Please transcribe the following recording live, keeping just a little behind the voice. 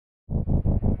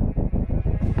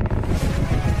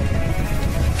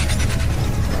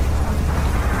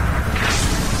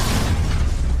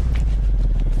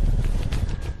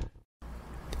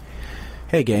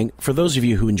Hey gang, for those of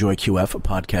you who enjoy QF, a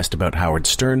podcast about Howard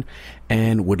Stern,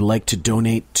 and would like to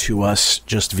donate to us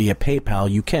just via PayPal,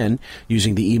 you can,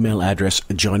 using the email address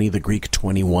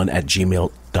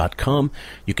johnnythegreek21@gmail.com.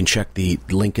 You can check the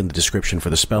link in the description for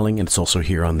the spelling, and it's also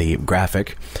here on the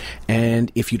graphic. And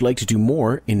if you'd like to do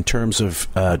more in terms of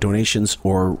donations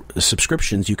or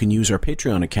subscriptions, you can use our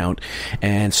Patreon account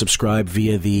and subscribe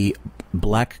via the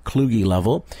Black Kluge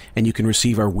level, and you can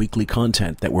receive our weekly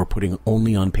content that we're putting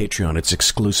only on Patreon. It's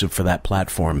exclusive for that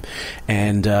platform.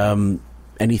 And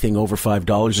anything over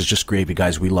 $5 is just gravy,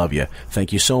 guys. We love you.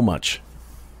 Thank you so much.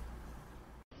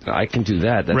 I can do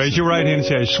that. Raise your right hand and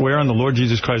say, I swear on the Lord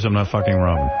Jesus Christ I'm not fucking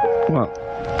Robin. Well,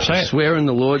 I swear in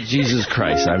the Lord Jesus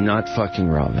Christ I'm not fucking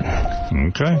Robin.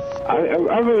 Okay.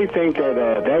 I really think that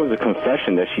that was a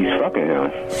confession that she's fucking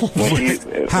him.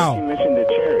 How? She mentioned the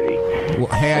charity. Well,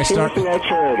 hey, I she start. mentioned that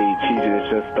charity. She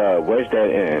just wedged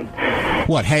that in.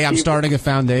 What? Hey, I'm starting a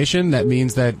foundation. That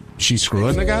means that she's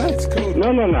screwing the guy.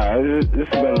 No. This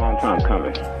has been a long time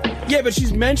coming. Yeah, but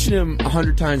she's mentioned him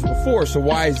 100 times before, so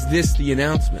why is this the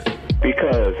announcement?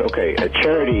 Because, okay, a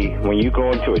charity, when you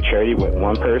go into a charity with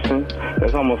one person,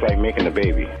 that's almost like making a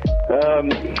baby.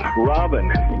 Robin,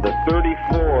 the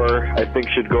 34, I think,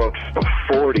 should go up to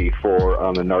 44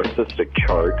 on the narcissistic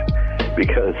chart,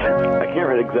 because I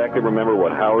can't exactly remember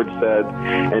what Howard said,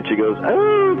 and she goes,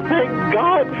 oh, thank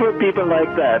God for people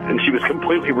like that, and she was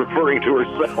completely referring to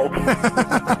herself.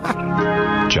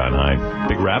 John, hi.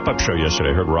 Big wrap-up show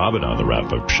yesterday. I heard Robin on the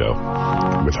wrap-up show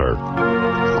with her.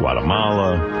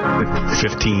 Guatemala,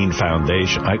 15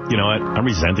 Foundation. You know what? I'm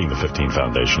resenting the 15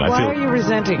 Foundation. Why are you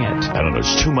resenting it? I don't know.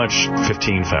 It's too much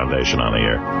 15 Foundation on the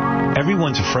air.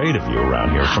 Everyone's afraid of you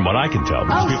around here, from what I can tell.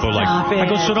 Because people are like, I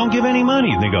go, so don't give any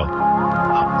money. And they go,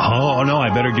 oh, no, I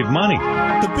better give money.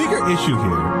 The bigger issue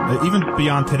here, even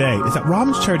beyond today, is that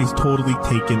Robin's charity's totally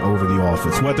taken over the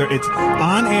office. Whether it's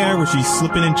on air, where she's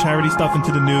slipping in charity stuff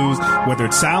into the news, whether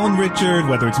it's Sal and Richard,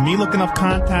 whether it's me looking up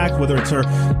contacts, whether it's her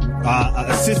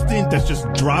assistant that's just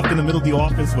dropped in the middle of the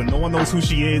office when no one knows who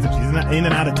she is, if she's in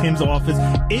and out of Tim's office.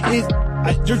 It is,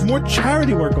 there's more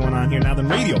charity work going on here now than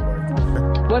radio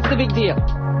work. What's the big deal?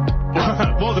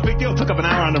 Well, the big deal took up an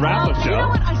hour on the wrap-up show. You know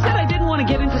what? I said I didn't want to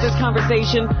get into this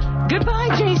conversation.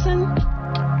 Goodbye, Jason.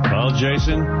 Well,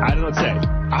 Jason, I don't know what to say.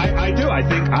 I do. I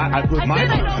think I don't want to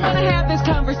have this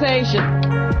conversation.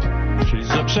 She's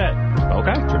upset.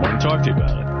 Okay. I want to talk to you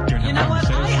about it. You know what?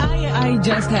 I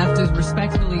just have to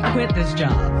respectfully quit this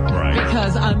job. Right.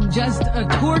 Because I'm just a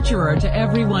torturer to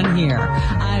everyone here.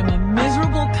 I'm a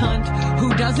miserable cunt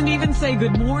who doesn't even say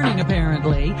good morning,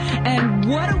 apparently. And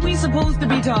what are we supposed to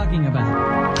be talking about?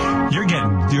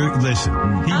 Listen,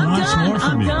 he wants more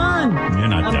from you. I'm done. You're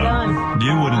not done.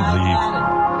 You wouldn't leave.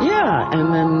 Yeah,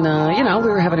 and then, we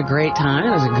were having a great time.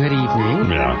 It was a good evening.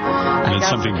 Yeah. And then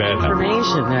something bad happened.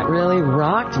 Information that really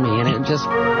rocked me, and it just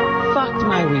fucked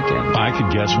my weekend. I could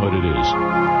guess what it is,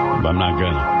 but I'm not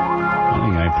gonna. I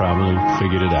think I probably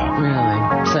figured it out.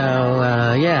 Really? So,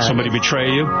 yeah. Somebody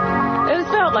betray you? It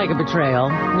felt like a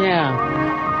betrayal. Yeah.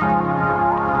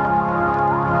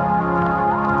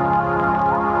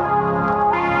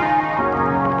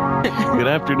 Good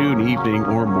afternoon, evening,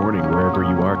 or morning, wherever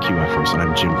you are, QFers.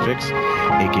 I'm Jim Fix,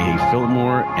 a.k.a.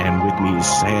 Fillmore, and with me is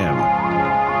Sam.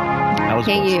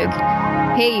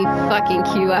 Hey, you fucking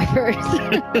QFers.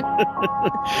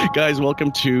 Guys,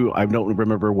 welcome to, I don't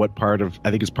remember what part of,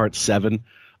 I think it's part 7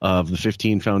 of the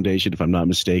 15 Foundation, if I'm not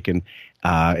mistaken.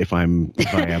 If I am,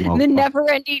 the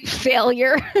never-ending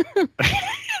failure.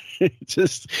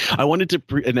 I wanted to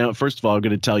now. First of all, I'm going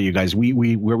to tell you guys when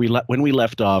we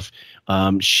left off.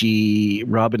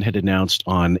 Robin had announced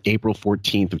on April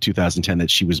 14th of 2010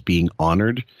 that she was being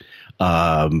honored,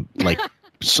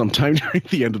 sometime during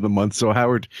the end of the month. So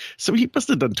he must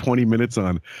have done 20 minutes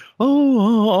on,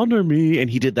 honor me, and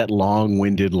he did that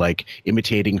long-winded,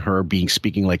 imitating her,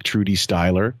 speaking like Trudy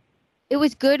Styler. It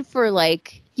was good for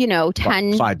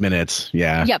 10 5 minutes.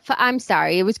 Yeah. Yeah. I'm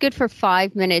sorry. It was good for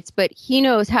 5 minutes, but he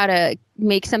knows how to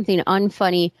make something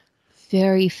unfunny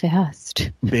very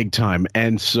fast. Big time.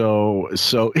 And so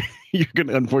you're going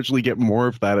to unfortunately get more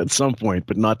of that at some point,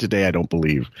 but not today, I don't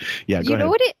believe. Yeah. Go ahead.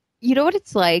 You know what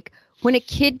it's like when a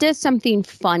kid does something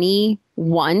funny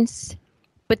once,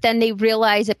 but then they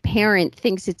realize a parent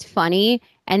thinks it's funny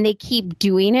and they keep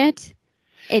doing it.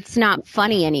 It's not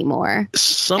funny anymore.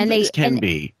 Some things can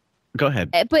be. Go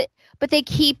ahead. But they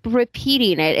keep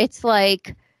repeating it. It's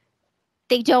like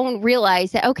they don't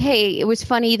realize that, okay, it was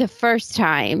funny the first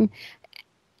time.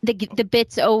 The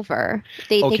bit's over.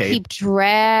 They keep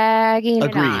dragging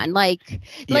it on. Like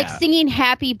singing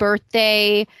happy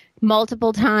birthday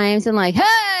multiple times and like,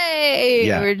 hey,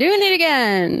 we're doing it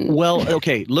again. Well,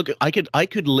 okay, look, I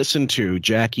could listen to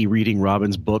Jackie reading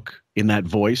Robin's book in that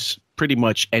voice pretty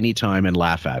much any time and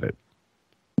laugh at it.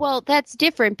 Well, that's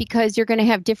different because you're going to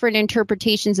have different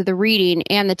interpretations of the reading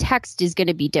and the text is going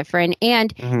to be different.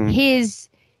 And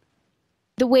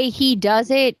the way he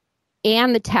does it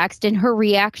and the text and her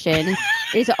reaction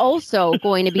is also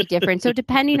going to be different. So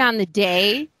depending on the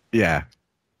day,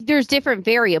 there's different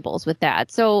variables with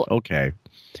that. So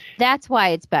that's why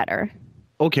it's better.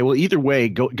 Okay, well, either way,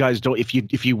 guys, don't if you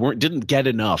didn't get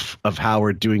enough of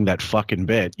Howard doing that fucking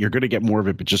bit, you're going to get more of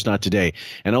it, but just not today.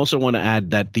 And I also want to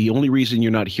add that the only reason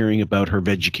you're not hearing about her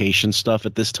vegetation stuff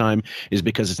at this time is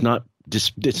because it's not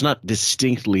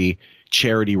distinctly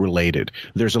charity related.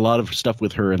 There's a lot of stuff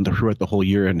with her and throughout the whole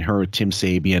year, and her Tim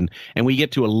Sabian, and we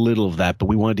get to a little of that, but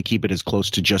we wanted to keep it as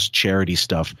close to just charity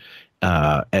stuff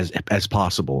as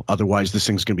possible. Otherwise, this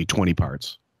thing's going to be 20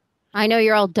 parts. I know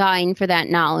you're all dying for that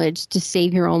knowledge to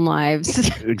save your own lives.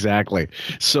 Exactly.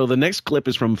 So the next clip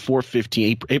is from April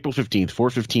 15th,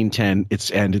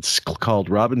 4/15/10. It's called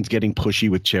 "Robin's Getting Pushy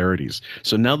with Charities."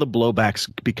 So now the blowback's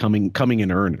coming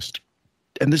in earnest,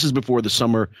 and this is before the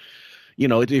summer. You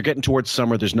know, you're getting towards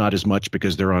summer. There's not as much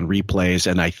because they're on replays,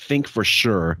 and I think for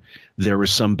sure there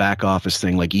was some back office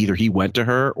thing. Like either he went to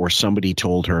her or somebody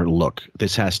told her, "Look,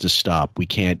 this has to stop. We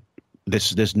can't.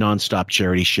 This nonstop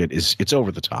charity shit it's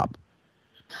over the top."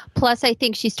 Plus, I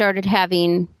think she started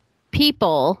having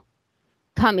people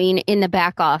coming in the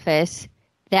back office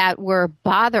that were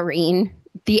bothering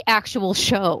the actual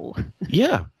show.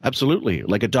 Yeah, absolutely.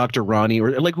 Like a Dr. Ronnie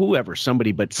or like whoever,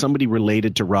 somebody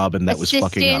related to Robin that was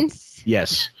fucking up.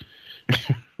 Yes.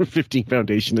 15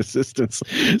 Foundation assistants.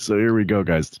 So here we go,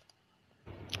 guys.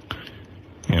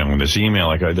 You know, this email,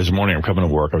 like this morning, I'm coming to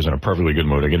work. I was in a perfectly good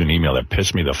mood. I get an email that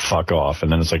pissed me the fuck off.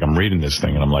 And then it's like I'm reading this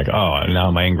thing and I'm like, oh, now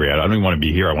I'm angry. I don't even want to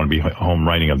be here. I want to be home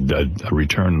writing a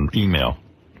return email.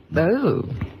 Oh.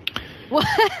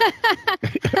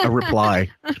 A reply.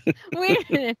 Wait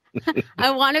a minute.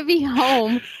 I want to be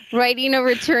home writing a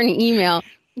return email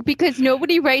because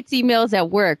nobody writes emails at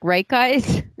work, right,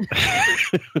 guys?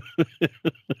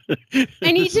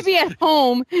 I need to be at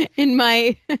home in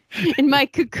my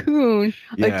cocoon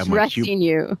addressing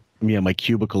you. Yeah, my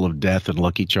cubicle of death and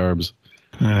Lucky Charms.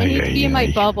 I need to be in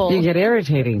my bubble. You get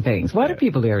irritating things. Why do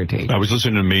people irritate? I was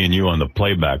listening to me and you on the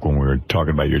playback when we were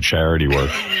talking about your charity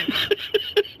work.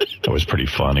 That was pretty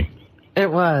funny.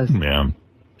 It was. Yeah.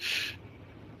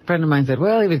 A friend of mine said,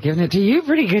 well, he was giving it to you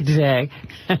pretty good today.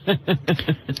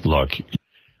 Look.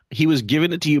 He was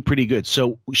giving it to you pretty good.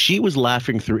 So she was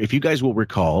laughing through, if you guys will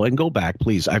recall, and go back,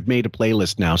 please. I've made a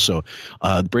playlist now. So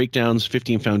breakdowns,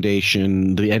 15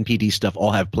 Foundation, the NPD stuff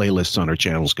all have playlists on our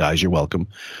channels, guys. You're welcome.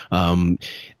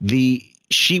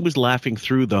 She was laughing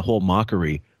through the whole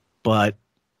mockery, but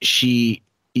you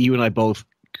and I both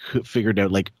figured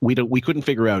out, like, we couldn't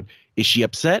figure out, is she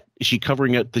upset? Is she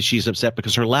covering up that she's upset?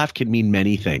 Because her laugh can mean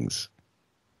many things.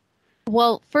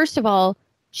 Well, first of all,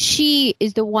 she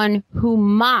is the one who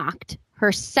mocked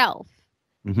herself.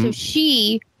 Mm-hmm. So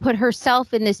she put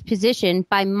herself in this position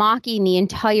by mocking the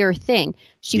entire thing.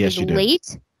 She was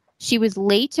late. She was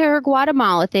late to her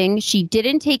Guatemala thing. She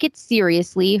didn't take it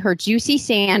seriously. Her juicy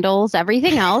sandals,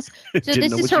 everything else. So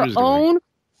this is her own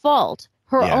fault.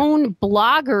 Her own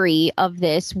bloggery of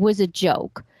this was a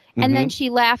joke. Mm-hmm. And then she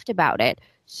laughed about it.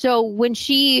 So when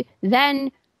she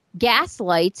then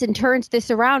gaslights and turns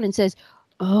this around and says,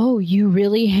 oh, you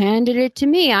really handed it to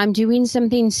me. I'm doing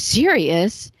something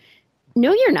serious.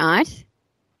 No, you're not.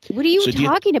 What are you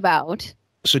talking about?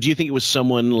 So do you think it was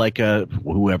someone like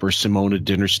whoever, Simona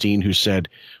Dinnerstein, who said,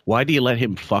 why do you let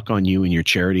him fuck on you in your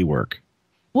charity work?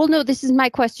 Well, no, this is my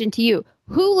question to you.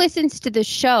 Who listens to the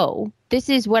show? This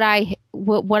is what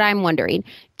I'm wondering.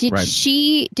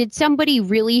 Did somebody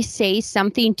really say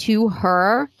something to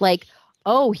her like,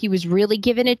 oh, he was really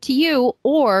giving it to you?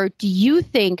 Or do you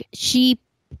think she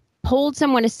pulled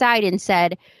someone aside and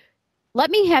said, let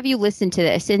me have you listen to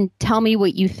this and tell me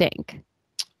what you think?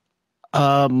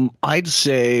 I'd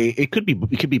say it could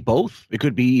be both. It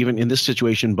could be, even in this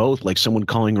situation, both, like someone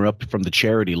calling her up from the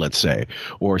charity, let's say,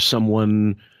 or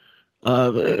someone,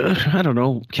 I don't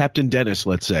know, Captain Dennis,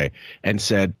 let's say, and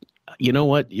said, you know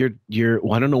what, I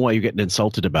don't know why you're getting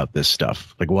insulted about this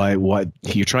stuff. Like why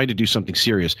you're trying to do something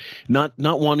serious, not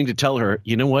wanting to tell her,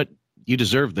 you know what, you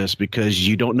deserve this because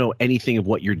you don't know anything of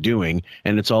what you're doing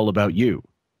and it's all about you.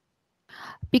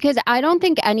 Because I don't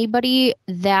think anybody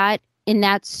that in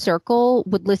that circle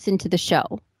would listen to the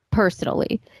show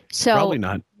personally. So probably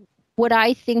not. What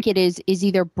I think it is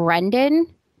either Brendan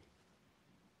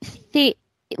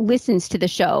listens to the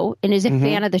show and is a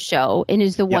fan of the show and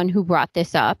is the one who brought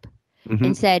this up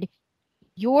and said,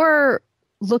 you're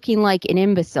looking like an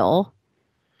imbecile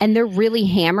and they're really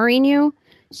hammering you.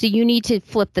 So you need to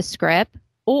flip the script.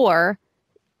 Or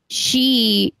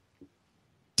she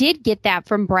did get that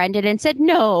from Brendan and said,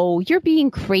 no, you're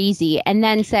being crazy. And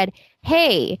then said,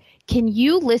 hey, can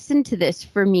you listen to this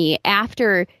for me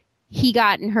after he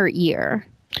got in her ear?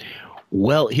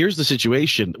 Well, here's the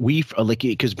situation. We've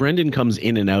because Brendan comes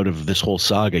in and out of this whole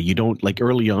saga. You don't like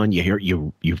early on.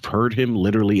 You've heard him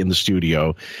literally in the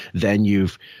studio. Then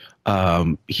you've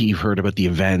heard about the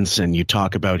events, and you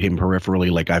talk about him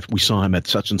peripherally. Like we saw him at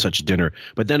such and such dinner.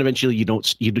 But then eventually you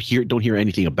don't hear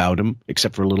anything about him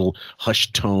except for little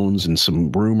hushed tones and some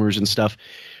rumors and stuff.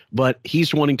 But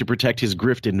he's wanting to protect his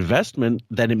grift investment.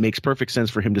 Then it makes perfect sense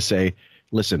for him to say,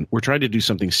 listen, we're trying to do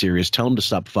something serious. Tell him to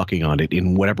stop fucking on it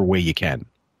in whatever way you can.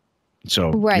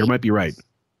 So you might be right.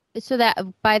 So that,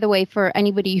 by the way, for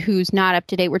anybody who's not up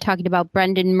to date, we're talking about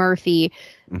Brendan Murphy,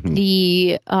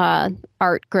 the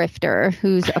art grifter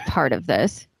who's a part of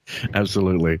this.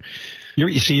 Absolutely.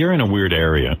 You're in a weird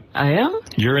area. I am?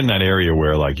 You're in that area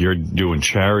where like you're doing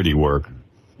charity work,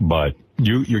 but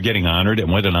you're getting honored.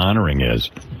 And what an honoring is,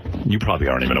 you probably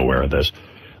aren't even aware of this.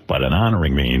 But an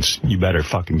honoring means you better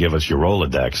fucking give us your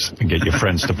Rolodex and get your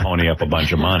friends to pony up a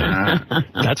bunch of money.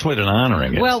 That's what an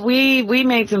honoring is. Well, we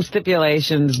made some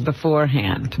stipulations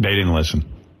beforehand. They didn't listen.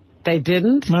 They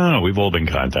didn't? No, we've all been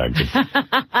contacted.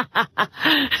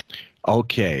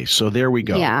 Okay, so there we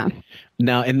go. Yeah.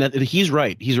 Now, and that he's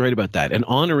right. He's right about that. And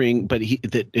honoring, but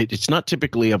it's not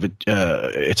typically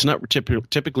it's not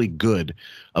typically good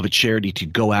of a charity to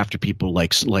go after people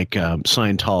like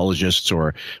Scientologists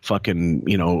or fucking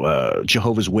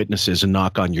Jehovah's Witnesses and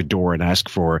knock on your door and ask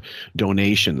for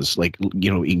donations, like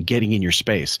in getting in your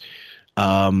space.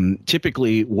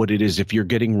 Typically, what it is, if you're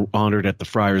getting honored at the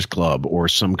Friars Club or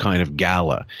some kind of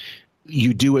gala,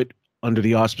 you do it under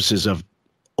the auspices of,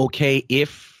 okay,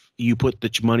 if you put the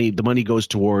money goes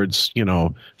towards,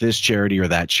 this charity or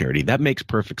that charity. That makes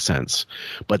perfect sense.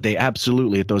 But they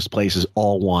absolutely at those places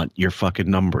all want your fucking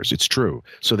numbers. It's true.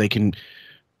 So they can,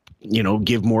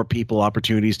 give more people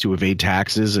opportunities to evade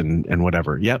taxes and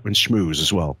whatever. Yep. And schmooze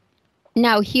as well.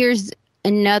 Now, here's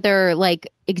another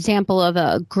example of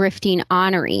a grifting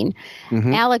honoring.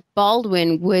 Alec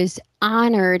Baldwin was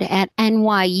honored at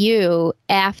NYU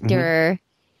after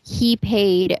he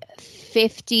paid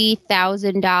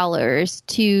 $50,000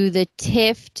 to the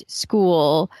Tift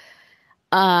school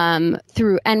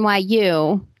through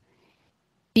NYU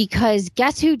because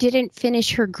guess who didn't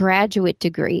finish her graduate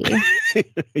degree?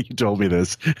 You told me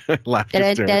this. I laughed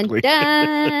hysterically.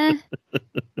 The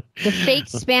fake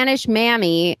Spanish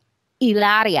mammy,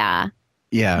 Hilaria.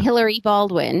 Yeah. Hillary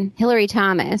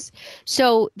Thomas.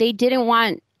 So they didn't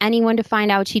want anyone to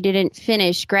find out she didn't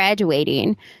finish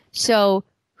graduating. So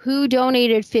who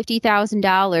donated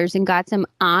 $50,000 and got some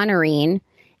honoring,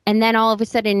 and then all of a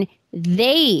sudden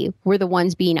they were the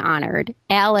ones being honored,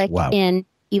 Alec and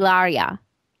Ilaria,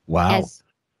 as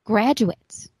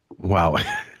graduates. Wow.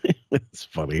 That's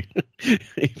funny.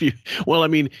 You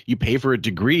pay for a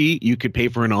degree, you could pay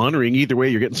for an honoring. Either way,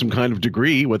 you're getting some kind of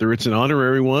degree, whether it's an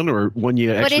honorary one or one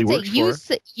you actually worked for.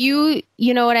 You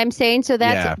know what I'm saying? So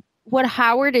that's what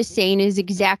Howard is saying is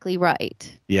exactly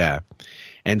right. Yeah.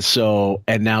 And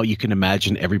now you can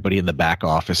imagine everybody in the back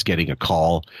office getting a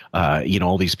call,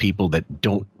 all these people that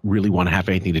don't really want to have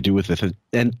anything to do with it.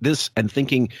 And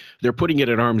thinking they're putting it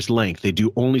at arm's length. They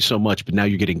do only so much, but now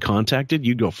you're getting contacted.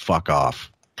 You go fuck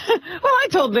off. Well, I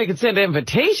told them they could send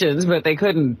invitations, but they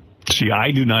couldn't. See,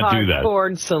 I do not do that.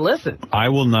 Or solicit. I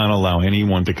will not allow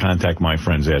anyone to contact my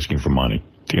friends asking for money.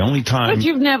 The only time. But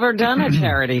you've never done a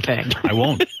charity thing. I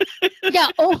won't. Yeah.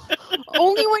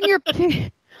 Only when you're.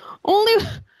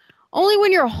 Only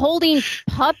when you're holding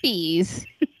puppies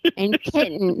and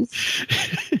kittens.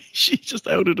 She just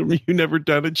outed him. You never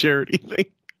done a charity thing.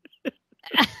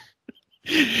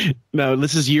 Now,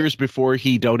 this is years before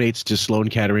he donates to Sloan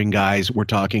Kettering, guys. We're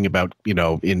talking about,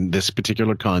 in this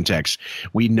particular context,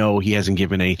 we know he hasn't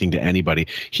given anything to anybody.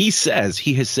 He has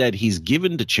said he's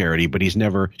given to charity, but he's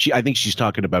never, I think she's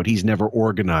talking about he's never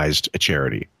organized a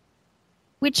charity.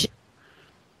 Which,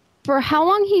 for how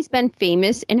long he's been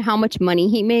famous and how much money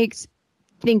he makes,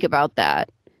 think about that.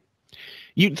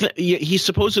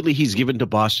 He's given to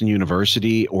Boston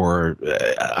University, or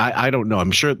I don't know.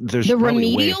 I'm sure there's the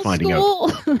probably a way of remedial finding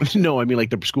school? out. No, I mean like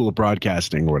the School of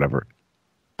Broadcasting or whatever.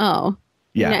 Oh,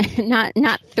 yeah, not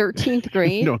 13th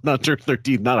grade. No, not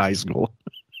 13th, not high school.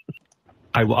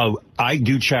 I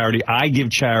do charity. I give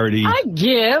charity. I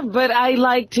give, but I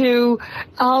like to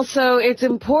also, it's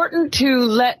important to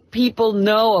let people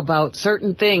know about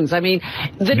certain things. I mean,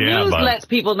 the news lets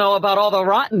people know about all the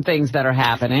rotten things that are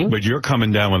happening. But you're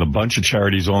coming down with a bunch of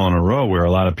charities all in a row where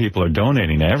a lot of people are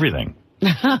donating to everything.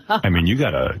 I mean, you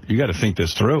gotta think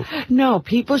this through. No,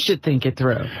 people should think it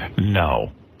through.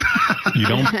 No. You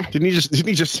don't. Didn't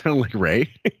he just sound like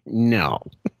Ray? No.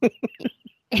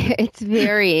 It's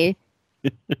very...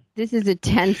 This is a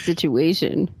tense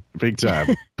situation. Big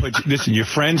time. But listen, your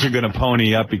friends are going to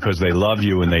pony up because they love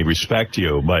you and they respect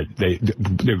you, but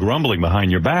they're grumbling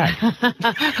behind your back.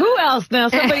 Who else now?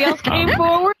 Somebody else came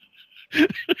forward?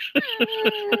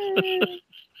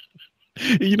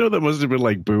 You know, that must have been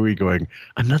like Bowie going,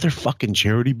 another fucking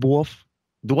charity boff?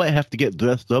 Do I have to get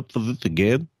dressed up for this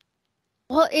again?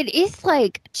 Well, it is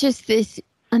like just this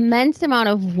immense amount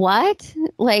of what?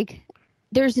 Like...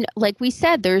 like we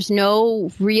said, there's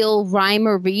no real rhyme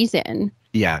or reason.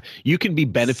 Yeah, you can be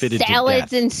benefited salads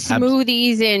to death. And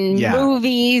smoothies and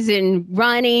movies and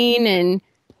running and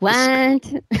what?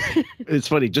 It's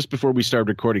funny. Just before we started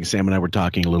recording, Sam and I were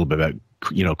talking a little bit about,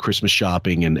 you know, Christmas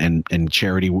shopping and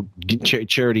charity.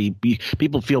 Charity.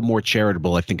 People feel more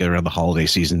charitable, I think, around the holiday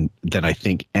season than I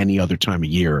think any other time of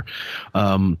year.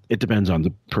 It depends on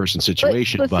the person's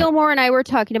situation. But Fillmore and I were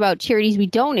talking about charities we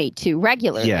donate to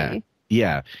regularly. Yeah.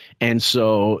 Yeah. And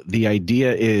so the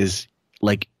idea is,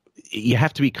 like, you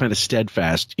have to be kind of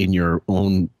steadfast in your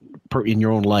own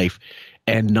life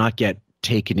and not get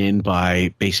taken in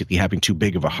by basically having too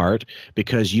big of a heart,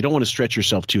 because you don't want to stretch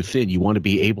yourself too thin. You want to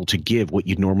be able to give what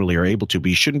you normally are able to, but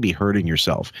you shouldn't be hurting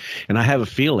yourself. And I have a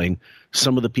feeling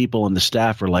some of the people on the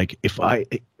staff are like, if I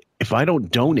don't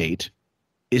donate,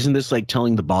 isn't this like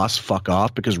telling the boss fuck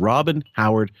off? Because Robin,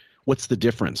 Howard, what's the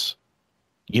difference?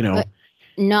 You know,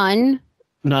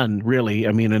 None, really.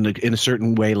 I mean, in a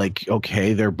certain way, like,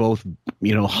 okay, they're both,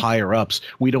 you know, higher ups.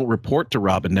 We don't report to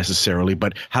Robin necessarily,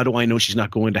 but how do I know she's not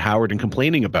going to Howard and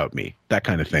complaining about me? That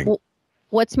kind of thing. Well,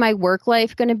 what's my work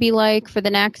life going to be like for the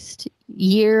next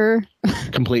year?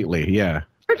 Completely, yeah.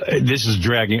 This is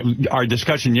dragging. Our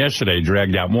discussion yesterday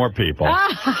dragged out more people.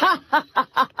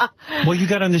 Well, you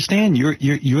got to understand, you're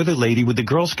the lady with the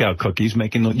Girl Scout cookies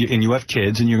making, and you have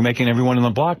kids, and you're making everyone in the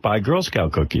block buy Girl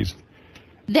Scout cookies.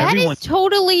 That is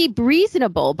totally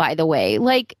reasonable, by the way.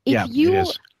 Like, if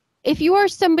you are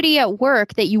somebody at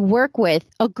work that you work with,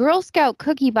 a Girl Scout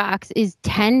cookie box is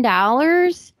 $10.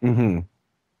 Mm-hmm.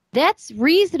 That's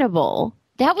reasonable.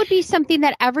 That would be something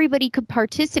that everybody could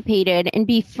participate in and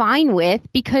be fine with,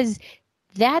 because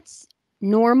that's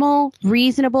normal,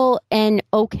 reasonable, and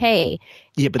okay.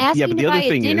 But the buy other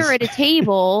thing dinner is... at a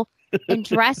table and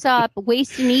dress up,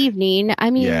 waste an evening. I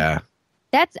mean... Yeah.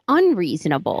 That's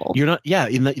unreasonable. You're not,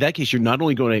 in that case, you're not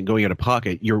only going out of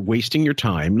pocket, you're wasting your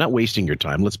time. Not wasting your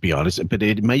time, let's be honest, but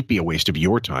it might be a waste of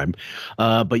your time.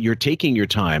 But you're taking your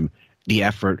time, the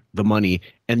effort, the money,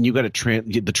 and you got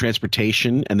the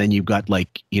transportation, and then you've got,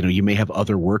 like, you know, you may have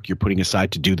other work you're putting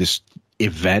aside to do this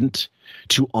event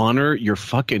to honor your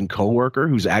fucking coworker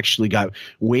who's actually got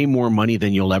way more money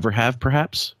than you'll ever have,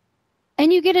 perhaps.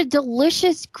 And you get a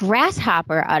delicious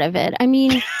grasshopper out of it. I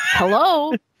mean,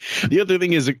 hello. The other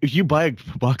thing is, if you buy a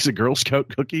box of Girl Scout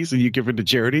cookies and you give it to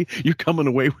charity, you're coming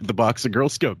away with the box of Girl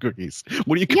Scout cookies.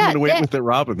 What are you coming away with at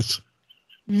Robin's?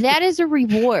 That is a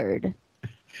reward.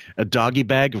 A doggy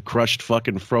bag of crushed,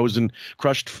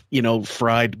 you know,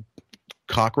 fried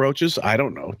cockroaches? I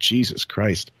don't know. Jesus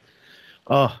Christ.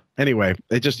 Oh, anyway,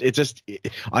 I've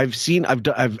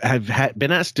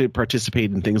been asked to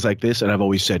participate in things like this, and I've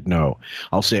always said no.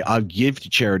 I'll say I'll give to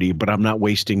charity, but I'm not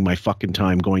wasting my fucking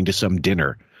time going to some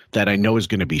dinner that I know is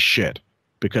going to be shit,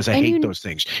 because I hate those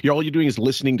things. All you're doing is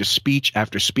listening to speech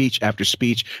after speech after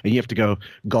speech, and you have to go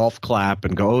golf clap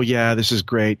and go, oh yeah, this is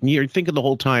great. And you're thinking the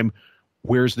whole time,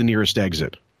 where's the nearest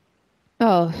exit?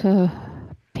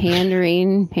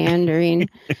 Pandering.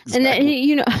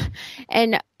 Exactly.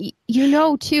 And then, you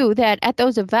know, too, that at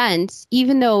those events,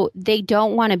 even though they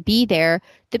don't want to be there,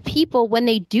 the people, when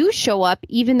they do show up,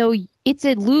 even though it's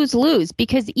a lose-lose,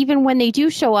 because even when they do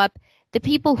show up, the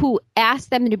people who ask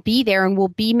them to be there and will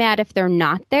be mad if they're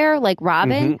not there, like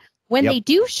Robin, when they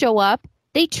do show up,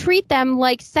 they treat them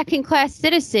like second-class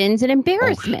citizens and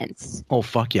embarrassments. Oh,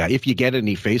 fuck yeah. If you get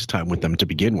any FaceTime with them to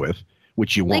begin with,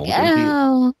 which you won't.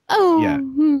 Yeah,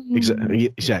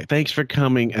 exactly. Thanks for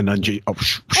coming, and then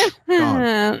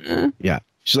gone. Yeah,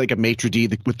 she's like a maitre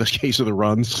d' with the case of the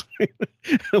runs.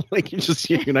 Like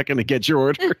you're not going to get your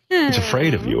order. He's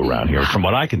afraid of you around here, from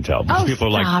what I can tell. People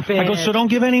are like, I go, so don't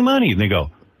give any money, and they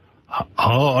go,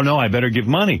 oh no, I better give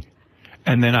money,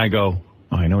 and then I go,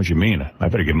 I know what you mean. I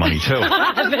better get money too.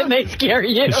 Then they scare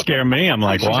you. They scare me. I'm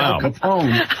like, wow.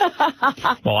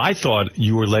 Well, I thought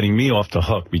you were letting me off the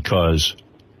hook because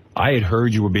I had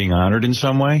heard you were being honored in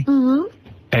some way. Mm-hmm.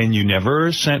 And you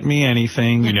never sent me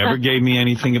anything. You never gave me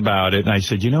anything about it. And I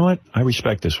said, you know what? I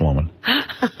respect this woman.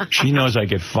 She knows I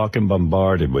get fucking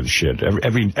bombarded with shit.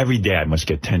 Every dad must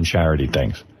get 10 charity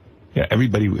things. Yeah,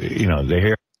 everybody, they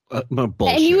hear.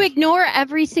 And you ignore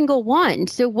every single one.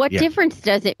 So what difference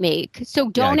does it make? So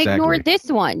don't ignore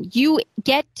this one. You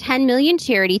get 10 million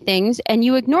charity things and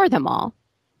you ignore them all.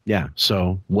 Yeah.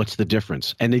 So what's the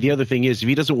difference? And the other thing is, if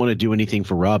he doesn't want to do anything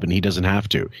for Robin, he doesn't have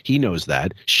to. He knows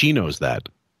that. She knows that.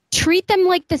 Treat them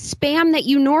like the spam that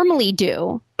you normally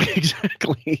do.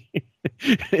 Exactly.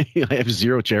 I have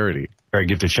zero charity. I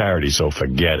give to charity, so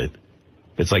forget it.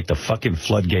 It's like the fucking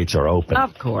floodgates are open.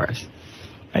 Of course.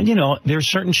 And, there's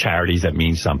certain charities that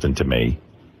mean something to me.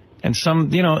 And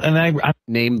some, and I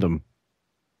name them.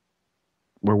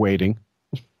 We're waiting.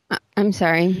 I'm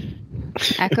sorry.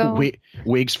 Echo?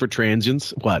 Wigs for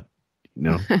transients? What?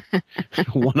 No.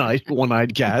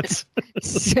 One-eyed cats.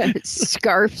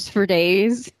 Scarves for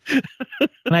days.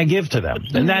 And I give to them.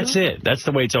 And that's it. That's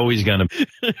the way it's always going to be.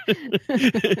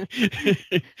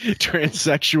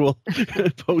 Transsexual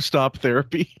post-op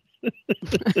therapy.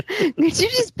 Could you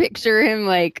just picture him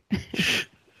like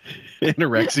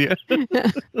anorexia?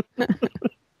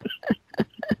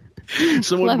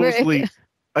 Someone mostly.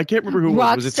 I can't remember who it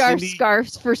was. Was it Cindy?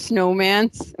 Scarves for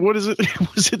snowmans. What is it?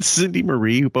 Was it Cindy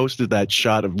Marie who posted that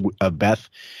shot of Beth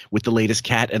with the latest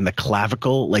cat and the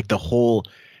clavicle, like the whole?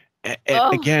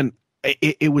 Again,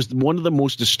 it was one of the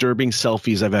most disturbing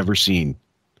selfies I've ever seen.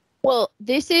 Well,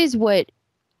 this is what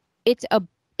it's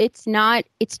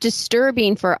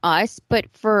disturbing for us, but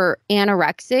for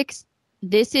anorexics,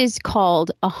 this is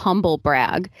called a humble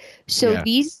brag. So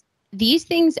these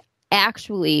things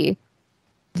actually,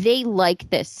 they like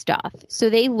this stuff. So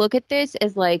they look at this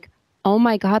as like, oh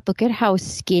my God, look at how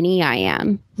skinny I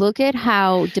am. Look at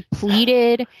how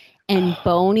depleted and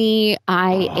bony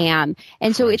I am.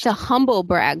 And so it's a humble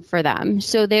brag for them.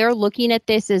 So they're looking at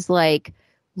this as like,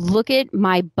 look at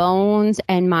my bones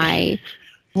and my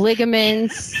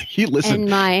ligaments and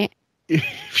my...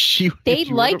 They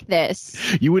like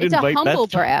this. You would it's invite a humble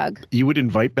Beth brag. You would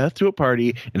invite Beth to a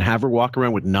party and have her walk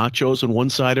around with nachos on one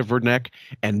side of her neck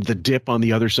and the dip on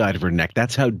the other side of her neck.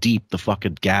 That's how deep the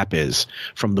fucking gap is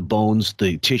from the bones,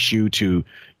 the tissue to,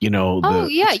 you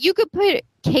could put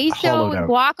queso and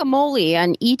guacamole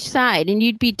on each side and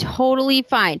you'd be totally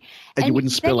fine. And you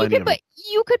wouldn't spill any of it.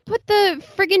 You could put the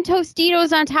friggin'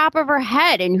 Tostitos on top of her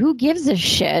head and who gives a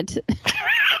shit?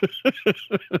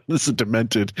 This is a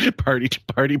demented party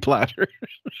platter.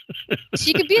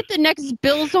 She could be at the next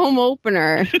Bills home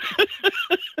opener.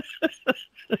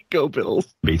 Go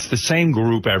Bills. It's the same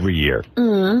group every year.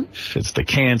 Mm-hmm. It's the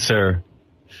cancer.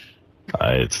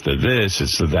 It's the this.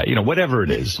 It's the that. Whatever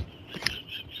it is.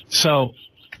 So,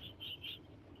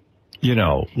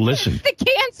 listen. The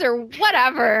cancer.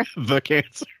 Whatever. The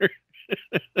cancer.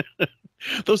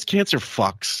 Those cancer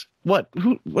fucks. What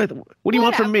do you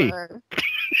want from me?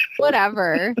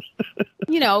 Whatever.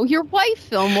 Your wife,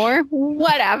 Fillmore.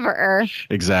 Whatever.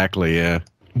 Exactly, yeah.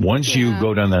 Once you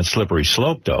go down that slippery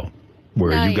slope, though,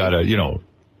 where you got to,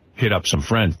 hit up some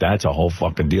friends, that's a whole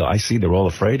fucking deal. I see they're all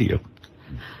afraid of you.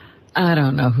 I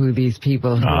don't know who these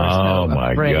people who are so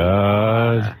my afraid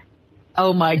God. are.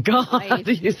 Oh, my God.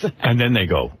 And then they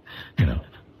go,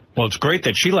 well, it's great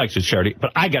that she likes the charity,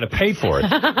 but I got to pay for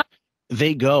it.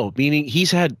 They go, meaning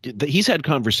he's had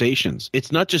conversations.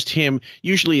 It's not just him.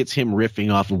 Usually it's him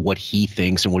riffing off of what he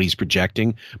thinks and what he's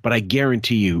projecting. But I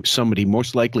guarantee you somebody,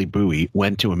 most likely Bowie,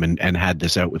 went to him and had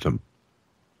this out with him.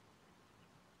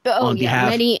 Oh,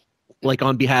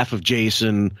 on behalf of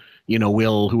Jason,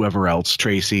 Will, whoever else,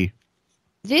 Tracy.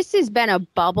 This has been a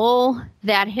bubble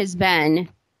that has been...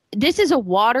 This is a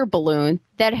water balloon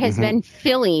that has been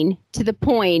filling to the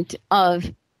point of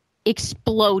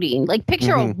exploding. Like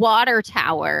picture a water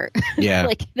tower. Yeah.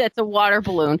 Like that's a water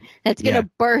balloon that's going to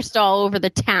burst all over the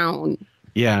town.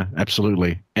 Yeah,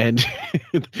 absolutely. And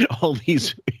all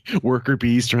these worker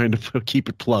bees trying to keep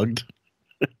it plugged.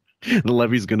 The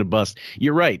levee's going to bust.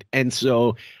 You're right. And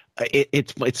so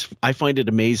it's I find it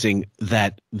amazing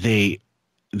that they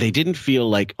didn't feel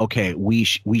like, okay, we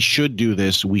should do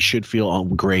this. We should feel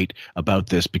great about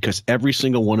this because every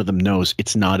single one of them knows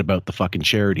it's not about the fucking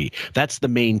charity. That's the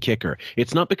main kicker.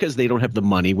 It's not because they don't have the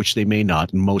money, which they may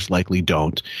not and most likely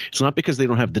don't. It's not because they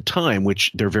don't have the time,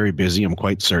 which they're very busy, I'm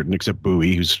quite certain, except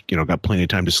Bowie, who's got plenty of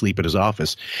time to sleep at his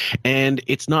office. And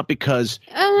it's not because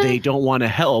they don't want to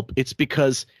help. It's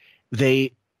because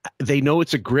they know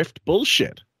it's a grift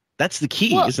bullshit. That's the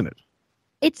key, isn't it?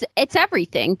 it's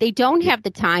everything. They don't have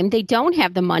the time. They don't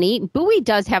have the money. Bowie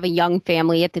does have a young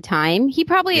family at the time. He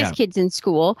probably has kids in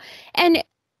school. And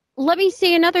let me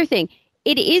say another thing.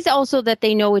 It is also that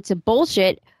they know it's a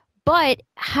bullshit, but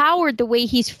Howard, the way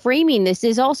he's framing this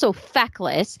is also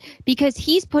feckless because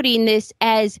he's putting this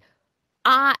as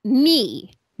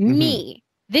me.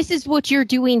 This is what you're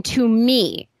doing to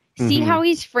me. See how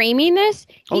he's framing this?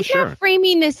 He's not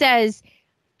framing this as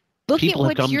people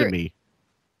have come to me.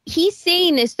 He's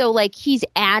saying this though, like he's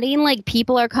adding like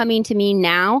people are coming to me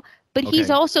now, but he's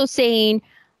also saying,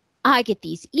 I get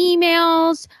these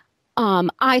emails.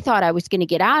 I thought I was going to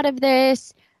get out of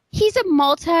this. He's a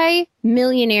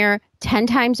multi-millionaire 10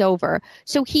 times over.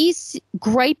 So he's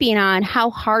griping on how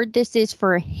hard this is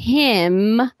for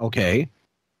him. Okay.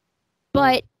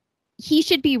 But he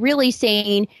should be really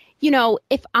saying, you know,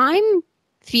 if I'm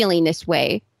feeling this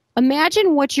way,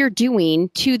 imagine what you're doing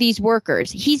to these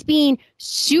workers. He's being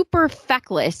super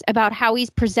feckless about how he's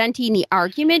presenting the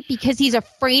argument because he's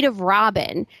afraid of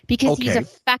Robin, because he's a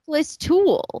feckless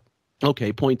tool.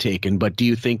 Okay, point taken. But do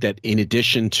you think that in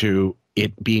addition to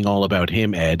it being all about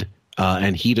him, Ed,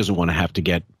 and he doesn't want to have to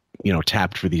get, you know,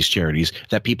 tapped for these charities,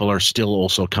 that people are still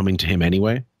also coming to him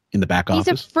anyway in the back office?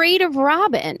 He's afraid of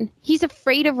Robin. He's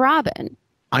afraid of Robin.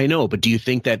 I know, but do you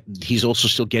think that he's also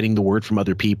still getting the word from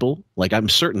other people? Like, I'm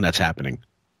certain that's happening.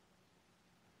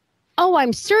 Oh,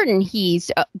 I'm certain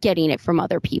he's getting it from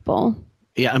other people.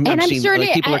 Yeah, I'm seeing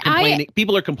like, people are complaining.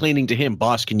 People are complaining to him,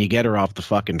 boss. Can you get her off the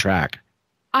fucking track?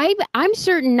 I'm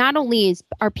certain not only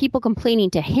are people complaining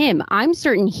to him, I'm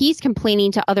certain he's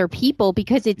complaining to other people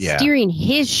because it's steering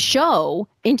his show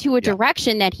into a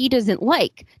direction that he doesn't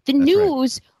like. The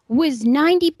news was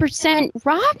 90%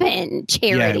 Robin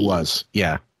charity. Yeah, it was.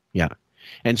 Yeah.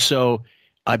 And so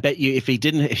I bet you if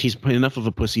he's enough of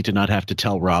a pussy to not have to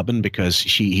tell Robin because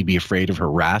he'd be afraid of her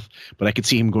wrath. But I could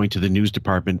see him going to the news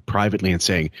department privately and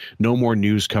saying, no more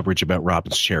news coverage about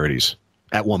Robin's charities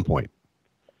at one point.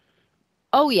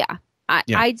 Oh, yeah.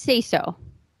 I'd say so.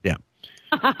 Yeah.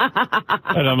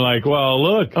 And I'm like, well,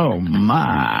 look. Oh,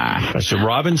 my. I said,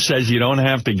 Robin says you don't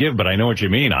have to give, but I know what you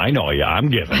mean. I know you. I'm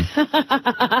giving.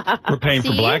 We're paying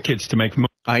for black kids to make money.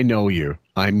 I know you.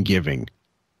 I'm giving.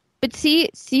 But see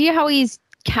how he's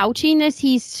couching this?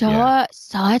 He's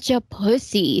such a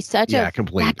pussy. Such a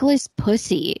feckless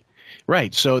pussy.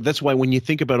 Right. So that's why when you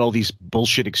think about all these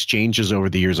bullshit exchanges over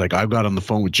the years, like I got on the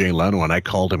phone with Jay Leno and I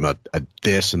called him a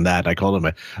this and that. I called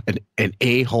him an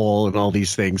a-hole and all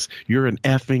these things. You're an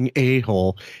effing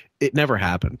a-hole. It never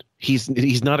happened.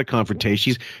 He's not a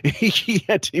confrontation. He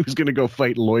was going to go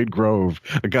fight Lloyd Grove,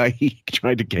 a guy he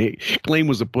tried to claim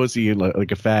was a pussy and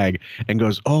like a fag, and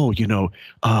goes, oh,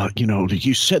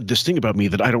 you said this thing about me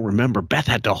that I don't remember. Beth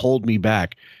had to hold me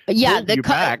back. Yeah,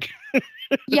 back.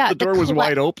 Yeah, the door was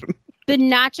wide open. The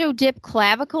nacho dip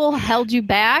clavicle held you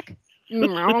back.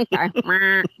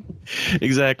 Okay.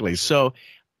 Exactly. So,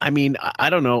 I mean, I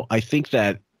don't know. I think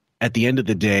that at the end of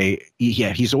the day,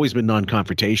 he's always been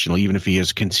non-confrontational, even if he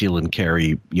is conceal and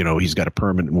carry, he's got a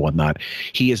permit and whatnot.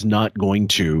 He is not going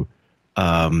to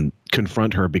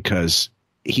confront her because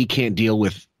he can't deal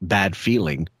with bad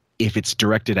feeling if it's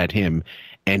directed at him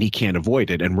and he can't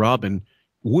avoid it. And Robin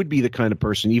would be the kind of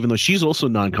person, even though she's also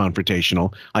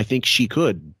non-confrontational, I think she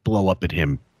could blow up at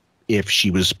him if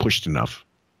she was pushed enough.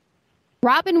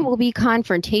 Robin will be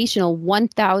confrontational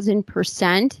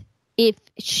 1,000% if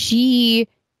she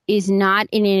is not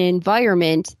in an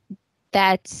environment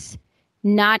that's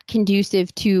not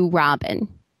conducive to Robin.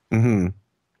 Mm-hmm.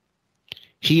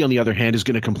 He, on the other hand, is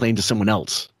going to complain to someone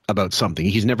else about something.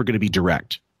 He's never going to be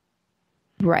direct.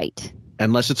 Right.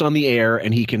 Unless it's on the air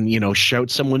and he can, shout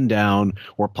someone down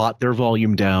or pot their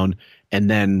volume down.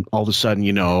 And then all of a sudden,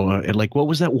 like, what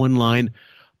was that one line?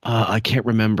 I can't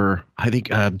remember. I think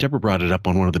Deborah brought it up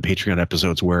on one of the Patreon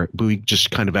episodes where Bowie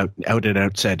just kind of out and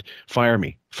out said, fire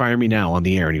me now on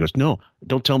the air. And he goes, no,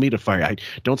 don't tell me to fire.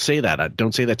 Don't say that.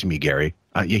 Don't say that to me, Gary.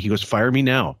 He goes, fire me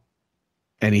now.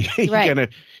 And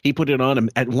he put it on him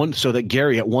so that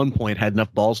Gary at one point had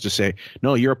enough balls to say,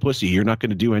 no, you're a pussy. You're not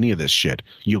going to do any of this shit.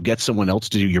 You'll get someone else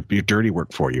to do your dirty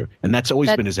work for you. And that's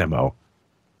always been his MO.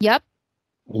 Yep.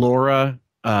 Laura,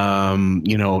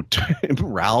 Ralph,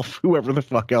 whoever the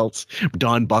fuck else,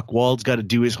 Don Buchwald's got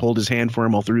to hold his hand for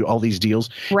him all through all these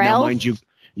deals. Ralph? Now,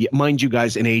 mind you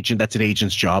guys, an agent, that's an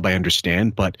agent's job. I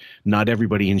understand, but not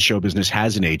everybody in show business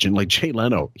has an agent. Like Jay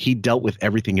Leno, he dealt with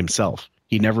everything himself.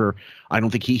 He never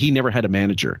had a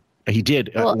manager. He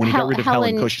did when he got rid of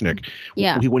Helen Kushnick.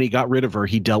 Yeah. When he got rid of her,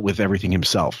 he dealt with everything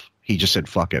himself. He just said,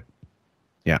 fuck it.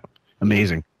 Yeah.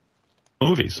 Amazing.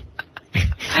 Movies.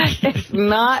 It's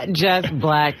not just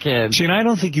black kids. See, and I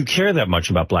don't think you care that much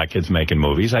about black kids making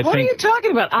movies. What are you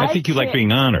talking about? I think you like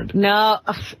being honored. No.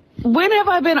 When have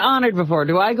I been honored before?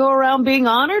 Do I go around being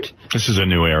honored? This is a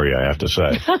new area, I have to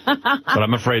say. But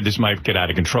I'm afraid this might get out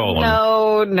of control.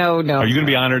 No. Are you going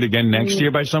to be honored again next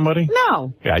year by somebody?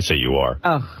 No. Yeah, I say you are.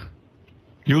 Oh.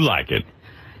 You like it.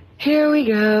 Here we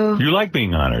go. You like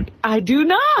being honored. I do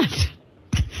not.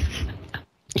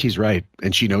 He's right,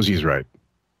 and she knows he's right.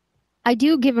 I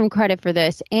do give him credit for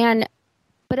this,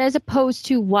 but as opposed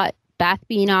to what, Beth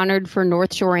being honored for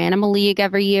North Shore Animal League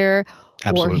every year,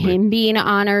 Absolutely. or him being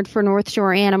honored for North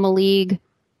Shore Animal League.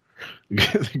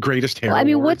 The greatest hair. I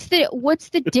mean, award. what's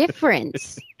the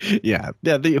difference? Yeah,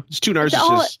 it's two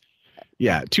narcissists.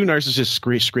 Two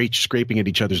narcissists scraping at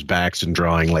each other's backs and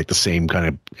drawing like the same kind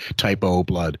of typo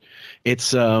blood.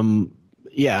 It's I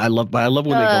love when they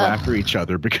go after each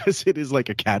other because it is like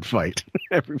a cat fight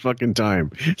every fucking time.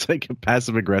 It's like a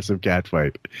passive aggressive cat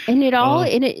fight. And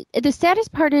the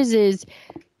saddest part is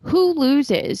who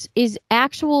loses is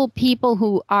actual people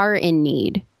who are in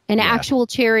need and actual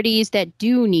charities that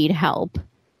do need help.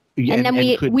 Yeah, and then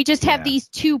we just have these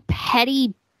two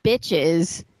petty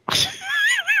bitches.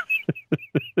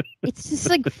 It's just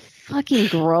like fucking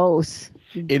gross.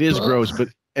 It is gross, but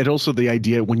and also the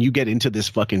idea when you get into this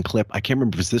fucking clip, I can't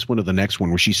remember if it's this one or the next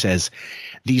one where she says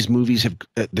these movies have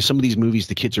some of these movies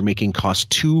the kids are making cost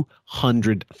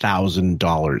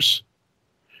 $200,000.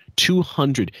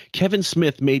 200. Kevin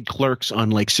Smith made Clerks on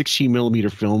like 16 millimeter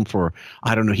film for,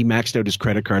 I don't know, he maxed out his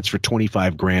credit cards for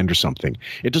 25 grand or something.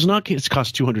 It does not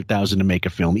cost 200,000 to make a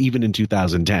film, even in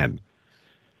 2010.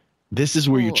 This is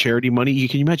where your charity money, you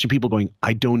can imagine people going,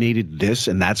 I donated this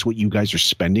and that's what you guys are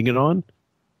spending it on.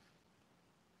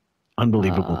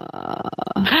 Unbelievable.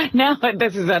 Now,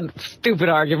 this is a stupid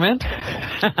argument.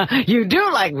 You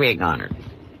do like being honored.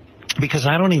 Because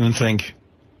I don't even think,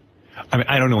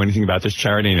 I don't know anything about this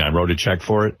charity, and I wrote a check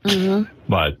for it. Mm-hmm.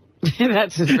 But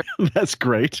that's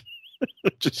great.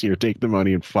 Just here, take the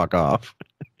money and fuck off.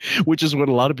 Which is what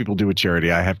a lot of people do with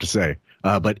charity, I have to say.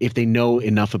 But if they know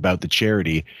enough about the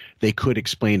charity, they could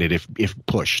explain it if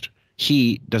pushed.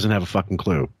 He doesn't have a fucking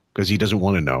clue because he doesn't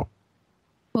want to know.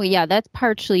 Well, yeah, that's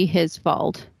partially his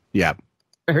fault. Yeah.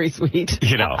 Very sweet.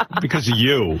 Because of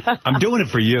you. I'm doing it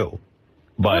for you.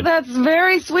 But that's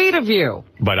very sweet of you.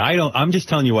 But I'm just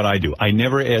telling you what I do. I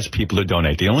never ask people to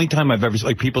donate. The only time I've ever,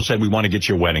 like people said, we want to get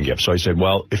you a wedding gift. So I said,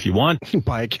 well, if you want.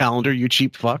 Buy a calendar, you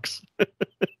cheap fucks.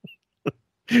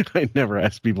 I never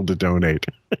asked people to donate.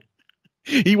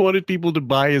 He wanted people to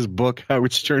buy his book,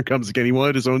 Howard Stern Comes Again. He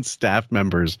wanted his own staff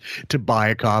members to buy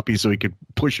a copy so he could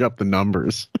push up the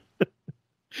numbers.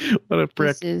 What a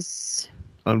prick. This is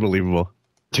unbelievable.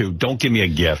 Don't give me a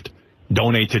gift.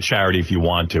 Donate to charity if you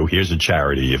want to. Here's a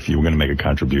charity if you were going to make a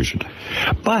contribution.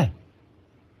 But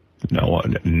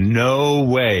no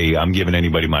way I'm giving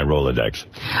anybody my Rolodex.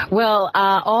 Well,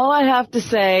 all I have to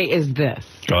say is this.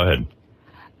 Go ahead.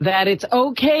 That it's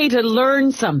okay to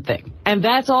learn something. And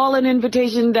that's all an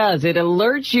invitation does. It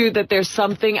alerts you that there's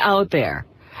something out there.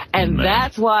 And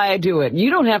that's why I do it. You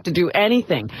don't have to do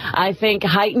anything. I think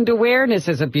heightened awareness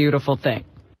is a beautiful thing.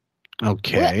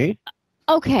 Okay.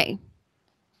 Okay.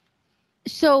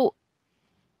 So,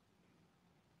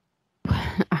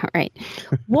 all right.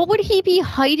 What would he be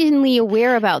heightenedly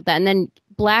aware about then? Then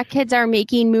black kids are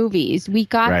making movies. We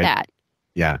got that.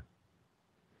 Yeah.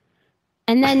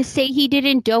 And then say he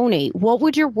didn't donate. What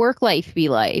would your work life be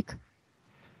like?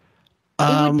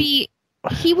 He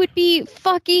would be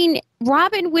fucking,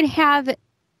 Robin would have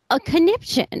a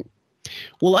conniption.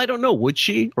 Well, I don't know. Would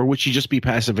she? Or would she just be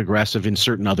passive aggressive in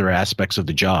certain other aspects of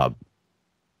the job?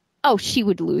 Oh, she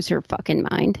would lose her fucking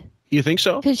mind. You think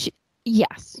so?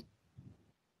 Yes.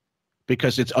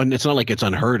 Because it's not like it's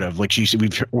unheard of. Like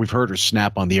we've heard her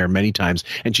snap on the air many times,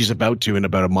 and she's about to in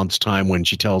about a month's time when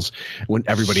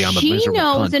everybody on the she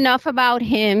knows enough about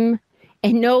him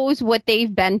and knows what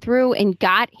they've been through and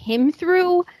got him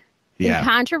through in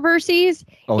controversies.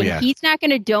 He's not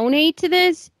going to donate to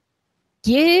this.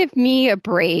 Give me a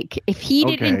break. If he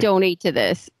didn't donate to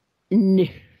this, no.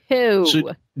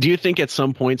 So do you think at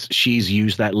some points she's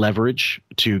used that leverage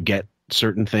to get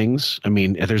certain things? I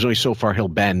mean, there's only so far he'll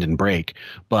bend and break,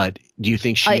 but do you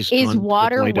think she's is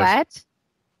water wet?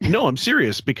 No, I'm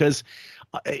serious because,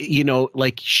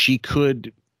 like she can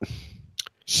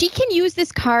use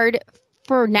this card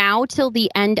for now till the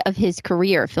end of his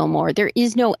career, Fillmore. There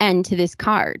is no end to this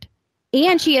card.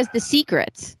 And she has the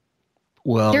secrets.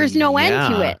 Well, there's no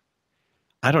end to it.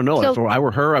 I don't know. If I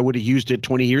were her, I would have used it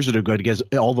 20 years ago to get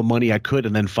all the money I could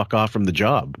and then fuck off from the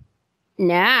job.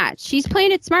 Nah, she's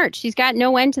playing it smart. She's got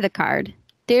no end to the card.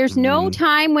 There's no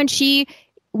time when she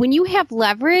when you have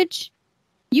leverage,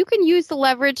 you can use the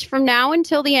leverage from now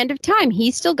until the end of time.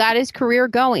 He's still got his career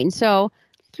going. So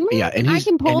and I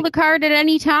can pull the card at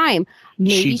any time.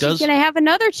 Maybe she's going to have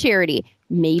another charity.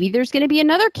 Maybe there's going to be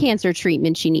another cancer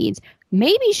treatment she needs.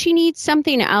 Maybe she needs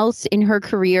something else in her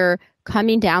career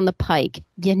coming down the pike.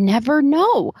 You never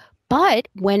know. But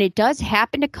when it does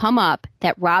happen to come up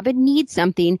that Robin needs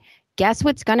something, guess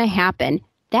what's going to happen?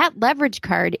 That leverage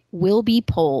card will be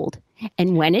pulled.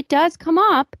 And when it does come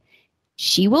up,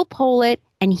 she will pull it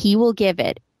and he will give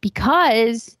it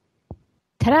because,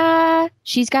 ta-da,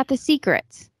 she's got the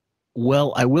secrets.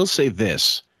 Well, I will say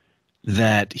this,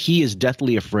 that he is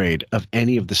deathly afraid of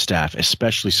any of the staff,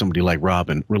 especially somebody like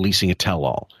Robin, releasing a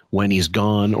tell-all when he's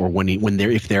gone or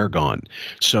if they're gone.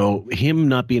 So him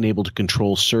not being able to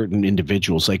control certain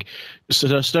individuals, like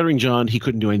Stuttering John, he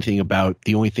couldn't do anything about.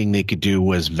 The only thing they could do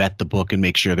was vet the book and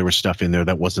make sure there was stuff in there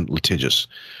that wasn't litigious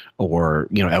or,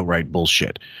 outright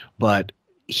bullshit. But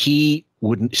he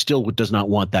does not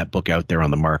want that book out there on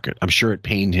the market. I'm sure it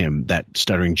pained him that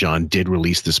Stuttering John did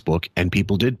release this book and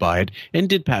people did buy it and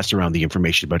did pass around the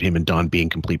information about him and Don being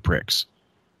complete pricks.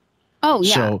 Oh,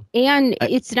 yeah. So,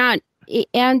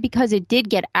 and because it did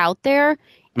get out there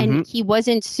and he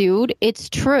wasn't sued, it's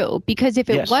true. Because if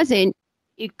it wasn't,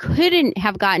 it couldn't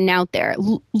have gotten out there.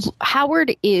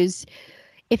 Howard is,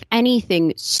 if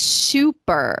anything,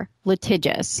 super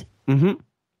litigious.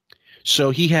 So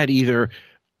he had either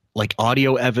like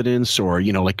audio evidence or,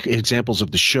 like examples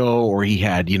of the show, or he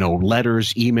had,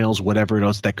 letters, emails, whatever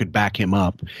else that could back him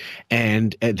up.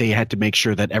 And they had to make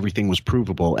sure that everything was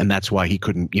provable. And that's why he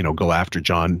couldn't, go after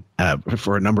John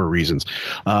for a number of reasons.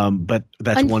 But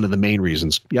that's one of the main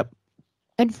reasons. Yep.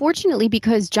 Unfortunately,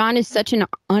 because John is such an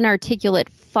unarticulate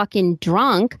fucking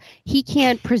drunk, he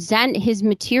can't present his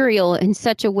material in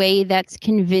such a way that's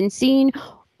convincing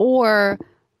or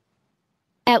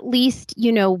at least,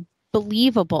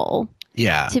 believable.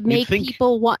 Yeah. To make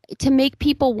people want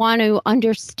to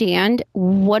understand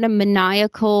what a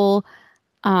maniacal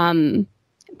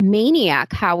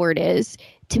maniac Howard is,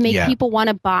 to make people want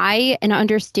to buy and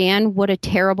understand what a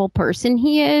terrible person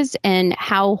he is and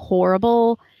how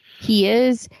horrible he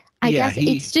is. I guess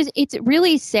it's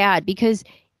really sad because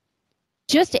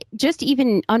just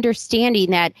even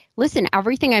understanding that, listen,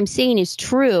 everything I'm saying is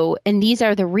true and these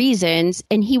are the reasons,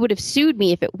 and he would have sued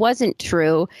me if it wasn't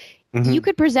true. You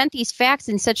could present these facts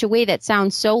in such a way that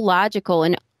sounds so logical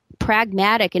and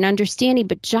pragmatic and understanding,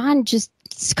 but John just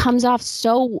comes off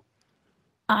so,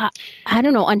 I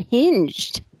don't know,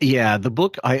 unhinged. Yeah, the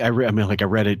book, I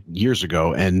read it years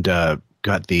ago and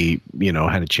got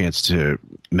had a chance to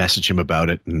message him about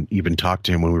it and even talk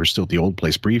to him when we were still at the old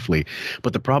place briefly.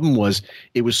 But the problem was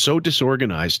it was so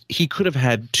disorganized. He could have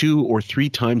had 2 or 3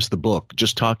 times the book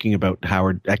just talking about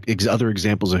Howard, other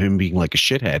examples of him being like a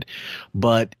shithead.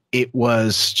 But it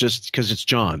was just because it's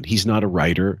John. He's not a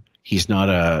writer. He's not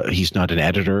an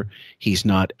editor. He's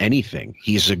not anything.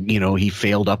 He's he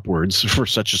failed upwards for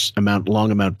such a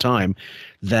long amount of time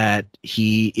that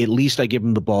at least I give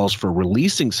him the balls for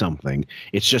releasing something.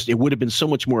 It's just, it would have been so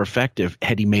much more effective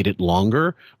had he made it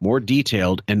longer, more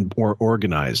detailed, and more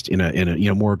organized in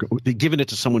a more, giving it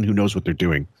to someone who knows what they're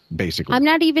doing, basically. I'm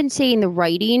not even saying the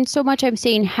writing so much. I'm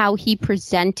saying how he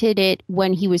presented it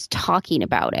when he was talking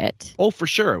about it. Oh, for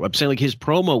sure. I'm saying like his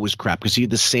promo was crap because he had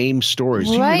the same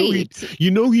stories. Right.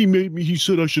 He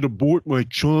said I should abort my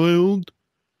child.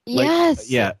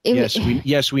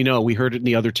 Yes. We know. We heard it in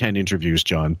the other 10 interviews,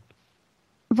 John.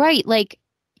 Right. Like,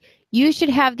 you should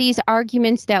have these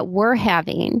arguments that we're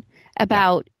having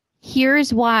about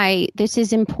here's why this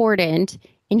is important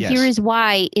and here is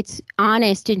why it's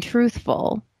honest and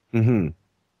truthful.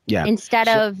 Yeah. Instead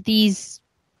of these.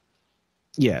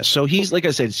 Yeah. So he's, like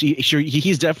I said,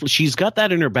 he's definitely, she's got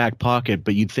that in her back pocket,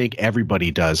 but you'd think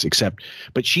everybody does,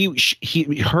 but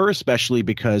her especially,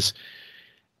 because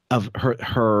of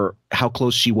her how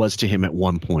close she was to him at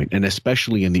one point, and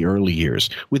especially in the early years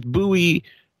with Bowie,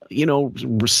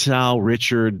 Sal,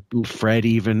 Richard, Fred,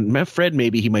 even Fred,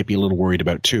 maybe he might be a little worried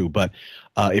about too, but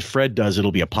if Fred does,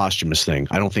 it'll be a posthumous thing.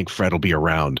 I don't think Fred will be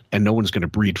around, and no one's going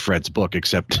to read Fred's book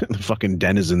except the fucking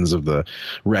denizens of the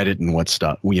Reddit and what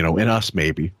stuff, and us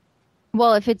maybe.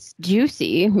 Well, if it's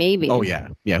juicy, maybe. Oh yeah,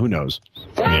 who knows?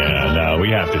 Yeah, no, we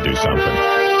have to do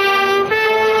something.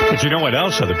 But you know what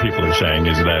else other people are saying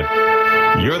is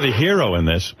that you're the hero in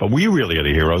this, but we really are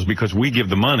the heroes because we give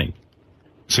the money.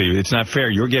 See, it's not fair.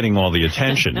 You're getting all the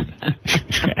attention,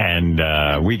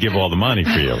 and we give all the money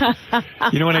for you.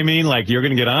 You know what I mean? Like, you're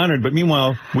going to get honored, but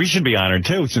meanwhile, we should be honored,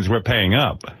 too, since we're paying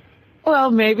up.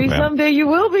 Well, maybe someday you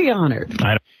will be honored.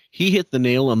 He hit the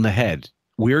nail on the head.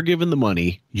 We're giving the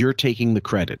money. You're taking the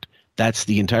credit. That's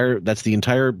the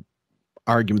entire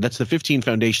argument. That's the 15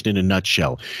 Foundation in a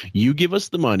nutshell. You give us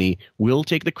the money, we'll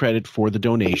take the credit for the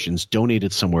donations, donate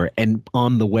it somewhere, and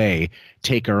on the way,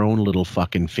 take our own little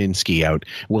fucking Finsky out.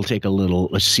 We'll take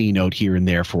a C note here and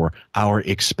there for our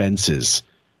expenses.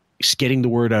 It's getting the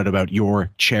word out about your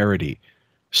charity.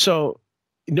 So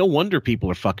no wonder people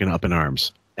are fucking up in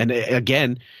arms. And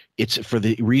again, it's for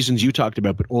the reasons you talked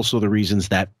about, but also the reasons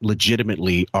that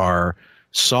legitimately are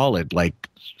solid. Like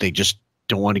they just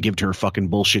don't want to give to her fucking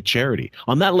bullshit charity.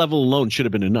 On that level alone should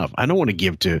have been enough. I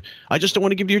just don't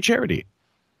want to give to your charity.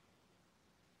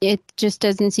 It just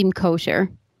doesn't seem kosher.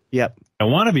 Yep. I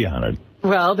want to be honored.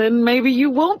 Well, then maybe you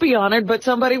won't be honored, but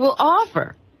somebody will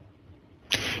offer.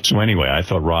 So anyway, I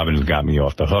thought Robin got me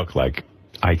off the hook. Like,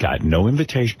 I got no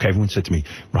invitation. Everyone said to me,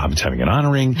 Robin's having an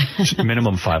honoring,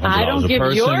 minimum $500 a person. I don't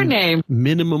give your name.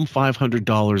 Minimum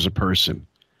 $500 a person.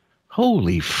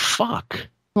 Holy fuck.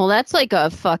 Well, that's like a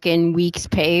fucking week's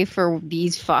pay for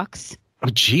these fucks. Oh,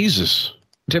 Jesus.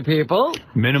 To people?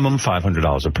 Minimum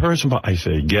 $500 a person. But I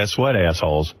say, guess what,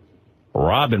 assholes?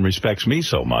 Robin respects me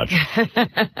so much.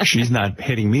 She's not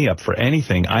hitting me up for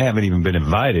anything. I haven't even been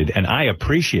invited, and I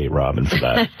appreciate Robin for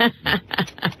that.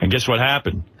 And guess what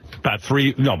happened?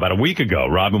 About a week ago,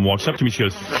 Robin walks up to me. She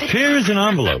goes, here's an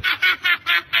envelope.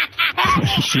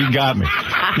 She got me.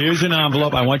 Here's an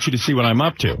envelope. I want you to see what I'm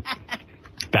up to.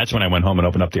 That's when I went home and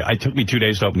opened up it took me 2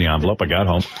 days to open the envelope. I got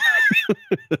home.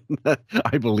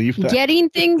 I believe that. Getting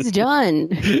things done.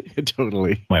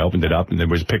 Totally. I opened it up and there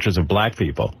was pictures of black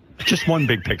people. Just one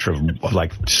big picture of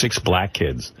like 6 black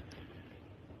kids.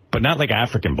 But not like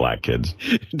African black kids.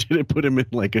 Did it put him in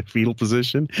like a fetal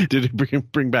position? Did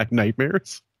it bring back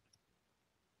nightmares?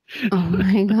 Oh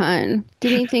my God.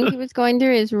 Did he think he was going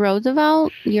through his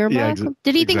Roosevelt yearbook? Yeah,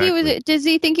 Does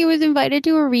he think he was invited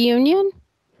to a reunion?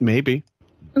 Maybe.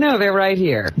 No, they're right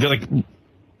here. They're like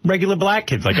regular black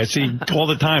kids, like I see all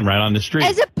the time right on the street.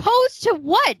 As opposed to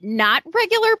what? Not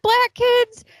regular black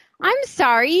kids? I'm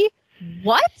sorry.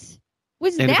 What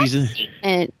was And that if he's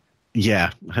statement?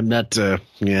 Yeah, I'm not. I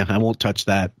won't touch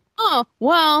that. Oh,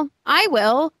 well, I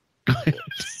will.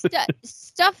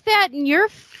 Stuff that in your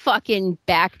fucking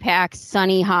backpack,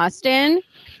 Sonny Hostin.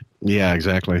 Yeah,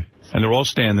 exactly. And they're all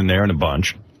standing there in a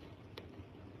bunch.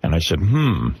 And I said,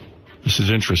 this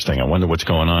is interesting. I wonder what's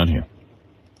going on here.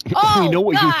 Oh, we know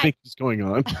what God. you think is going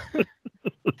on.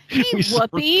 Hey,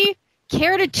 Whoopi,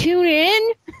 care to tune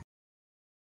in?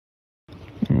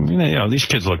 You know, these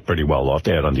kids look pretty well off.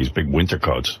 They had on these big winter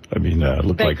coats. I mean,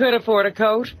 looked They like could afford a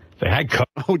coat. they had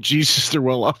coats. Oh, Jesus, they're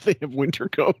well off. They have winter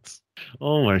coats.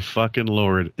 Oh, my fucking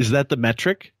Lord. Is that the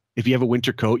metric? If you have a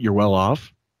winter coat, you're well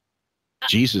off?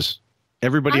 Jesus.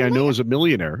 Everybody I know is a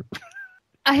millionaire.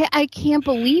 I can't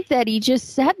believe that he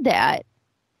just said that.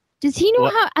 Does he know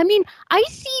how? I mean, I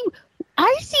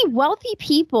see wealthy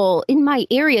people in my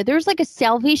area. There's like a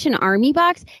Salvation Army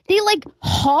box. They like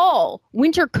haul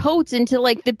winter coats into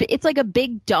like it's like a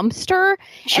big dumpster.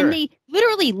 Sure. And they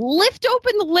literally lift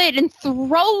open the lid and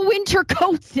throw winter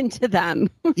coats into them.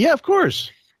 Yeah, of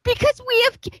course.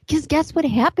 Because guess what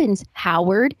happens,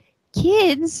 Howard?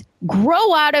 Kids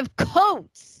grow out of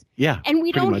coats. Yeah. And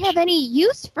we don't have any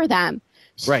use for them.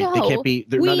 Right. So They can't be,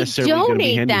 they're not necessarily going to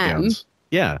be hand-me-downs.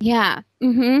 Yeah. Yeah.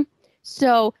 Mm-hmm.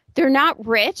 So they're not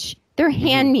rich. They're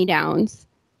hand-me-downs,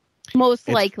 most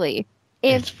likely,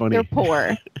 if they're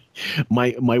poor.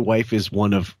 My wife is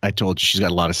one of, I told you, she's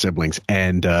got a lot of siblings,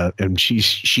 and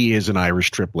she is an Irish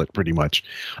triplet, pretty much.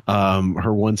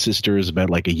 Her one sister is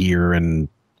about like a year and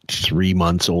 3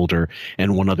 months older,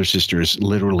 and one other sister is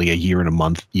literally a year and a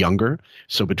month younger.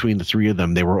 So between the three of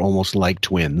them, they were almost like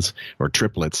twins or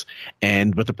triplets.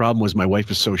 But the problem was my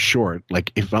wife is so short.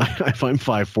 Like if I'm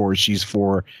 5'4", she's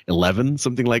 4'11",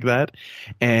 something like that,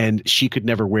 and she could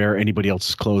never wear anybody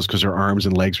else's clothes because her arms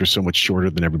and legs were so much shorter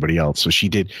than everybody else. So she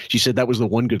said that was the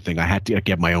one good thing. I had to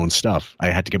get my own stuff.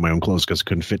 I had to get my own clothes because I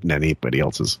couldn't fit in anybody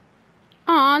else's.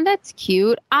 Aw, that's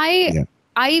cute. I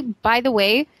by the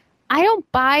way, I don't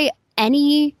buy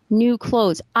any new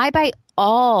clothes. I buy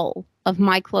all of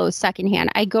my clothes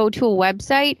secondhand. I go to a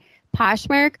website,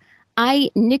 Poshmark.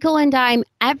 I nickel and dime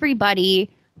everybody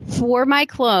for my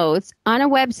clothes on a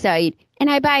website, and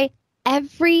I buy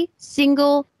every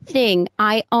single thing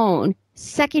I own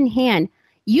secondhand.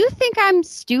 You think I'm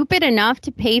stupid enough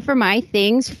to pay for my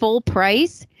things full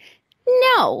price?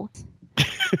 No.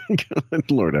 God,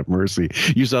 Lord have mercy.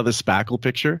 You saw the spackle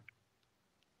picture?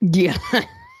 Yeah.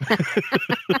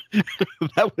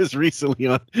 That was recently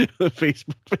on the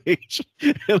Facebook page.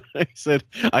 And I said,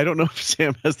 I don't know if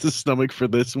Sam has the stomach for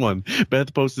this one.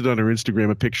 Beth posted on her Instagram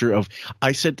a picture of,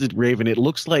 I said to Raven, it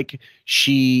looks like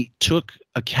she took,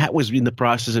 a cat was in the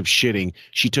process of shitting.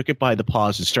 She took it by the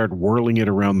paws and started whirling it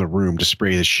around the room to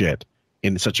spray the shit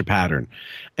in such a pattern.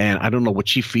 And I don't know what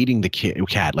she feeding the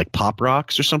cat, like Pop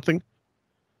Rocks or something.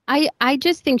 I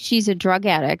just think she's a drug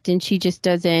addict and she just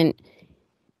doesn't.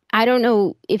 I don't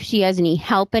know if she has any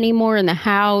help anymore in the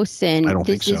house, and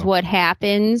this is what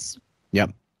happens.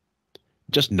 Yep.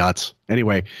 Just nuts.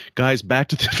 Anyway, guys, back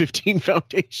to the 15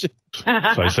 Foundation. So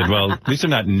I said, well, these are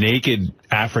not naked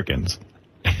Africans.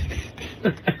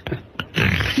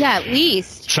 Yeah, at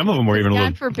least. Some of them were even a little,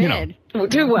 God forbid.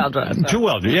 Too well dressed. Too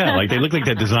well, yeah. Like they look like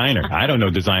they're designer. I don't know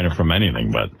designer from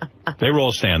anything, but they were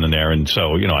all standing there. And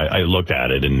so, I looked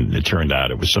at it, and it turned out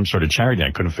it was some sort of charity.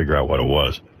 I couldn't figure out what it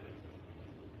was.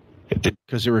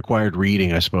 Because it required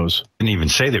reading, I suppose. Didn't even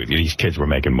say that these kids were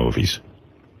making movies.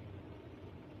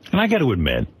 And I got to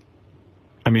admit,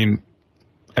 I mean,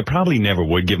 I probably never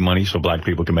would give money so black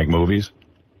people can make movies.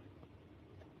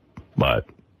 But,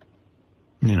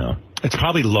 it's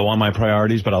probably low on my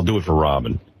priorities, but I'll do it for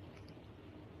Robin.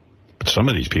 But some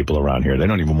of these people around here, they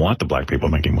don't even want the black people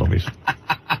making movies.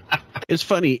 It's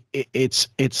funny.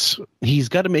 He's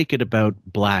got to make it about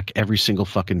black every single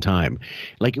fucking time.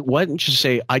 Like, why don't you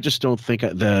say, I just don't think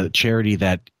the charity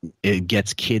that it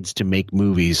gets kids to make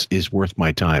movies is worth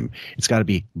my time. It's got to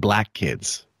be black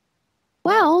kids.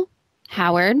 Well,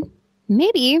 Howard,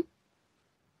 maybe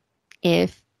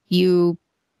if you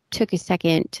took a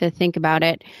second to think about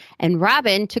it and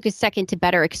Robin took a second to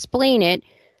better explain it,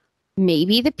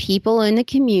 maybe the people in the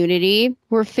community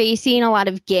were facing a lot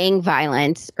of gang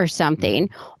violence or something,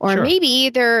 or maybe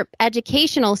their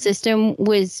educational system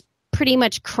was pretty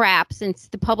much crap, since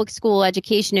the public school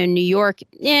education in New York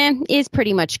is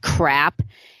pretty much crap.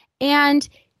 And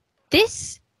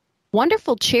this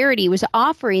wonderful charity was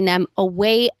offering them a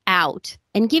way out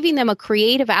and giving them a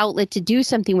creative outlet to do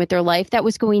something with their life that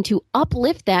was going to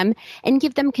uplift them and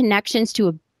give them connections to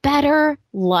a better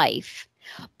life.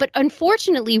 But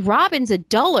unfortunately, Robin's a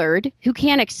dullard who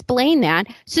can't explain that.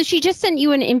 So she just sent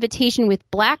you an invitation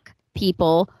with black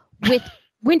people with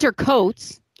winter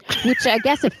coats, which I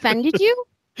guess offended you.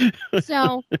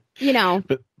 So,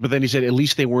 But then he said, at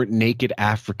least they weren't naked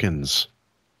Africans.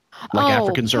 Like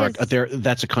Africans are there.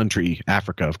 That's a country,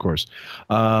 Africa, of course.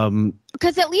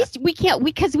 Because at least we can't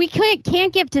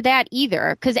give to that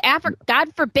either. Because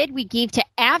God forbid we gave to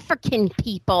African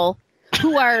people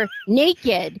who are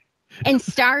naked and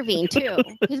starving too,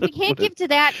 because we can't give to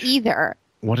that either.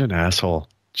 What an asshole!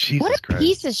 Jesus what a Christ.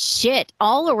 Piece of shit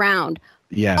all around.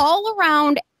 Yeah, all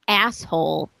around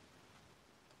asshole.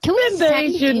 Can we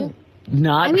send him?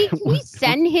 Can we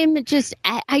send him? Just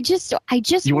I just.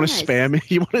 You want to spam?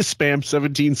 You want to spam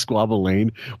 17 Squabble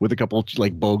Lane with a couple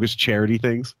like bogus charity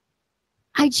things?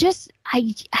 I just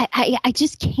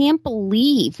can't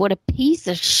believe what a piece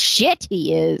of shit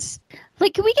he is.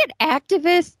 Like, can we get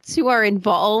activists who are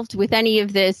involved with any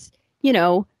of this,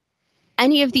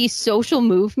 any of these social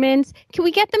movements? Can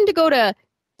we get them to go to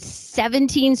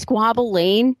 17 Squabble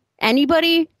Lane?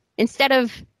 Anybody? Instead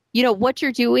of, what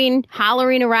you're doing,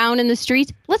 hollering around in the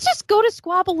streets, let's just go to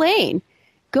Squabble Lane.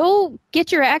 Go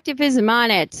get your activism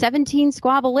on at 17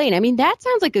 Squabble Lane. I mean, that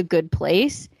sounds like a good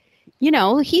place.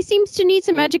 He seems to need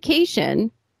some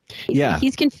education. Yeah.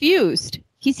 He's confused.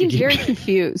 He seems very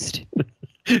confused.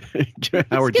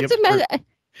 Howard,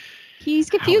 he's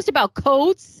confused about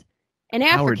coats and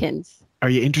Africans. Howard, are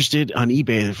you interested on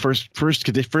eBay? The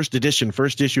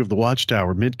first issue of the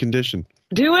Watchtower, mint condition.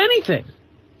 Do anything.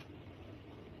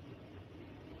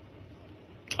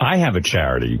 I have a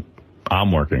charity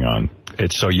I'm working on.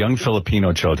 It's so young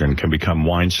Filipino children can become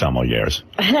wine sommeliers.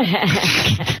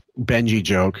 Benji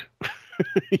joke.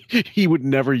 He would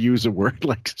never use a word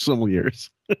like sommeliers.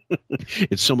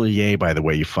 It's sommelier, by the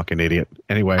way, you fucking idiot.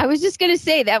 Anyway. I was just going to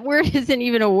say that word isn't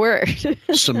even a word.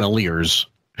 Sommeliers.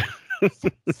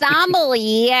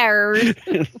 Sommeliers.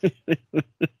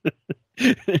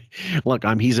 Look,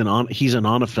 he's an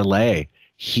onophile.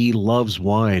 He loves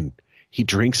wine. He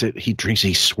drinks it.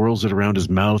 He swirls it around his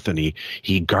mouth, and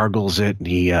he gargles it, and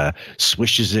he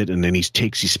swishes it, and then he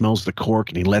smells the cork,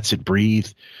 and he lets it breathe.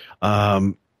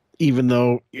 Even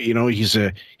though he's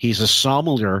a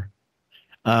sommelier,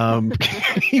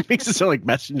 he makes it sound like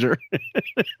Messenger.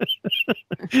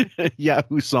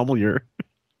 Yahoo sommelier.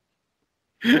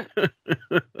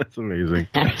 That's amazing.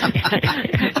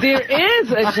 There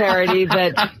is a charity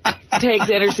that takes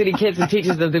inner city kids and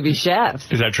teaches them to be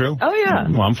chefs. Is that true? Oh, yeah.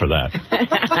 Well, I'm for that.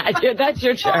 That's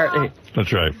your charity.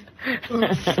 That's right.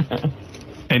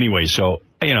 Anyway, so,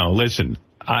 listen,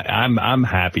 I'm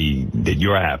happy that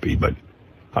you're happy, but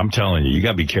I'm telling you, you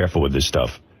got to be careful with this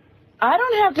stuff. I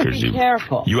don't have to be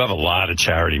careful. You have a lot of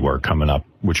charity work coming up,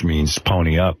 which means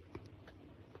pony up.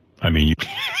 I mean,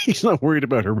 he's not worried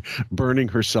about her burning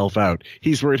herself out.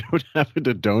 He's worried about having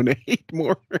to donate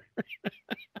more.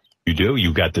 You do?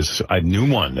 You got this a new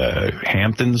one,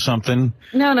 Hampton something?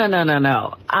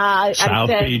 No. I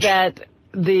said Beach. that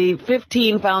the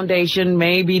 15 Foundation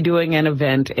may be doing an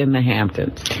event in the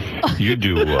Hamptons. You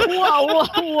do. Whoa.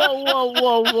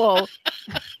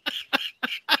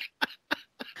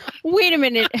 Wait a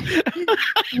minute.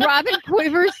 Robin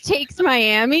Quivers takes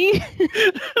Miami?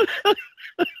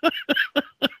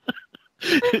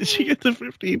 Did she get the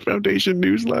 15 Foundation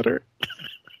newsletter?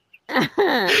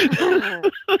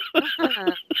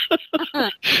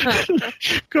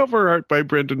 Cover art by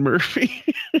Brendan Murphy.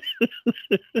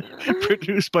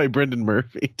 Produced by Brendan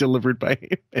Murphy. Delivered by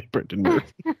Brendan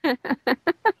Murphy.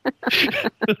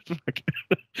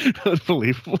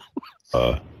 Unbelievable.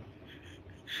 I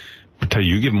tell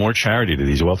you give more charity to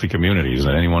these wealthy communities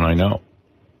than anyone I know.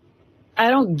 I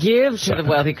don't give to the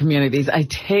wealthy communities. I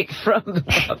take from the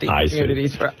wealthy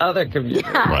communities for other communities.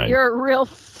 Yeah, right. You're a real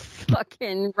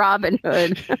fucking Robin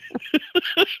Hood.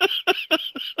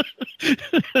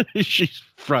 She's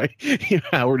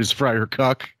Howard is Friar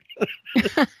Cock.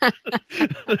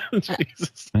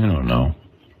 Jesus. I don't know.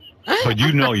 But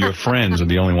your friends are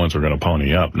the only ones who are going to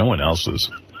pony up. No one else is.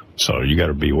 So you got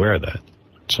to be aware of that.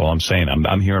 That's all I'm saying.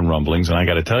 I'm hearing rumblings, and I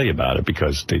got to tell you about it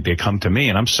because they come to me,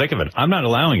 and I'm sick of it. I'm not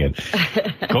allowing it.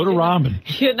 Go to Robin.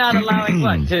 You're not allowing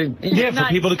what? For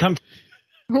people to come.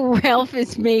 Ralph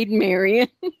is Maid Marian.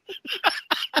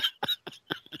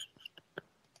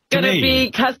 Going to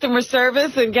be customer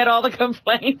service and get all the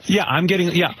complaints? Yeah, I'm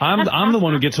the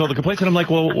one who gets all the complaints, and I'm like,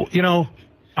 well,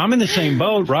 I'm in the same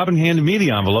boat. Robin handed me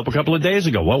the envelope a couple of days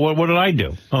ago. What did I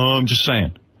do? Oh, I'm just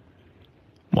saying.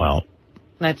 Well.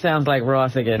 That sounds like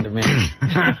Ross again to me.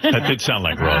 That did sound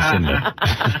like Ross, didn't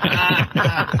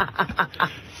it?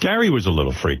 Gary was a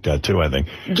little freaked out, too, I think.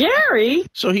 Gary?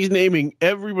 So he's naming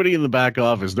everybody in the back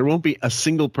office. There won't be a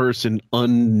single person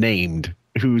unnamed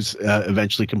who's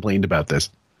eventually complained about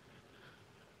this.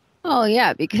 Oh,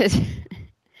 yeah, because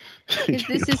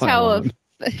this is how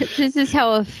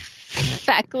a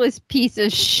feckless piece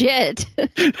of shit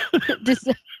this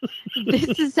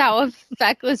is how a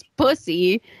feckless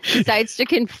pussy decides to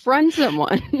confront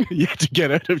someone. You have to get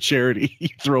out of charity. You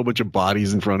throw a bunch of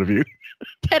bodies in front of you.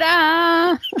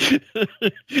 Ta-da!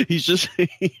 He's just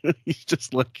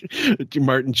like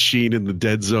Martin Sheen in The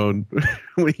Dead Zone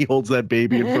when he holds that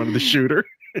baby in front of the shooter.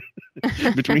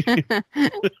 Between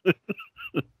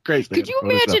Christ, could you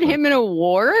imagine him in a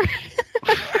war?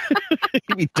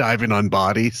 He'd be diving on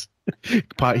bodies.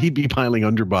 He'd be piling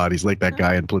under bodies like that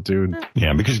guy in Platoon.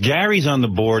 Yeah, because Gary's on the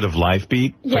board of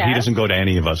Lifebeat, but he doesn't go to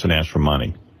any of us and ask for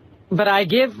money. But I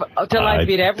give to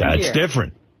Lifebeat every year. That's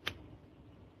different.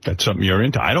 That's something you're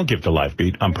into. I don't give to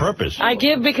Lifebeat on purpose. I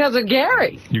give because of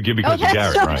Gary. You give because of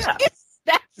Gary, right?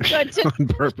 That's good. On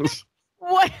purpose.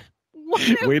 What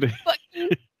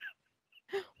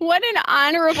an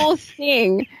honorable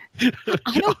thing.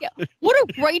 What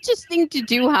a righteous thing to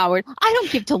do, Howard. I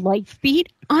don't give to Lifebeat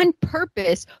on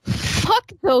purpose.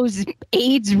 Fuck those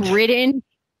AIDS-ridden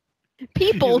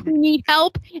people who need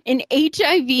help in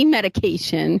HIV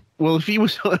medication. Well, if he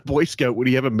was a Boy Scout, would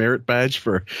he have a merit badge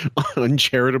for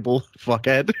uncharitable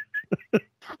fuckhead?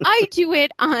 I do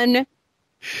it on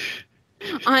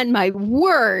my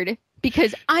word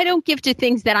because I don't give to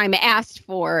things that I'm asked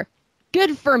for.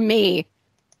 Good for me.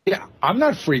 Yeah, I'm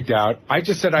not freaked out. I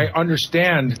just said I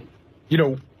understand,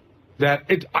 that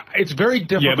it's very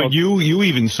difficult. Yeah, but you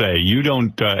even say you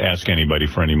don't ask anybody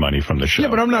for any money from the show. Yeah,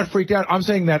 but I'm not freaked out. I'm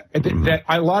saying that that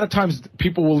a lot of times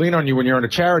people will lean on you when you're on a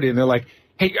charity, and they're like,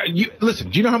 hey, listen,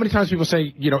 do you know how many times people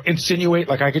say, insinuate,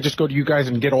 like I could just go to you guys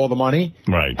and get all the money?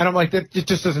 Right. And I'm like, that it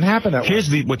just doesn't happen that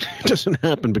way. What doesn't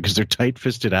happen because they're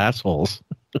tight-fisted assholes.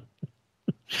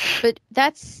 But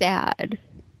that's sad.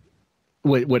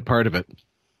 What part of it?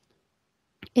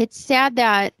 It's sad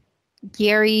that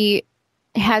Gary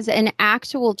has an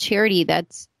actual charity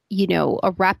that's,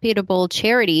 a reputable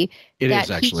charity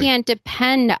that he can't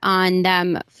depend on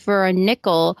them for a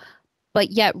nickel.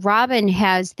 But yet Robin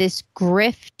has this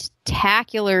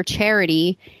grift-tacular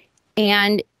charity,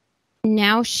 and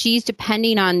now she's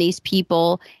depending on these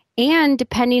people and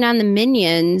depending on the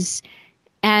minions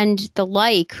and the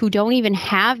like who don't even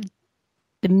have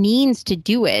the means to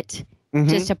do it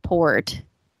to support.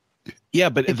 Yeah,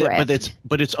 but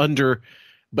it's under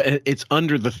But it's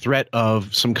under the threat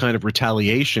of some kind of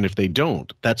retaliation if they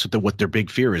don't. That's what their big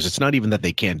fear is. It's not even that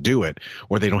they can't do it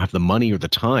or they don't have the money or the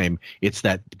time. It's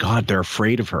that, God, they're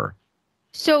afraid of her.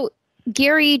 So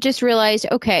Gary just realized,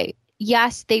 okay,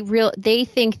 yes, they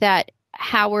think that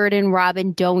Howard and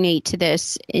Robin donate to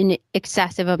this in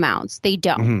excessive amounts. They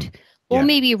don't. Well,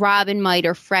 maybe Robin might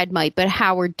or Fred might, but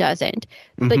Howard doesn't.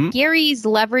 But Gary's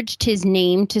leveraged his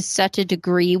name to such a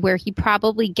degree where he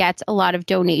probably gets a lot of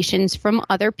donations from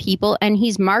other people, and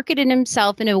he's marketed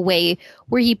himself in a way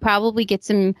where he probably gets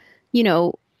some,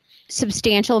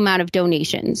 substantial amount of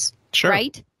donations. Sure.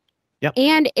 Right? Yep.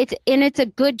 And it's a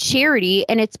good charity,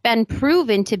 and it's been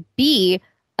proven to be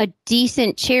a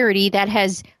decent charity that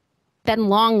has been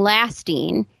long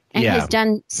lasting and has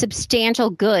done substantial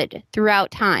good throughout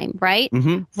time, right?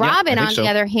 Robin, on the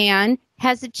other hand,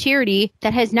 has a charity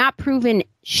that has not proven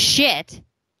shit.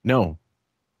 No.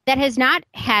 That has not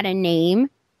had a name,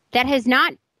 that has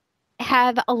not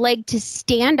have a leg to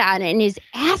stand on, and is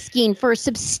asking for a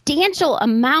substantial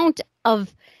amount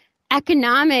of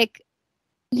economic,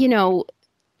 income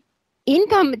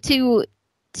to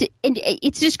and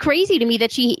it's just crazy to me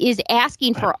that she is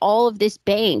asking for all of this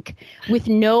bank with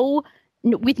no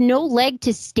leg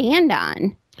to stand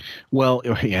on. Well,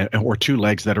 yeah, or two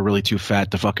legs that are really too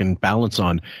fat to fucking balance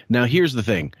on. Now, here's the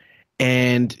thing.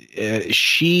 And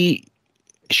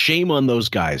shame on those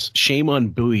guys. Shame on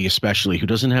Bowie, especially, who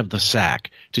doesn't have the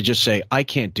sack to just say, I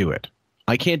can't do it.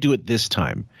 I can't do it this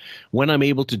time. When I'm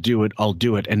able to do it, I'll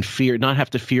do it, and not have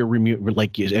to fear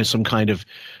like some kind of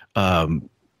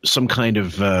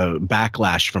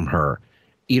backlash from her.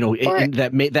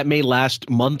 That may last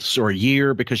months or a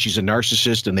year because she's a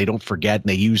narcissist and they don't forget and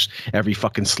they use every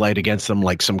fucking slight against them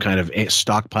like some kind of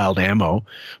stockpiled ammo.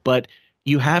 But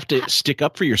you have to stick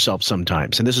up for yourself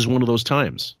sometimes, and this is one of those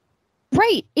times.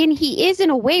 Right. And he is in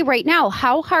a way right now.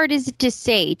 How hard is it to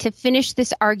say, to finish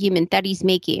this argument that he's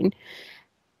making?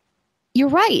 You're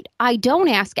right. I don't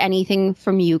ask anything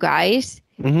from you guys,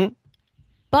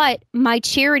 but my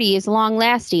charity is long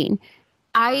lasting.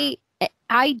 I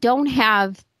don't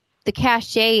have the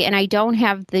cachet and I don't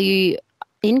have the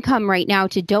income right now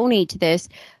to donate to this,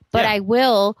 but I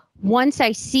will once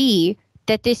I see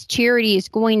that this charity is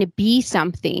going to be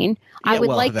something. I would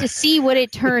like to see what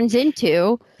it turns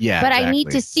into, but exactly. I need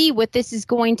to see what this is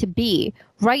going to be.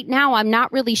 Right now, I'm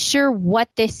not really sure what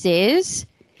this is.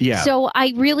 Yeah. So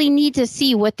I really need to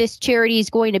see what this charity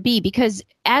is going to be, because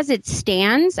as it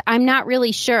stands, I'm not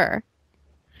really sure.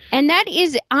 And that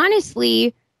is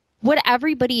honestly what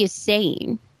everybody is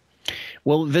saying.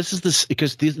 Well, this is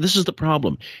the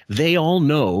problem. They all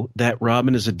know that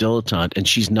Robin is a dilettante and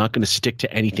she's not going to stick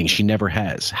to anything. She never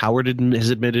has. Howard has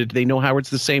admitted. They know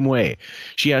Howard's the same way.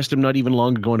 She asked him not even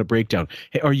long ago in a breakdown,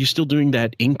 hey, are you still doing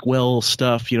that inkwell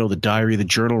stuff? The diary, the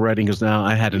journal writing? Because now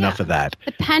I had enough of that.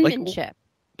 The penmanship.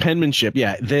 Penmanship,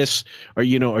 yeah. This, are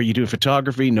you doing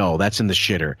photography? No, that's in the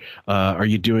shitter. Are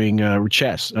you doing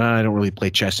chess? I don't really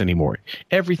play chess anymore.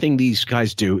 Everything these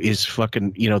guys do is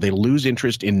fucking, they lose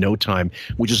interest in no time,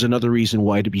 which is another reason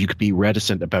why you could be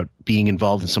reticent about being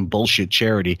involved in some bullshit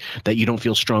charity that you don't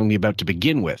feel strongly about to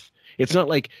begin with. It's not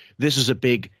like this is a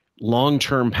big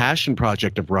long-term passion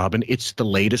project of Robin. It's the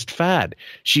latest fad.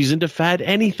 She's into fad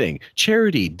anything: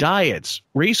 charity, diets,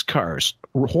 race cars,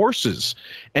 horses.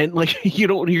 And like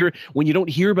when you don't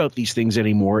hear about these things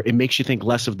anymore, it makes you think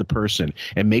less of the person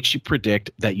and makes you predict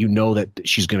that that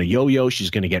she's going to yo-yo, she's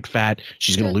going to get fat,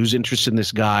 she's going to lose interest in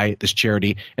this guy, this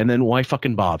charity, and then why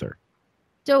fucking bother?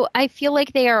 So I feel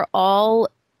like they are all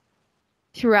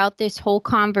throughout this whole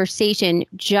conversation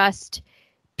just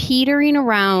petering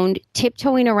around,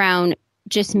 tiptoeing around,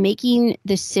 just making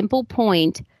the simple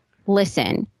point,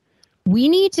 listen, we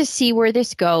need to see where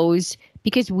this goes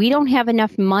because we don't have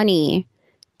enough money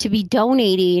to be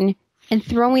donating and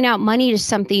throwing out money to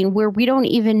something where we don't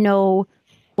even know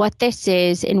what this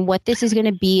is and what this is going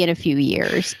to be in a few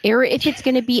years, or if it's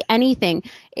going to be anything.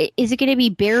 Is it going to be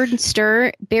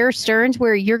Bear Stearns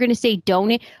where you're going to say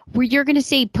donate, where you're going to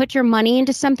say put your money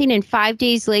into something and 5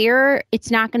 days later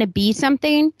it's not going to be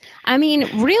something? I mean,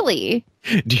 really?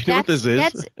 Do you know what this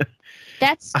is?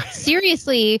 That's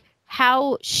seriously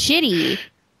how shitty.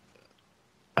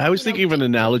 I was thinking of an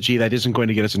analogy that isn't going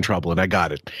to get us in trouble, and I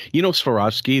got it.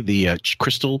 Swarovski, the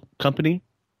crystal company?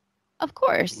 Of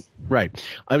course. Right.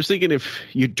 I was thinking if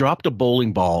you dropped a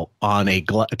bowling ball on a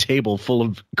table full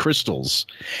of crystals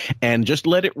and just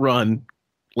let it run,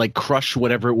 like crush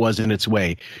whatever it was in its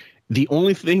way, the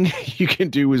only thing you can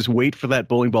do is wait for that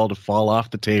bowling ball to fall off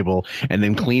the table and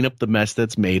then clean up the mess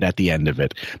that's made at the end of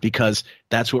it, because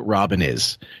that's what Robin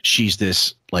is. She's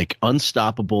this like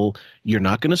unstoppable. You're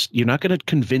not going to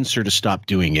convince her to stop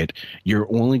doing it. You're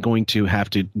only going to have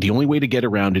to, the only way to get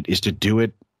around it is to do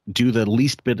the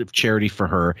least bit of charity for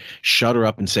her, shut her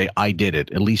up and say, I did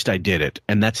it. At least I did it.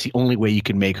 And that's the only way you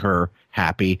can make her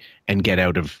happy and get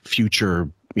out of future,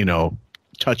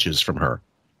 touches from her.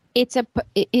 It's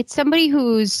somebody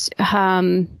who's,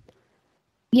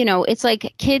 it's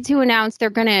like kids who announce they're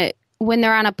going to, when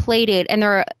they're on a play date and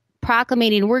they're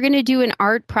proclamating, we're going to do an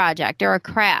art project or a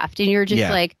craft. And you're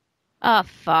just like, oh,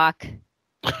 fuck.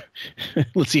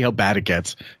 Let's see how bad it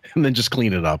gets. And then just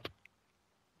clean it up.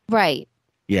 Right.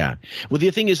 Yeah. Well,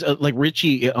 the thing is, like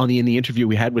Richie in the interview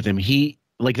we had with him,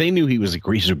 they knew he's a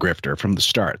grifter from the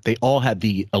start. They all had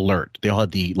the alert. They all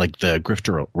had the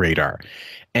grifter radar.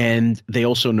 And they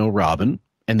also know Robin,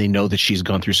 and they know that she's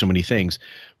gone through so many things.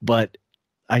 But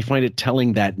I find it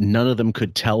telling that none of them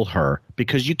could tell her,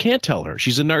 because you can't tell her.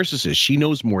 She's a narcissist. She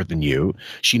knows more than you.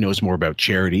 She knows more about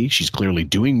charity. She's clearly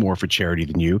doing more for charity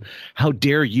than you. How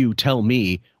dare you tell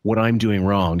me what I'm doing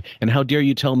wrong? And how dare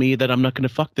you tell me that I'm not going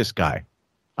to fuck this guy?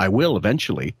 I will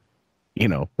eventually.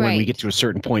 When we get to a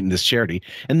certain point in this charity.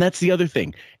 And that's the other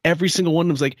thing. Every single one of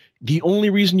them's like, the only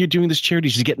reason you're doing this charity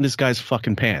is to get in this guy's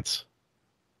fucking pants.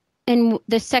 And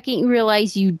the second you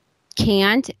realize you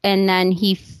can't, and then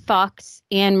he fucks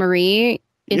Anne-Marie,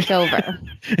 it's over.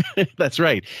 That's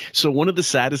right. So one of the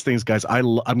saddest things, guys, I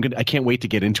can't wait to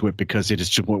get into it, because it is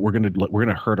just we're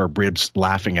gonna hurt our ribs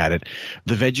laughing at it.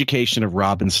 The vegetation of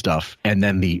Robin stuff, and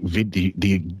then the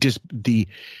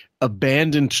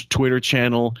abandoned Twitter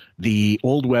channel, the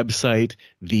old website,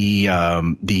 the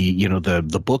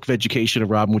book Vegetation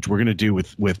of Robin, which we're going to do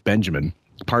with Benjamin,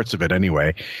 parts of it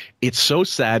anyway. It's so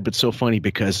sad but so funny,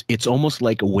 because it's almost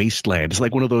like a wasteland. It's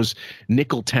like one of those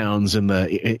nickel towns in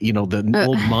the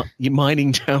old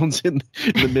mining towns in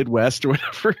the Midwest or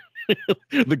whatever.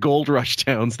 The gold rush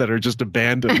towns that are just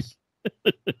abandoned.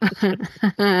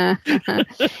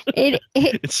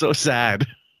 It's so sad.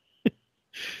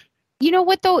 You know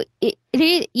what, though? It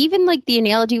is, even like the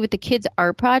analogy with the kids'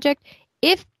 art project,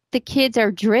 if the kids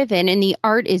are driven and the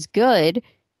art is good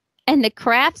and the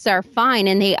crafts are fine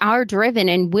and they are driven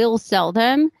and will sell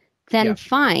them, then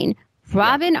fine.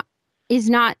 Robin is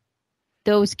not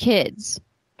those kids.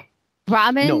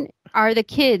 Robin are the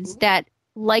kids that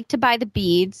like to buy the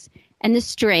beads and the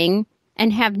string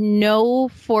and have no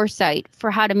foresight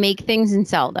for how to make things and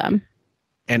sell them.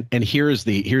 And here's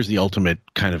the ultimate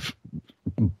kind of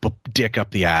dick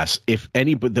up the ass.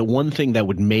 But the one thing that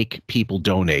would make people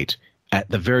donate, at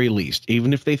the very least,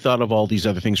 even if they thought of all these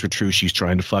other things were true, she's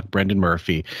trying to fuck Brendan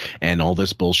Murphy and all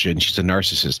this bullshit, and she's a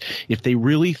narcissist. If they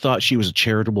really thought she was a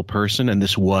charitable person and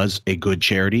this was a good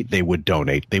charity, they would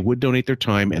donate. They would donate their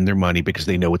time and their money, because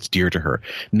they know it's dear to her.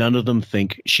 None of them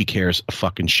think she cares a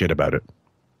fucking shit about it.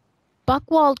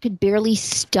 Buchwald could barely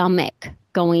stomach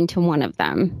going to one of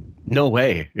them. No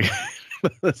way.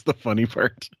 That's the funny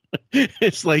part.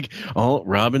 It's like, oh,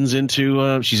 Robin's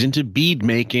she's into bead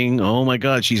making. Oh my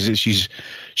God, she's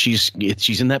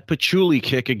in that patchouli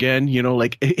kick again.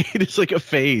 Like it is like a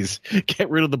phase. Get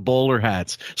rid of the bowler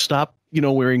hats. Stop,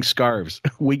 wearing scarves.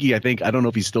 Wiggy, I don't know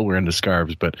if he's still wearing the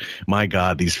scarves, but my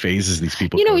God, these phases these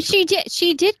people.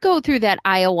 She did go through that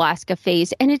ayahuasca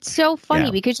phase, and it's so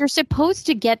funny because you're supposed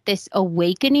to get this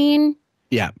awakening.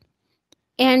 Yeah.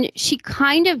 And she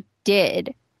kind of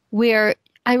did. Where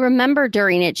I remember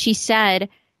during it, she said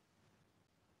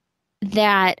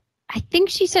that, I think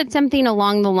she said something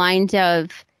along the lines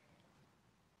of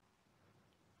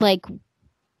like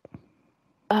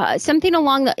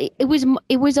it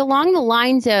was along the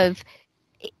lines of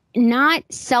not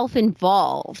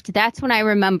self-involved. That's when I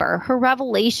remember her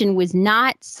revelation was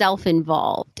not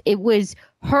self-involved. It was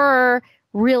her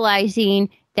realizing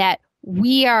that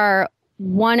we are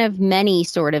one of many,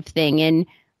 sort of thing, and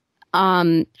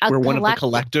we're one of the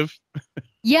collective.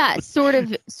 Yeah, sort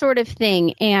of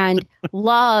thing, and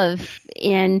love,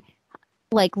 and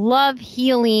like love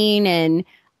healing,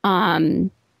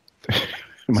 and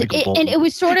it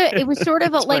was sort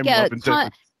of like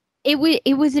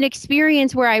it was an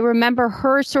experience where I remember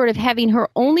her sort of having her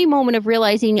only moment of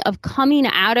realizing, of coming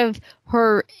out of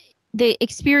the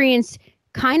experience,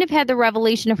 kind of had the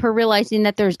revelation of her realizing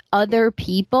that there's other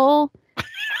people.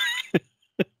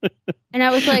 And I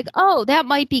was like, oh, that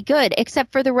might be good,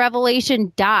 except for the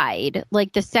revelation died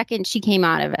like the second she came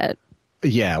out of it.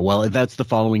 Yeah, well, that's the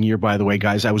following year, by the way,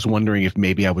 guys. I was wondering if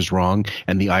maybe I was wrong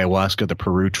and the ayahuasca, the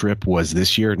Peru trip was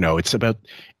this year. No, it's about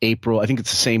April. I think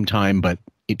it's the same time, but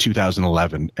in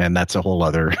 2011, and that's a whole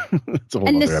other. That's a whole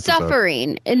and other the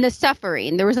episode.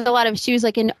 suffering, there was a lot of, she was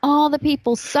like, and all the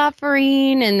people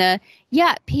suffering, and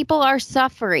people are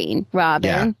suffering, Robin.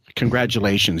 Yeah,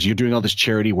 congratulations, you're doing all this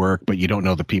charity work, but you don't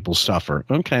know the people suffer.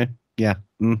 Okay, yeah,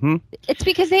 It's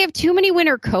because they have too many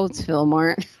winter coats,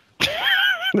 Fillmore.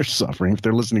 They're suffering. If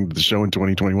they're listening to the show in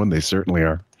 2021, they certainly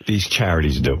are. These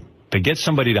charities do. They get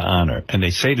somebody to honor, and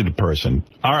they say to the person,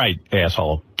 all right,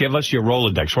 asshole, give us your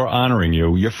Rolodex. We're honoring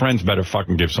you. Your friends better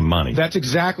fucking give some money. That's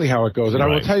exactly how it goes. And I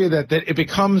will tell you that it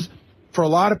becomes, for a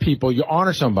lot of people, you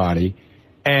honor somebody,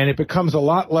 and it becomes a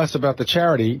lot less about the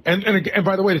charity. And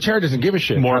by the way, the charity doesn't give a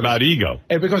shit. More about ego.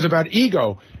 It becomes about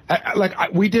ego.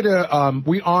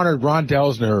 We honored Ron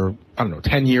Delsner, I don't know,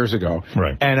 10 years ago.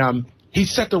 Right. And he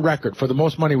set the record for the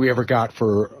most money we ever got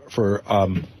for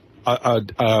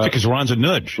because Ron's a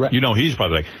nudge. Right. You know, he's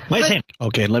probably like, listen.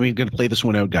 Okay, gonna play this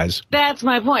one out, guys. That's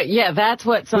my point. Yeah, that's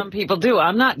what some people do.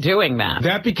 I'm not doing that.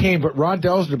 But Ron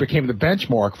Delsner became the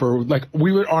benchmark for, like,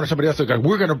 we would honor somebody else. Like,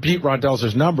 we're going to beat Ron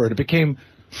Delsner's number. And it became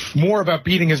more about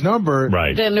beating his number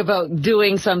than about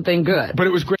doing something good. But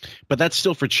it was great. But that's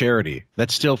still for charity.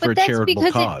 That's still for a charitable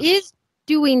because cause. it is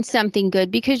doing something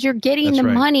good, because you're getting the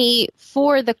money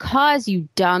for the cause, you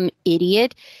dumb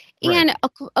idiot. Right. And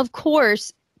of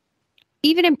course,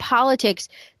 even in politics,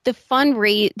 the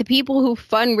people who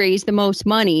fundraise the most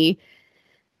money,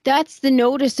 that's the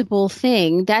noticeable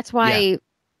thing. That's why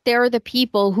they're the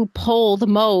people who poll the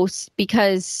most,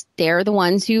 because they're the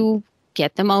ones who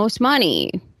get the most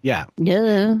money. Yeah.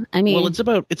 Yeah. I mean, well,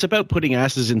 it's about putting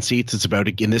asses in seats. It's about,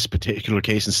 in this particular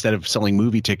case, instead of selling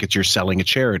movie tickets, you're selling a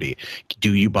charity.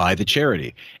 Do you buy the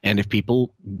charity? And if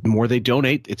people, more they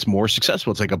donate, it's more successful.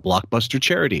 It's like a blockbuster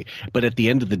charity. But at the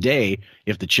end of the day,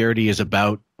 if the charity is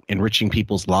about enriching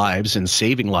people's lives and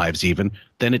saving lives even,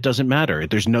 then it doesn't matter.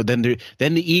 There's no, then the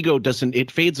ego doesn't, it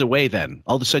fades away. Then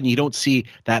all of a sudden you don't see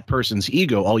that person's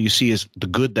ego. All you see is the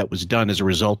good that was done as a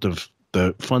result of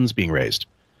the funds being raised.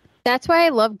 That's why I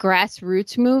love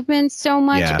grassroots movements so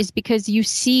much, is because you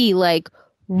see like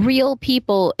real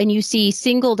people, and you see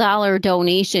 $1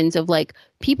 donations of like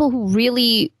people who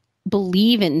really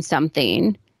believe in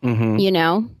something. You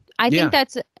know, I think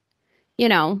that's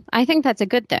a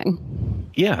good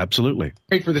thing. Yeah, absolutely.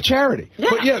 Great for the charity.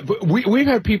 Yeah. But we've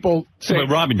had people say, but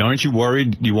Robin, aren't you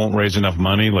worried you won't raise enough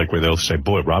money? Like where they'll say,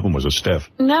 boy, Robin was a stiff.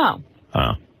 No.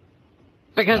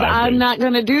 Because I'm not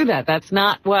going to do that. That's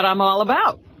not what I'm all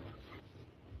about.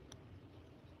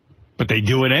 But they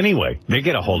do it anyway. They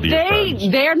get a hold of your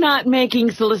friends. They're not making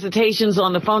solicitations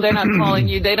on the phone. They're not calling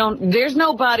you. There's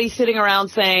nobody sitting around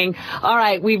saying, all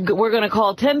right, we're going to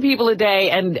call 10 people a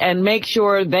day and make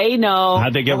sure they know.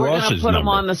 How'd they get Ross's put number? them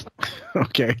on the spot.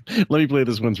 Okay. Let me play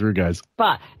this one through, guys.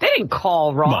 But they didn't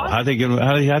call Ross. Well, how'd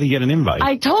he get an invite?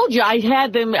 I told you.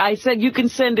 I said you can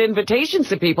send invitations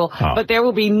to people, but there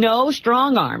will be no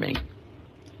strong arming.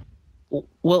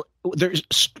 Well,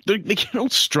 they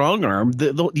can't strong arm.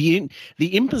 The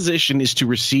imposition is to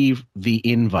receive the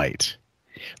invite.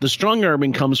 The strong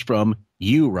arming comes from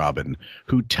you, Robin,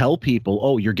 who tell people,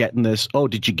 oh, you're getting this. Oh,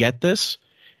 did you get this?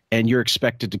 And you're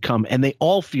expected to come. And they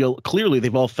all feel, clearly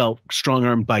they've all felt strong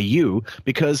armed by you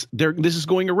because this is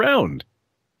going around.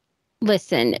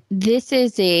 Listen, this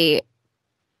is a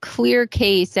clear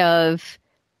case of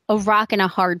a rock and a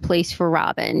hard place for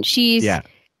Robin. She's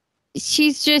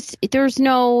just, there's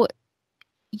no,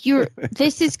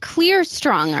 this is clear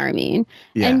strong arming.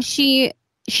 Yeah. And she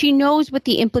knows what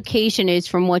the implication is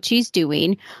from what she's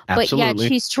doing. Absolutely. But yet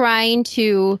she's trying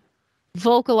to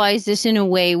vocalize this in a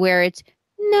way where it's,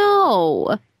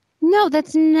 no,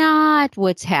 that's not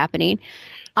what's happening.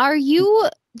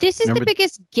 This is the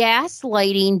biggest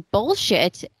gaslighting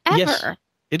bullshit ever. Yes.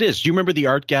 It is. Do you remember the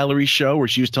art gallery show where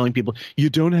she was telling people, you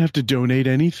don't have to donate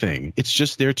anything. It's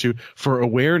just there for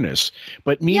awareness.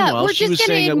 But meanwhile, she was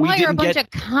saying that we didn't get a bunch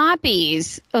of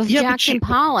copies of Jackson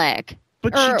Pollock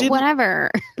or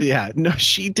whatever. Yeah, no,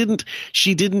 she didn't.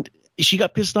 She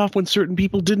got pissed off when certain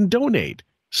people didn't donate.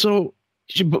 So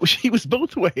she was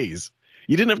both ways.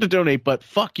 You didn't have to donate, but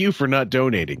fuck you for not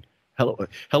donating.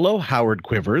 Hello, Howard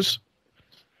Quivers.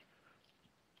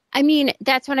 I mean,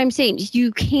 that's what I'm saying.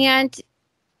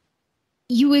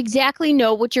 You exactly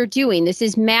know what you're doing. This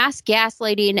is mass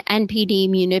gaslighting, NPD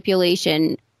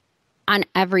manipulation on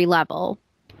every level.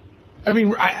 I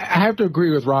mean, I have to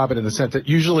agree with Robin in the sense that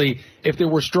usually if there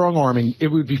were strong arming, it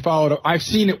would be followed up. I've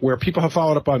seen it where people have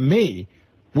followed up on me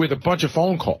with a bunch of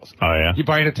phone calls. Oh, yeah? You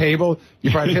buying a table?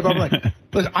 I'm like,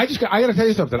 listen, I got to tell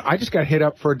you something. I just got hit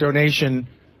up for a donation.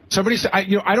 Somebody said, I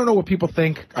don't know what people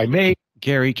think I made.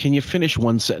 Gary, can you finish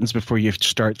one sentence before you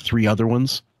start three other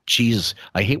ones? Jesus,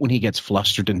 I hate when he gets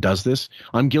flustered and does this.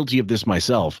 I'm guilty of this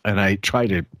myself, and I try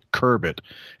to curb it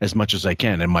as much as I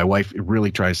can. And my wife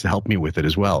really tries to help me with it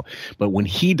as well. But when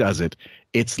he does it,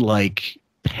 it's like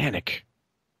panic.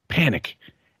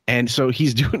 And so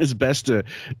he's doing his best to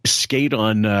skate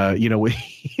on,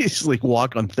 he's like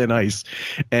walk on thin ice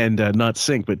and not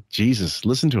sink. But Jesus,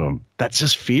 listen to him. That's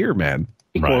just fear, man.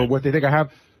 Or what they think I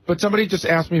have. But somebody just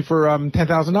asked me for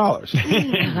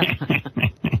 $10,000.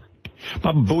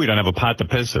 Papa Booey don't have a pot to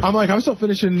piss in. I'm like, I'm still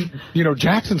finishing,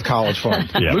 Jackson's college fund.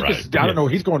 Yeah, Lucas, right. I don't know.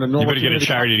 He's going to normal. You better get a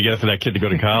charity together for that kid to go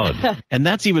to college. And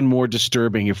that's even more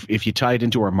disturbing if you tie it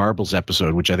into our marbles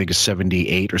episode, which I think is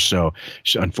 78 or so.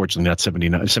 Unfortunately, not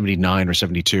 79 or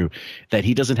 72. That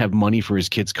he doesn't have money for his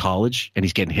kid's college and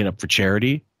he's getting hit up for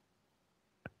charity.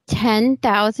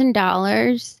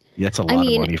 $10,000. That's a lot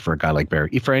of money for a guy like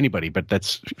Barry. For anybody, but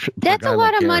that's a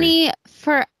lot of money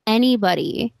for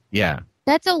anybody. Yeah.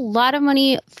 That's a lot of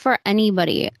money for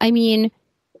anybody. I mean,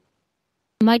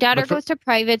 my daughter goes to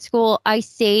private school. I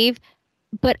save,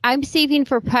 but I'm saving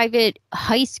for private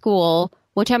high school,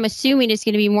 which I'm assuming is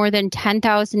going to be more than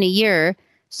 $10,000 a year.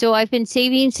 So I've been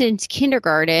saving since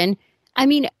kindergarten. I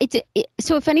mean,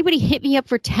 so if anybody hit me up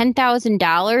for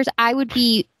 $10,000, I would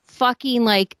be fucking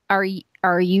like, are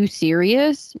you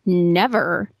serious?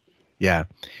 Never. Yeah.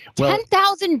 Well,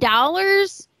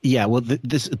 $10,000? Yeah, well,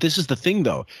 this is the thing,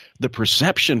 though. The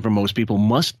perception for most people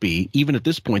must be, even at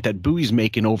this point, that Bowie's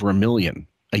making over $1 million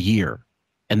a year,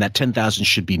 and that 10,000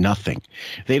 should be nothing.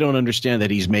 They don't understand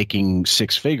that he's making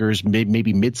six figures,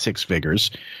 maybe mid six figures,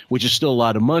 which is still a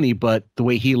lot of money, but the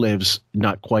way he lives,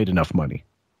 not quite enough money.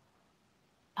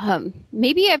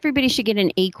 Maybe everybody should get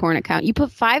an Acorn account. You put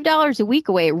 $5 a week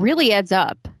away, it really adds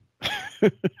up.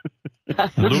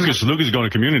 Lucas is going to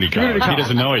community college. He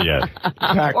doesn't know it yet.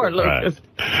 Poor Lucas.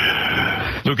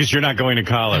 Right. Lucas, you're not going to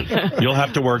college. You'll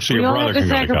have to work so your brother can go to college.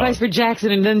 You'll have to sacrifice for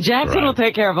Jackson, and then Jackson will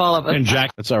take care of all of us. And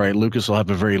That's all right. Lucas will have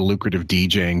a very lucrative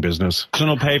DJing business. Jackson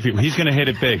will pay for you. He's going to hit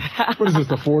it big. What is this,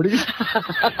 the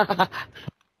 40s?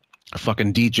 A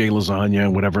fucking DJ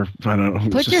lasagna, whatever. I don't know.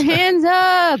 Put your hands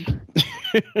up.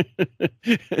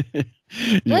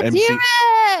 Let's hear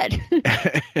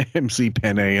it. MC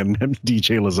Penne and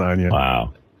DJ lasagna.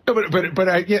 Wow. But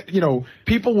I get,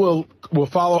 people will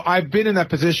follow. I've been in that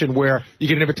position where you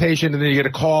get an invitation and then you get a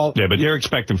call. Yeah, but you're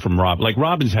expecting from Rob. Like,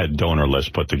 Robin's had donor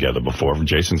lists put together before.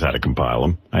 Jason's had to compile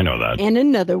them. I know that. And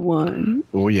another one.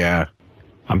 Oh, yeah.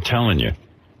 I'm telling you.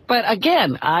 But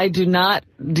again, I do not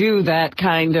do that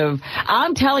kind of...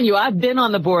 I'm telling you, I've been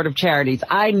on the board of charities.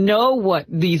 I know what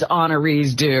these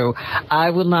honorees do.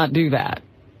 I will not do that.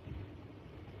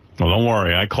 Well, don't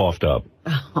worry. I coughed up.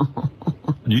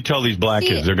 You tell these black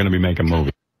kids they're going to be making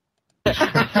movies. There's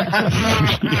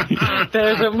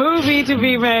a movie to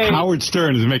be made. Howard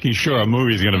Stern is making sure a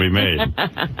movie is going to be made.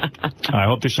 I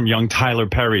hope there's some young Tyler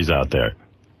Perrys out there.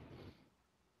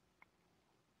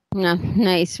 No,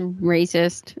 nice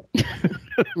racist.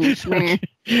 The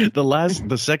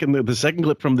second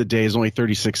clip from the day is only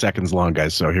 36 seconds long,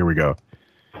 guys. So here we go.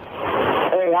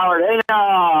 Hey Howard, hey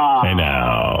now. Hey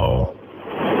now.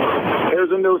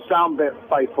 Here's a new sound bit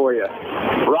fight for you.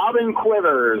 Robin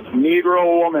Quivers,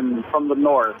 Negro woman from the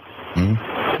north.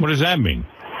 What does that mean?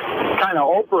 Kind of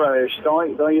Oprah-ish,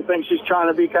 don't you think she's trying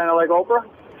to be kind of like Oprah?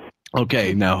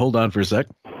 Okay, now hold on for a sec.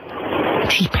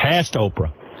 She's past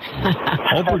Oprah.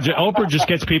 Oprah just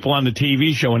gets people on the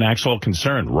TV show and acts all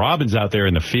concerned. Robin's out there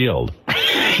in the field.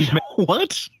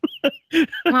 What?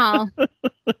 Wow.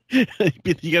 You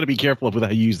got to be careful with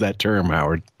how you use that term,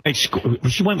 Howard. Hey,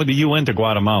 she went with the UN to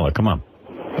Guatemala. Come on.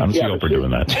 I don't see Oprah doing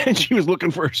that. And she was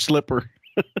looking for her slipper.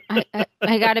 I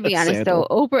got to be honest, though.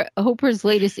 Oprah's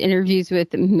latest interviews with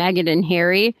Meghan and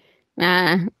Harry,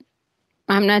 I'm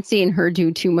not seeing her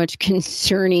do too much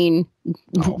concerning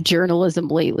journalism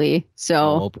lately.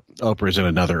 So Oprah's in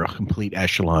another complete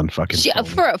echelon. Fucking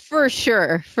for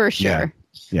sure. Yeah.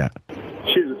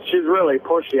 She's really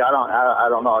pushy. I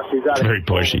don't know. She's got very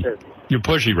pushy. You're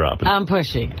pushy, Robin. I'm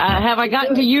pushy. Have I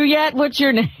gotten to you yet? What's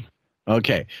your name?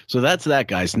 Okay, so that's that,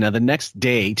 guys. Now, the next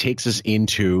day takes us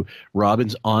into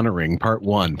Robin's Honoring Part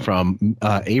 1 from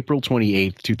April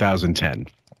 28th, 2010.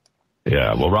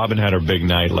 Yeah, well, Robin had her big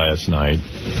night last night.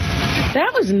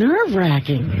 That was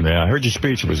nerve-wracking. Yeah, I heard your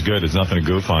speech. It was good. It's nothing to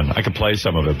goof on. I could play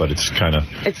some of it, but it's kind of...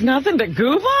 It's nothing to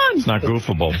goof on? It's not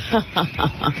goofable.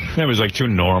 It was like too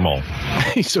normal.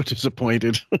 He's so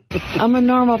disappointed. I'm a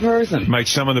normal person. Mike,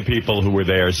 some of the people who were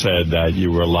there said that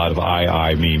you were a lot of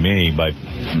I, me, but...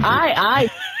 I.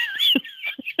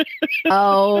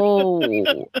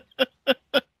 Oh.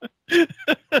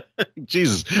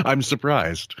 Jesus, I'm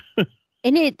surprised.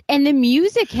 And the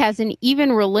music hasn't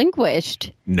even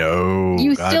relinquished. No.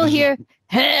 You still hear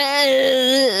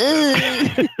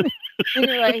and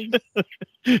you're like,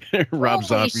 Rob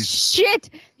holy Zombie's shit.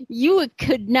 You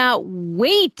could not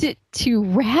wait to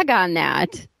rag on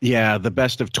that. Yeah, the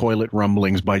best of Toilet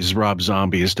Rumblings by Rob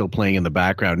Zombie is still playing in the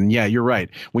background. And yeah, you're right.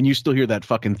 When you still hear that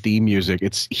fucking theme music,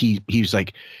 he's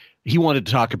like he wanted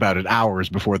to talk about it hours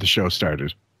before the show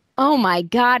started. Oh my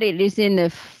God, it is in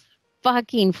the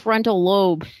fucking frontal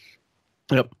lobe.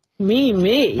 Yep.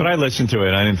 Me. But I listened to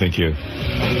it. I didn't think you...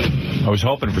 I was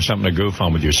hoping for something to goof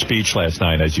on with your speech last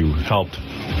night as you helped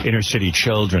inner city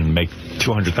children make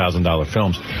 $200,000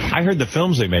 films. I heard the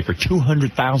films they make are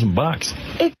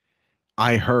 $200,000.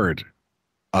 I heard.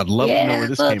 I'd love to know where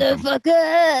this came from.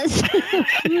 Motherfuckers.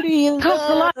 Who do you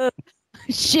love?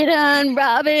 Shit on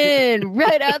Robin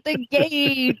right out the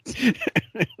gate.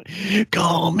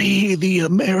 Call me the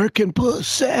American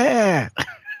pussy.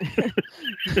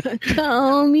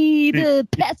 Call me the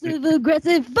passive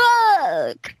aggressive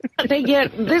fuck.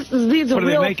 These are What are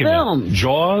they real making films.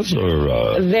 Jaws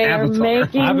or They're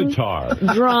making Avatar?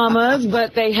 dramas,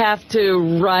 but they have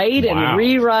to write and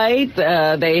rewrite.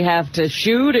 They have to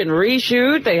shoot and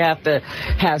reshoot. They have to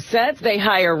have sets. They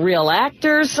hire real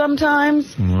actors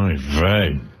sometimes.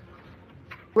 Right.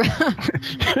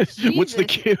 What's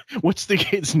the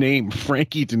kid's name?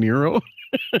 Frankie De Niro?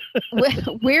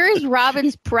 Where is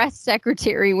Robin's press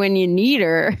secretary when you need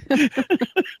her?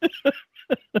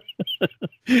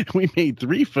 We made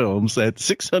 3 films at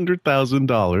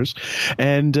 $600,000,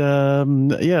 and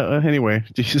anyway,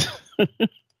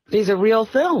 these are real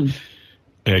films.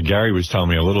 Yeah, Gary was telling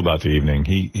me a little about the evening.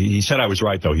 He said I was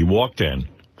right though. He walked in.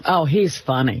 Oh, he's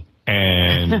funny.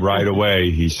 And right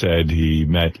away he said he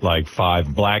met like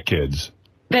 5 black kids.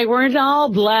 They weren't all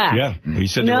black. Yeah, he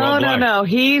said they were all black. No.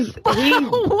 He's What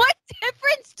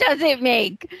difference does it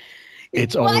make?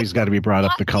 It's always got to be brought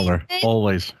up the color.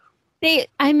 Always.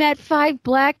 I met 5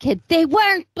 black kids. They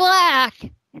weren't black.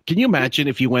 Can you imagine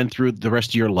if you went through the rest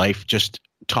of your life just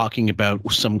talking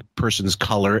about some person's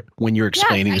color when you're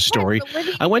explaining a story?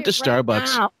 I went to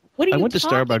Starbucks. Right, what are you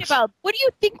talking about? What do you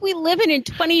think we live in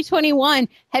 2021?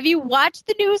 Have you watched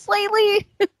the news lately?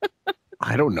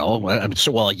 I don't know.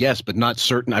 Yes, but not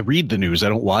certain. I read the news. I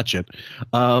don't watch it.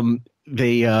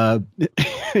 They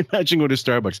imagine going to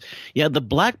Starbucks. Yeah, the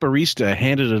black barista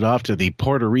handed it off to the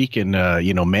Puerto Rican,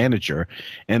 manager,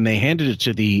 and they handed it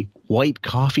to the white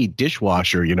coffee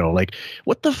dishwasher. Like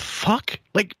what the fuck?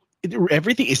 Like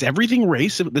everything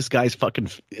race? This guy's fucking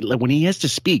when he has to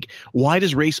speak. Why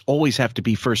does race always have to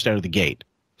be first out of the gate?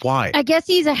 Why? I guess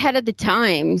he's ahead of the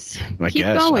times. Keep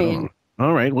going.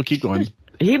 All right, we'll keep going.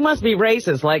 He must be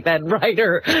racist, like that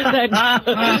writer, that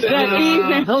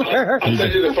emailer. I'll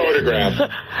send you the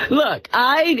photograph. Look,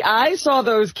 I saw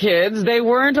those kids. They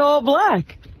weren't all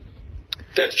black.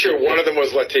 That's true. One of them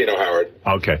was Latino, Howard.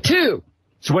 Okay. 2.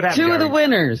 So what happened? 2 of the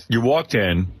winners. You walked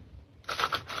in,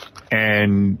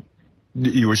 and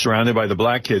you were surrounded by the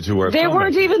black kids who were There filming.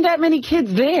 weren't even that many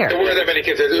kids there. There weren't that many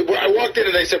kids. I walked in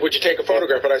and they said, "Would you take a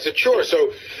photograph?" And I said, "Sure."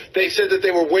 So they said that they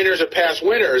were winners of past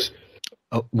winners.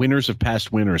 Oh, winners of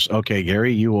past winners. Okay,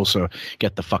 Gary, you also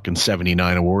get the fucking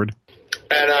 79 award.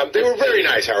 And they were very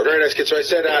nice, Howard, very nice kids. So I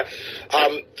said,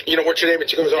 what's your name? And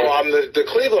she goes, "Oh, I'm the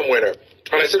Cleveland winner."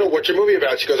 And I said, "Oh, what's your movie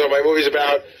about?" She goes, "Oh, my movie's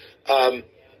about a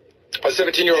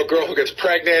 17-year-old girl who gets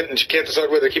pregnant and she can't decide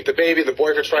whether to keep the baby. The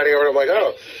boyfriend's fighting over it." I'm like,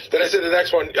 "Oh." Then I said the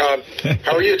next one,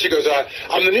 "How are you?" And she goes,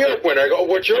 "I'm the New York winner." I go, "Oh,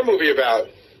 what's your movie about?"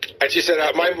 And she said,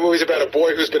 "My movie's about a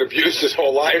boy who's been abused his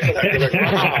whole life." And I was like,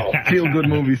 "Wow." Feel good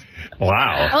movies.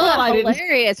 Wow. Oh,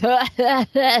 hilarious.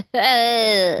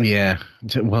 Yeah.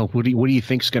 Well, what do you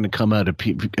think's going to come out of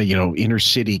inner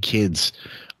city kids'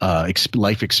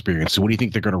 life experience? So what do you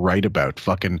think they're going to write about?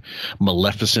 Fucking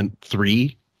Maleficent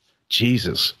 3?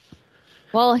 Jesus.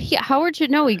 Well, Howard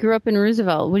should know. He grew up in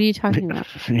Roosevelt. What are you talking about?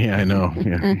 Yeah, I know.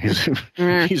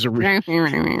 Yeah. He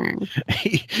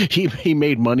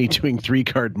made money doing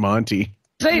 3-card Monty.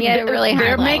 He had a really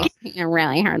hard life.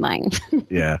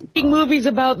 Yeah. Making movies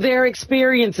about their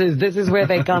experiences. This is where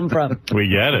they come from. We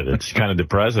get it. It's kind of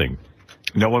depressing.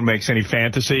 No one makes any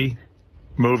fantasy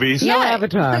movies. No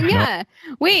Avatar. Yeah.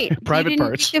 Wait. Private you didn't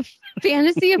parts. make a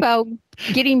fantasy about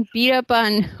getting beat up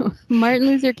on Martin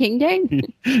Luther King Day?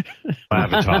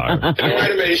 Avatar. No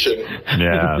animation.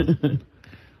 Yeah.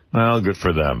 Well, good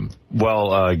for them.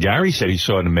 Well, Gary said he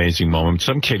saw an amazing moment.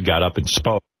 Some kid got up and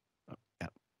spoke.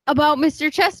 About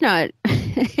Mr. Chestnut.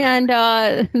 And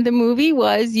the movie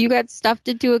was you got stuffed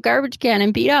into a garbage can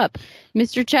and beat up.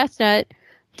 Mr. Chestnut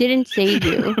didn't save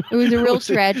you. It was a real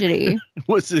tragedy.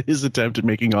 Was it his attempt at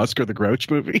making Oscar the Grouch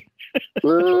movie?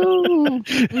 Ooh.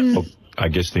 I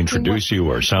guess to introduce you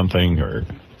or something, or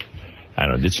I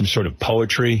don't know, did some sort of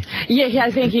poetry. Yeah,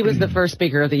 I think he was the first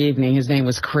speaker of the evening. His name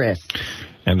was Chris.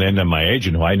 And then my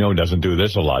agent, who I know doesn't do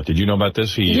this a lot. Did you know about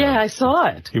this? Yeah, I saw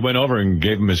it. He went over and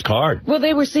gave him his card. Well,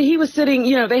 he was sitting,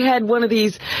 they had one of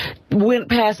these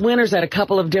past winners at a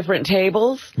couple of different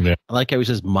tables. Yeah. I like how he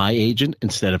says my agent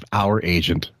instead of our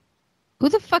agent. Who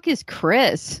the fuck is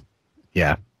Chris?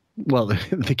 Yeah. Well,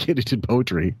 the kid who did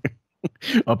poetry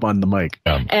up on the mic.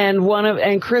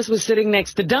 And Chris was sitting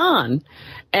next to Don.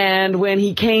 And when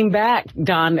he came back,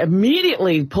 Don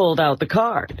immediately pulled out the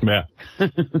card. Yeah.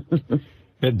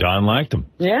 Yeah, Don liked him.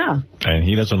 Yeah. And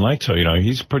he doesn't like, so,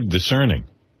 he's pretty discerning.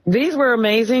 These were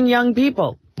amazing young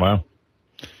people. Wow.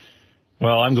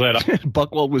 Well, I'm glad.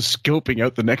 Buchwald was scoping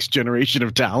out the next generation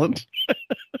of talent.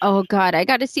 Oh, God. I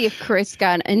got to see if Chris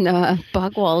got in the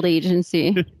Buchwald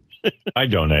agency. I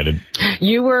donated.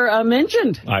 You were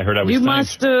mentioned. I heard I was You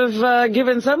thanked. must have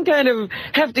given some kind of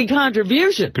hefty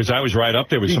contribution. Because I was right up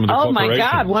there with some of the corporations. Oh, my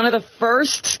God. One of the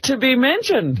first to be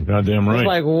mentioned. Goddamn right. I was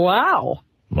like, wow.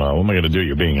 Well, what am I going to do?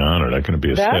 You're being honored. I couldn't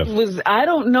be a stiff. I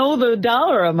don't know the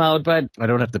dollar amount, but I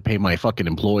don't have to pay my fucking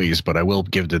employees, but I will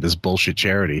give to this bullshit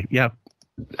charity. Yeah.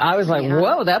 I was like,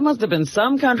 whoa, that must have been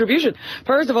some contribution.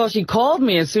 First of all, she called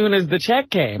me as soon as the check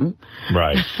came.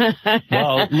 Right.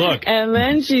 Well, look. And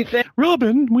then she said,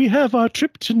 Robin, we have our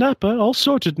trip to Napa all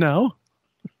sorted now.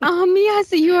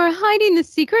 Yes, you are hiding the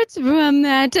secrets from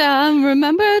that.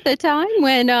 Remember the time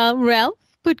when Ralph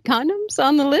put condoms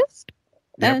on the list?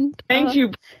 Yep. And thank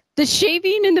you. The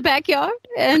shaving in the backyard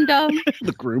and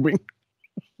the grooming.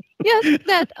 Yes,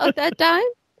 that time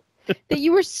that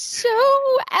you were so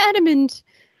adamant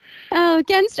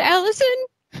against Allison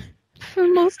for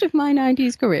most of my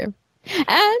 90s career.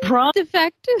 And the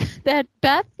fact that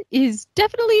Beth is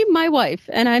definitely my wife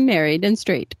and I'm married and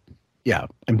straight. Yeah,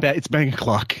 and it's bang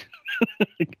o'clock.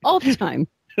 All the time.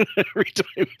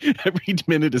 Every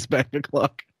minute is bang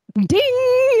o'clock.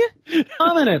 Ding!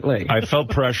 Prominently. I felt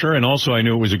pressure, and also I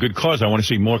knew it was a good cause. I want to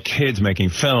see more kids making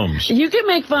films. You can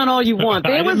make fun all you want.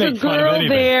 There was a girl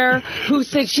there who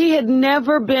said she had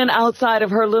never been outside of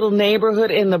her little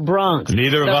neighborhood in the Bronx.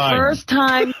 Neither have I. The first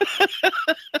time.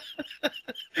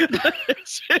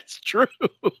 It's true.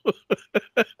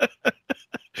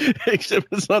 Except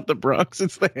it's not the Bronx,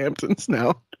 it's the Hamptons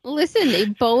now. Listen, they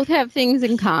both have things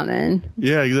in common.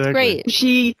 Yeah, exactly. Great.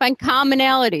 She find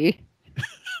commonality.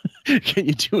 Can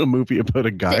you do a movie about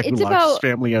a guy who locks his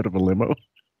family out of a limo?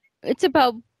 It's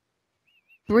about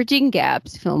bridging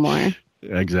gaps, Fillmore.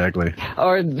 Exactly.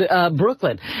 Or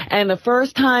Brooklyn. And the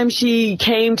first time she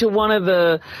came to one of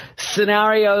the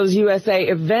Scenarios USA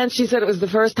events, she said it was the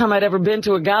first time I'd ever been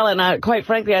to a gala. And quite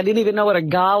frankly, I didn't even know what a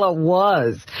gala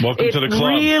was. Welcome to the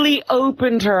club. It really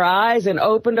opened her eyes and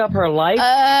opened up her life.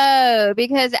 Oh,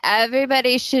 because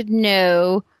everybody should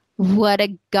know what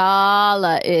a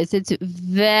gala is. It's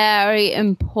very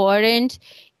important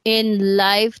in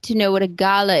life to know what a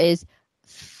gala is.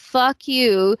 Fuck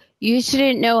you. You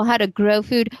shouldn't know how to grow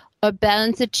food or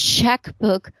balance a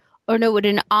checkbook or know what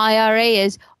an IRA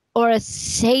is or a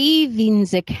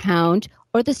savings account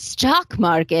or the stock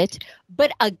market,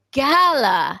 but a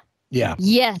gala. Yeah.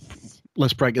 Yes.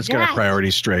 Let's get our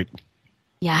priorities straight.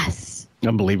 Yes.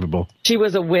 Unbelievable. She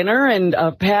was a winner and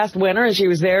a past winner, and she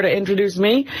was there to introduce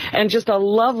me, and just a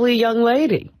lovely young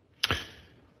lady.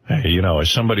 Hey, as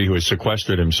somebody who has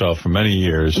sequestered himself for many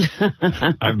years,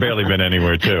 I've barely been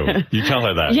anywhere, too. You tell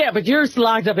her that. Yeah, but you're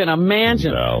locked up in a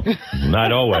mansion. No,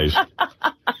 not always.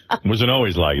 It wasn't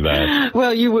always like that.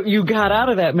 Well, you got out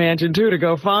of that mansion, too, to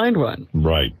go find one.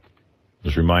 Right.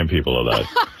 Just remind people of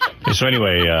that. So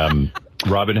anyway,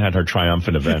 Robin had her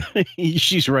triumphant event.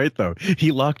 She's right, though.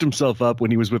 He locked himself up when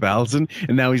he was with Allison,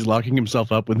 and now he's locking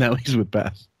himself up when now he's with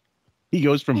Beth. He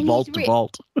goes from vault to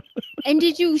vault. And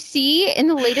did you see in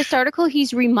the latest article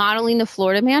he's remodeling the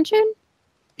Florida mansion?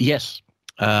 Yes.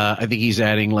 I think he's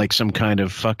adding like some kind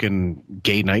of fucking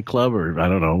gay nightclub, or I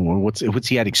don't know. What's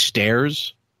he adding?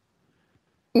 Stairs?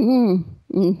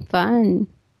 Fun.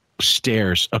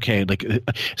 Stairs. Okay, like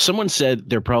someone said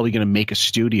they're probably going to make a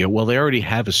studio. Well, they already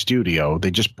have a studio.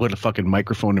 They just put a fucking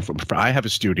microphone in front. I have a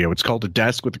studio. It's called a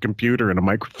desk with a computer and a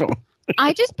microphone.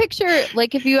 I just picture,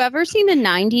 like, have you ever seen the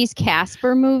 90s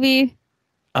Casper movie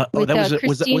with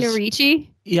Christina Ricci?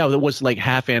 Yeah, it was like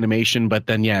half animation, but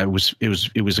then it was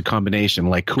a combination,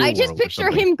 like Cool I just World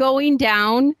picture him going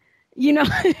down,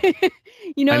 I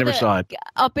never saw it.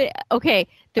 Okay.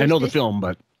 I know the film,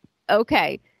 but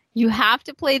okay. You have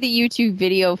to play the YouTube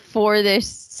video for this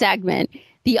segment.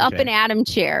 The Up and Atom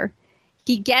chair.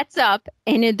 he gets up,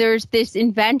 and there's this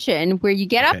invention where you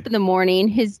get up in the morning.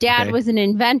 His dad was an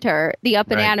inventor, the Up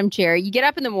and Atom chair. You get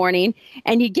up in the morning,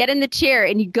 and you get in the chair,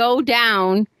 and you go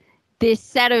down this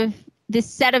set of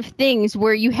things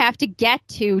where you have to get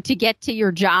to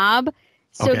your job.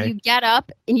 So you get up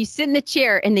and you sit in the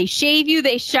chair, and they shave you,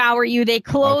 they shower you, they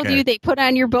clothe you, they put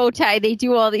on your bow tie, they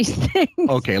do all these things.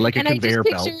 Okay, like a conveyor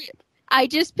belt. I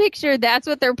just picture that's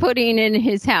what they're putting in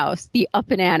his house, the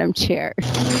Up and Atom chair.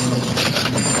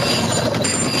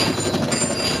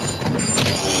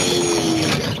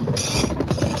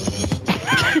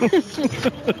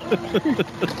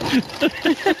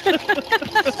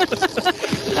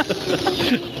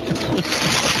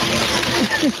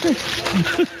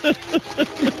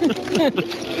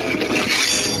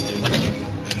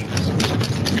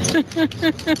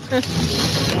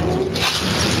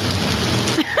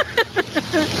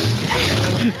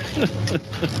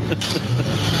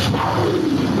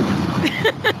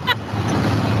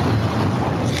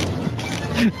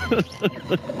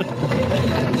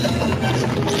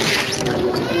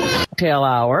 Tail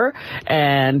hour,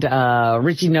 and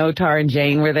Richie Notar and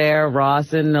Jane were there,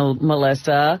 Ross and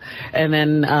Melissa, and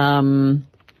then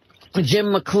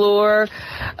Jim McClure,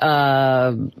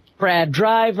 Brad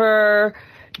Driver,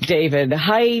 David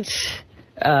Height.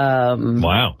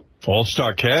 Wow,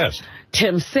 all-star cast.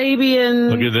 Tim Sabian.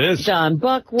 Look at this. John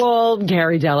Buchwald,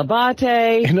 Gary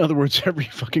Delabate. In other words, every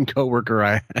fucking coworker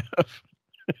I have.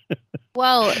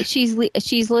 Well, she's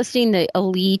listing the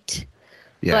elite,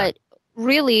 but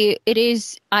really it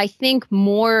is, I think,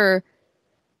 more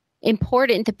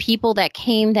important the people that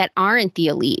came that aren't the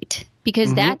elite,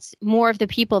 because that's more of the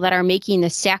people that are making the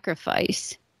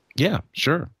sacrifice. Yeah,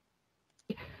 sure.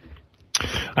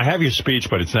 I have your speech,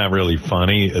 but it's not really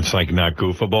funny. It's like not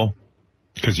goofable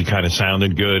because you kind of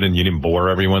sounded good and you didn't bore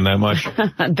everyone that much.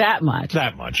 That much.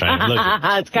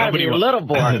 It's got to be a little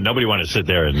boring. Nobody wanted to sit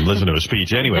there and listen to a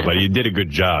speech anyway, but you did a good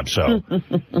job. So,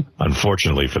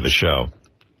 unfortunately for the show.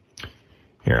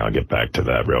 Here, I'll get back to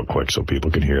that real quick so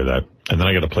people can hear that. And then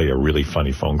I got to play a really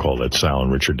funny phone call that Sal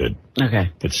and Richard did.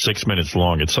 Okay. It's 6 minutes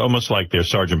long. It's almost like they're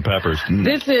Sgt. Pepper's.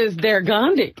 This is their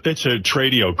Gandhi. It's a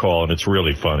tradio call, and it's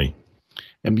really funny.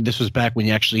 I mean, this was back when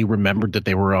you actually remembered that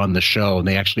they were on the show and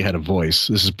they actually had a voice.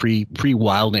 This is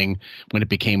pre-Wilding, when it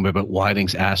became about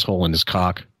Wilding's asshole and his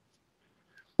cock.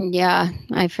 Yeah,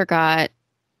 I forgot.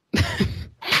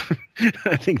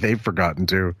 I think they've forgotten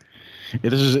too. Yeah,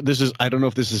 this is. I don't know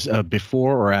if this is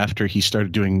before or after he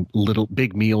started doing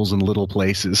big meals in little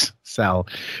places. Sal,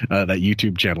 that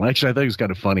YouTube channel. Actually, I thought it was kind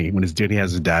of funny when he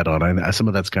has his dad on. Some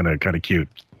of that's kind of cute.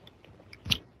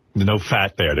 No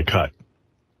fat there to cut.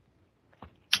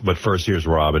 But first, here's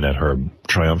Robin at her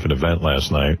triumphant event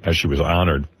last night as she was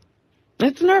honored.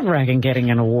 It's nerve-wracking getting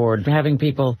an award, having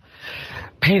people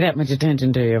pay that much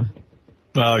attention to you.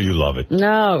 Oh, you love it.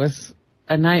 No, it was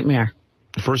a nightmare.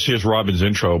 First, here's Robin's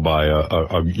intro by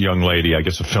a young lady, I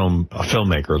guess a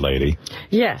filmmaker lady.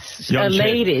 Yes, a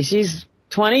lady. She's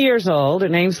 20 years old. Her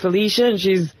name's Felicia, and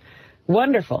she's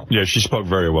wonderful. Yeah, she spoke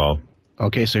very well.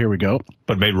 Okay, so here we go.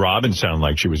 But made Robin sound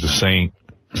like she was a saint.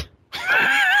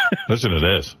 Listen to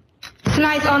this.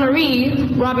 Tonight's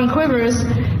honoree, Robin Quivers,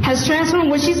 has transformed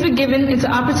what she's been given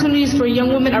into opportunities for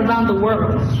young women around the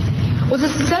world. With a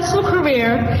successful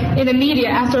career in the media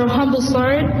after a humble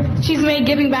start, she's made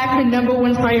giving back her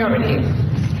 #1 priority.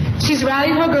 She's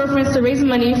rallied her girlfriends to raise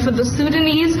money for the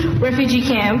Sudanese refugee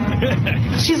camp.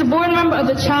 She's a board member of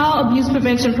the Child Abuse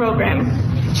Prevention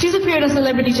Program. She's appeared on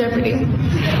Celebrity Jeopardy.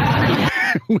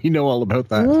 We know all about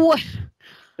that. What?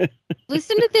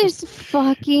 Listen to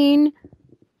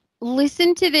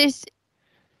this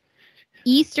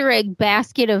Easter egg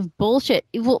basket of bullshit.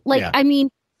 I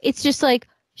mean, it's just like,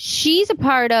 she's a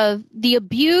part of the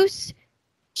abuse,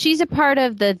 she's a part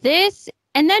of the this,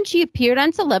 and then she appeared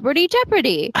on Celebrity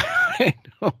Jeopardy. I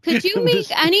know. Could you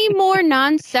make any more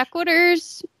non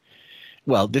sequiturs?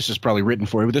 Well, this is probably written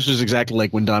for you, but this is exactly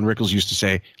like when Don Rickles used to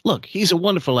say, look, he's a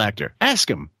wonderful actor. Ask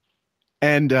him.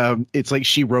 And it's like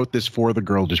she wrote this for the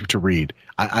girl to read.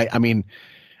 I mean,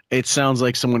 it sounds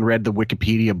like someone read the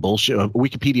Wikipedia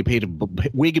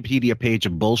page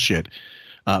of bullshit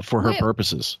for her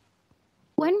purposes.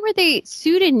 When were they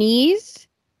Sudanese?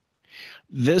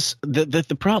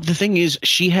 The thing is,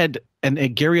 she had,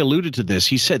 and Gary alluded to this.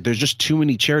 He said there's just too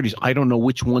many charities. I don't know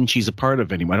which one she's a part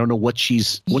of anymore. I don't know what's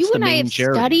the main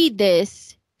charity. I have studied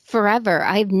this forever.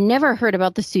 I've never heard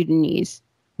about the Sudanese.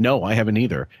 No, I haven't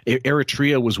either.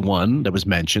 Eritrea was one that was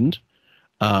mentioned.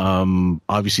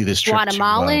 Obviously, this trip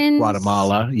Guatemalans. to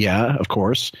Guatemala, yeah, of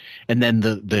course. And then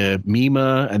the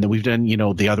Mima, and then we've done,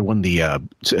 the other one,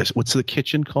 what's the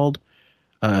kitchen called?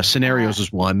 Scenarios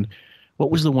is one. what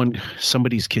was the one?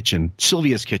 Somebody's Kitchen.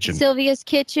 Sylvia's Kitchen. Sylvia's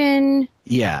Kitchen.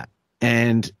 Yeah.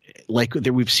 And like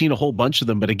we've seen a whole bunch of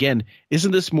them. But again, isn't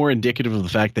this more indicative of the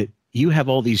fact that you have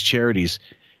all these charities?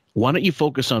 Why don't you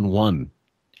focus on one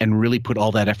and really put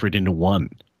all that effort into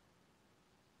one?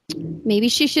 Maybe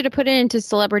she should have put it into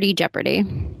Celebrity Jeopardy.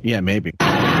 Yeah, maybe.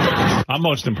 I'm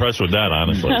most impressed with that,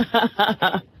 honestly.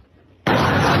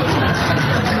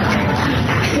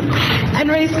 And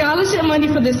raise scholarship money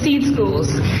for the seed schools.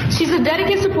 She's a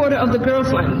dedicated supporter of the Girl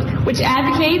Fund, which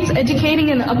advocates educating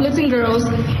and uplifting girls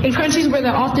in countries where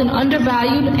they're often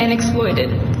undervalued and exploited.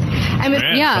 And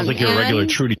sounds like you're a regular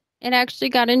Trudy. It actually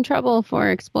got in trouble for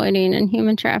exploiting and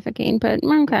human trafficking, but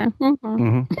okay.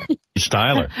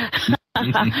 Styler.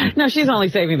 No, she's only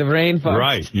saving the brain, folks.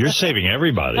 Right. You're saving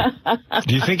everybody.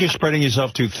 Do you think you're spreading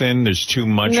yourself too thin? There's too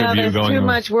much of you there's going too on?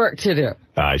 much work to do.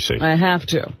 I see. I have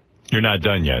to. You're not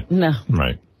done yet. No.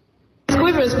 Right.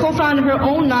 Quivers co-founded her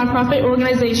own nonprofit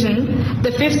organization,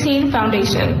 the 15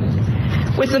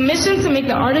 Foundation, with the mission to make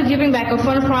the art of giving back a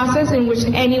fun process in which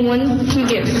anyone can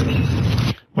give.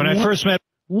 When I first met...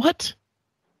 What?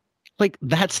 Like,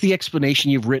 that's the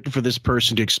explanation you've written for this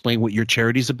person to explain what your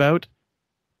charity's about?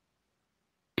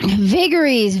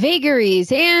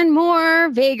 Vagaries, and more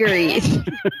vagaries.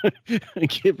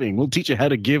 Giving. We'll teach you how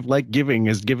to give like giving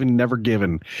is given, never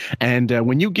given. And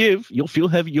when you give, you'll feel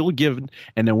heavy, you'll give,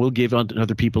 and then we'll give on to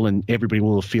other people, and everybody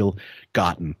will feel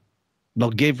gotten.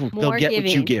 They'll get giving. What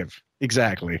you give.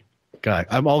 Exactly. God,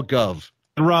 I'm all gov.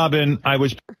 Robin, I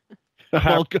was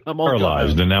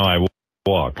paralyzed, and now I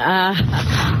walk.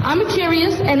 I'm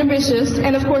curious and ambitious,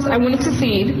 and of course I want to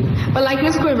succeed. But like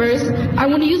Miss Quivers, I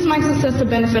want to use my success to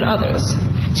benefit others.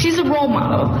 She's a role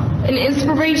model, an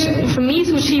inspiration for me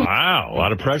to achieve. Wow, a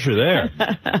lot of pressure there.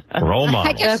 Role model.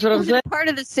 I guess that's what part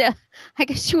of the. I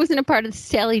guess she wasn't a part of the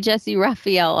Sally Jesse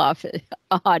Raphael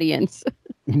audience.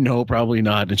 No, probably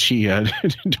not. And she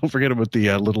don't forget about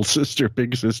the little sister,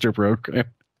 big sister program.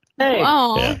 Hey.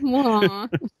 Oh,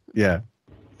 yeah.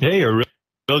 Hey, you're a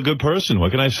real good person.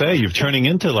 What can I say? You're turning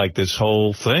into like this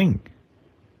whole thing.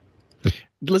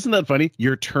 Isn't that funny?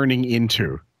 You're turning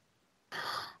into.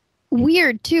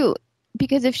 Weird, too,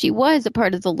 because if she was a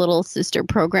part of the Little Sister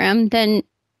program, then,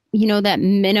 you know, that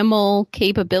minimal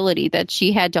capability that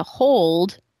she had to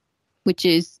hold, which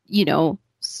is, you know,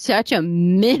 such a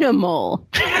minimal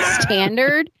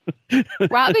standard,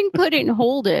 Robin couldn't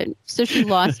hold it. So she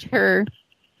lost her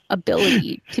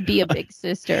ability to be a big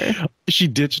sister. She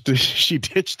ditched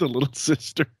the Little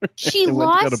Sister. She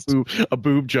got a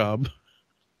boob job.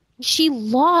 She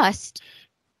lost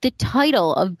the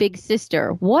title of Big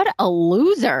Sister. What a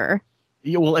loser.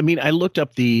 Yeah, well, I mean, I looked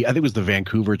up I think it was the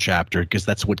Vancouver chapter, because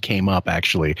that's what came up,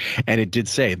 actually. And it did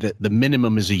say that the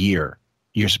minimum is a year.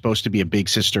 You're supposed to be a big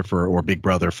sister or big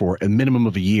brother for a minimum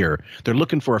of a year. They're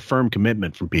looking for a firm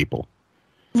commitment from people.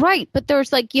 Right. But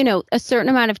there's like, you know, a certain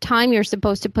amount of time you're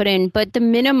supposed to put in. But the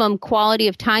minimum quality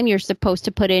of time you're supposed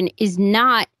to put in is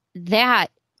not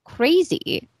that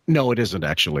crazy. No, it isn't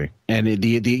actually, and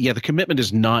the commitment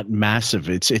is not massive.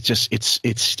 It's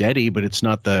steady, but it's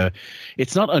not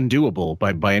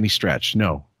undoable by any stretch.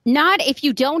 No, not if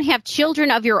you don't have children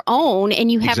of your own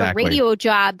and you have Exactly. a radio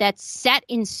job that's set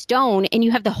in stone and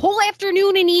you have the whole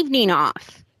afternoon and evening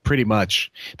off. Pretty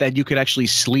much that you could actually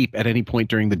sleep at any point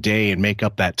during the day and make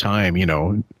up that time. You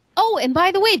know. Oh, and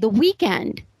by the way, the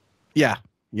weekend. Yeah.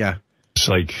 It's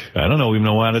like I don't even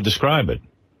know how to describe it.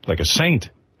 Like a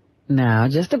saint. No,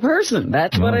 just a person.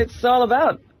 That's what it's all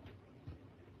about.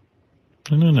 I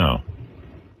don't know.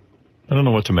 I don't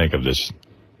know what to make of this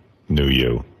new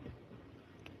you.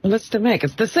 What's to make?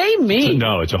 It's the same me.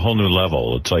 No, it's a whole new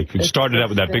level. It's like it started out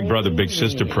with that Big Brother, Big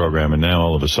Sister program, and now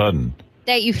all of a sudden.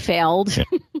 That you failed.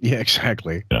 Yeah,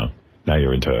 exactly. You know, now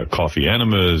you're into coffee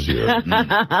enemas. You're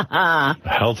a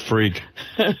health freak.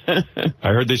 I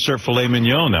heard they serve filet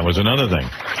mignon. That was another thing.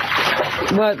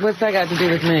 What's that got to do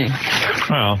with me?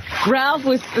 Well, Ralph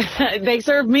they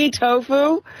served me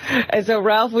tofu, and so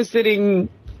Ralph was sitting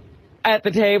at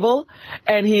the table,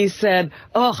 and he said,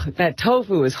 "Oh, that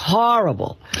tofu is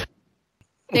horrible."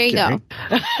 There you go.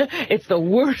 It's the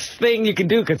worst thing you can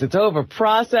do because it's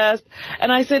over-processed.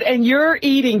 And I said, and you're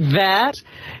eating that?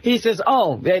 He says,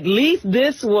 oh, at least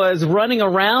this was running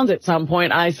around at some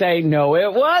point. I say, no,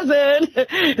 it wasn't.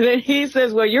 Then he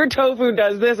says, well, your tofu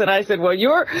does this. And I said, well,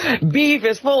 your beef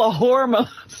is full of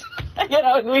hormones. You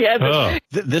know, we had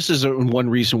this is one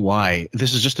reason why.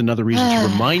 This is just another reason to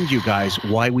remind you guys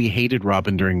why we hated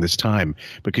Robin during this time,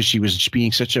 because she was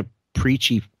being such a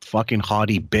preachy fucking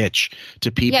haughty bitch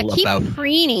to people keep about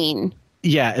preening.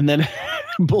 Yeah, and then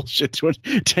bullshit.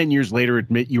 10 years later,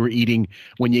 admit you were eating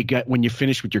when you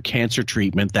finished with your cancer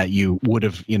treatment that you would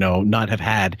have, not have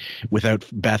had without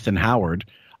Beth and Howard.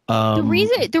 The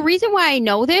reason why I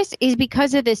know this is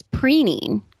because of this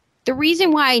preening. The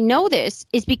reason why I know this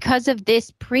is because of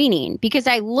this preening, because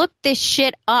I looked this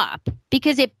shit up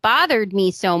because it bothered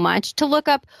me so much to look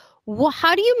up. Well,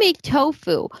 how do you make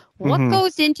tofu? What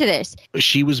goes into this?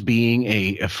 She was being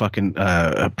a fucking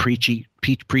preachy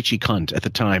cunt at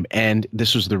the time, and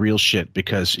this was the real shit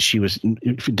because she was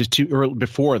too early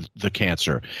before the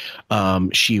cancer.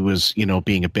 She was,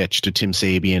 being a bitch to Tim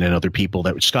Sabian and other people.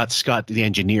 That Scott, the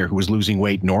engineer, who was losing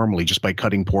weight normally just by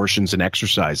cutting portions and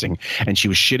exercising, and she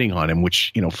was shitting on him,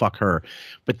 which fuck her.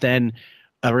 But then,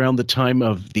 around the time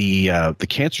of the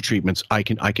cancer treatments, I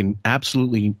can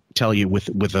absolutely tell you with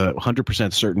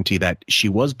 100% certainty that she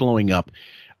was blowing up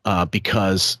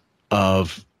because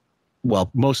of, well,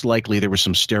 most likely there were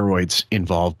some steroids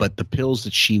involved, but the pills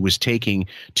that she was taking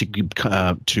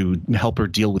to help her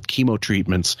deal with chemo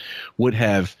treatments would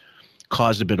have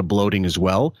caused a bit of bloating as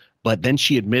well. But then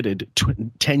she admitted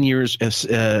 8 years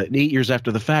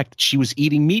after the fact that she was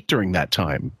eating meat during that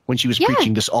time when she was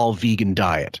preaching this all vegan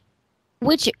diet.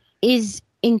 Which is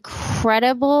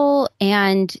incredible,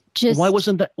 and just why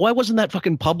wasn't that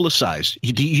fucking publicized?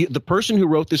 The person who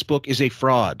wrote this book is a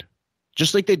fraud,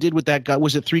 just like they did with that guy.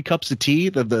 Was it 3 Cups of Tea,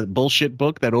 the bullshit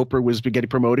book that Oprah was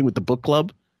promoting with the book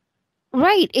club?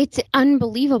 Right, it's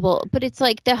unbelievable, but it's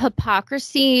like the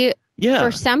hypocrisy. Yeah,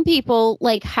 for some people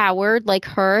like Howard, like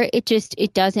her,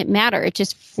 it doesn't matter. It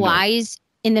just flies.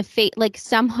 In the face, like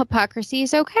some hypocrisy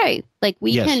is okay. Like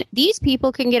these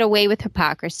people can get away with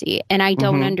hypocrisy, and I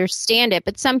don't understand it.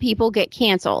 But some people get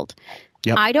canceled.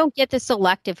 Yep. I don't get the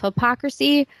selective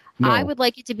hypocrisy. No. I would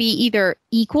like it to be either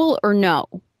equal or no.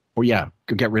 Or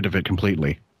get rid of it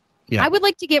completely. Yeah, I would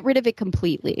like to get rid of it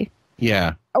completely.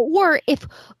 Yeah. Or if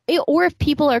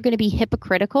people are going to be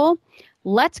hypocritical,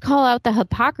 let's call out the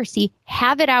hypocrisy,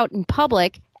 have it out in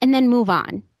public, and then move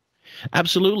on.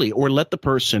 Absolutely. Or let the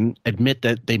person admit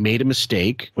that they made a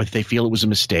mistake, if they feel it was a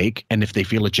mistake, and if they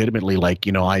feel legitimately like,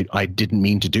 I didn't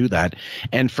mean to do that,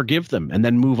 and forgive them and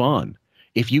then move on.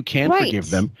 If you can't forgive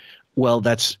them, well,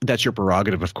 that's your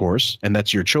prerogative, of course, and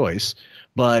that's your choice.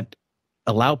 But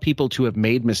allow people to have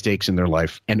made mistakes in their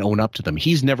life and own up to them.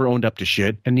 He's never owned up to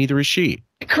shit, and neither is she.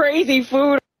 Crazy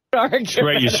food argument.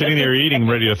 Right, you're sitting there eating,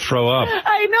 ready to throw up.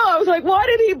 I know. I was like, why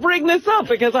did he bring this up?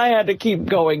 Because I had to keep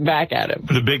going back at him.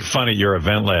 The big fun at your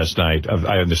event last night,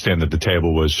 I understand that the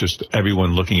table was just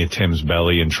everyone looking at Tim's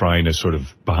belly and trying to sort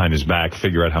of behind his back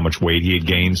figure out how much weight he had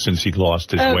gained since he'd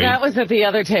lost his weight. That was at the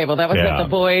other table. That was at the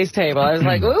boys' table. I was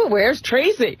like, ooh, where's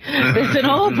Tracy? There's an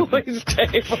all boys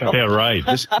table. Yeah, right.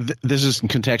 This is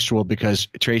contextual because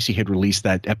Tracy had released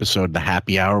that episode, The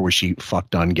Happy Hour, where she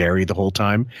fucked on Gary the whole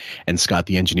time, and Scott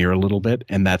the engineer a little bit,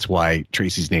 and that's why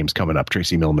Tracy's name's coming up,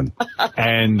 Tracy Millman.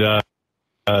 And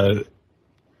by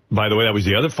the way, that was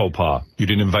the other faux pas. You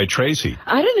didn't invite Tracy.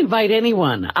 I didn't invite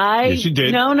anyone. Yes, you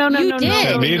did. No.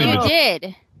 You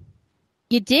did.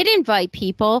 You did invite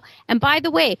people. And by the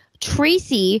way,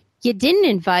 Tracy, you didn't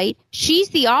invite. She's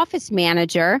the office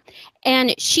manager,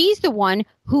 and she's the one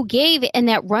who gave in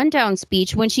that rundown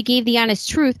speech when she gave the honest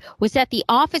truth was that the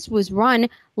office was run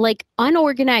like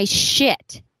unorganized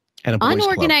shit. And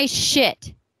unorganized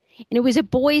shit. And it was a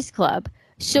boys club.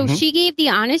 So she gave the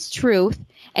honest truth,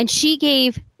 and she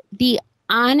gave the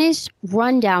honest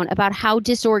rundown about how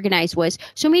disorganized was.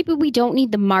 So maybe we don't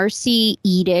need the Marcy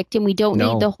edict, and we don't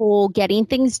need the whole getting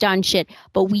things done shit,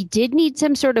 but we did need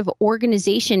some sort of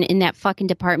organization in that fucking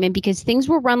department because things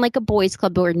were run like a boys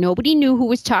club where nobody knew who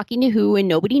was talking to who, and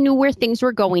nobody knew where things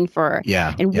were going for.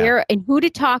 Where and who to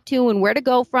talk to and where to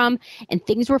go from, and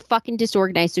things were fucking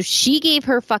disorganized. So she gave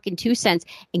her fucking 2 cents.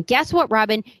 And guess what,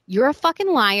 Robin? You're a fucking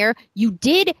liar. You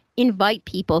did invite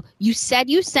people. You said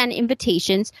you sent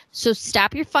invitations, so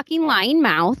stop your fucking lying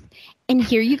mouth, and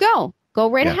here you go. Go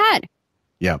right ahead.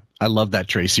 Yeah, I love that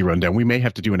Tracy rundown. We may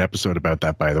have to do an episode about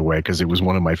that, by the way, because it was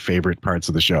one of my favorite parts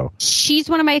of the show. She's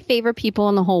one of my favorite people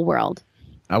in the whole world.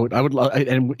 I would love,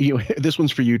 and this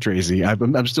one's for you, Tracy.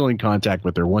 I'm still in contact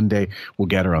with her. One day we'll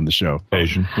get her on the show.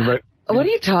 Right. What are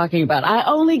you talking about? I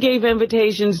only gave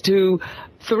invitations to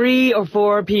 3 or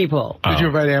 4 people. Did you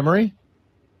invite Anne-Marie?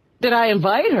 Did I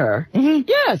invite her?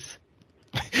 Yes.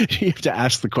 You have to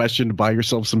ask the question to buy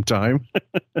yourself some time.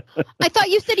 I thought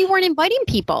you said you weren't inviting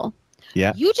people.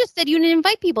 Yeah. You just said you didn't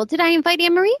invite people. Did I invite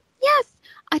Anne-Marie? Yes.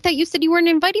 I thought you said you weren't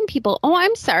inviting people. Oh,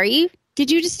 I'm sorry. Did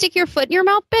you just stick your foot in your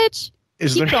mouth, bitch?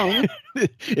 Keep going.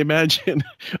 Imagine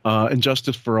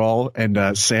Injustice for All,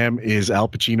 and Sam is Al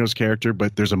Pacino's character,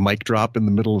 but there's a mic drop in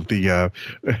the middle of the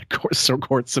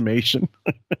court summation.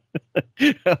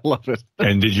 I love it.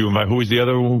 And did you invite, who was the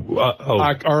other?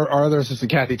 Our other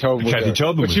assistant, Kathy Tobin. Kathy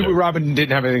Tobin was there. Robin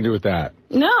didn't have anything to do with that.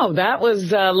 No, that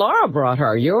was Laura brought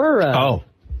her. Your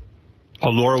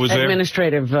Laura was there?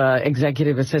 Administrative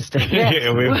executive assistant. Yes.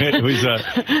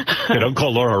 Don't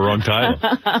call Laura her wrong title.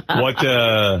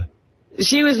 What?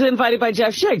 She was invited by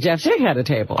Jeff Schick. Jeff Schick had a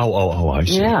table. Oh, I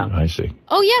see. Yeah. I see.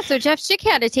 Oh, yeah, so Jeff Schick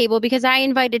had a table because I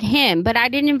invited him, but I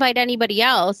didn't invite anybody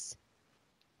else.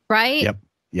 Right?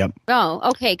 Yep. Oh,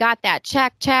 okay, got that.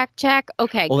 Check.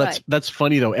 Okay, well, good. that's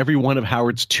funny, though. Every one of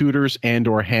Howard's tutors and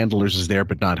or handlers is there,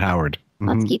 but not Howard.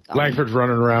 Let's keep going. Langford's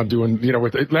running around doing,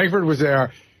 Langford was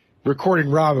there recording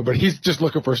Robin, but he's just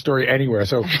looking for a story anywhere.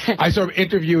 So I saw him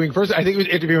interviewing, first I think he was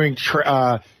interviewing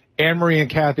Anne-Marie and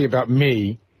Kathy about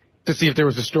me, to see if there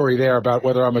was a story there about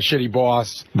whether I'm a shitty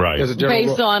boss. Right.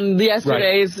 Based on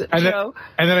yesterday's show.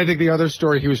 And then I think the other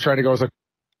story he was trying to go was like,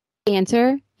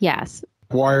 answer, yes.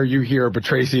 Why are you here, but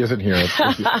Tracy isn't here?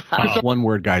 One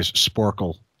word, guys,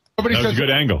 sporkle. That was a good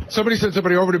angle. Somebody sent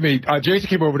somebody over to me. Jason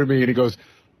came over to me and he goes,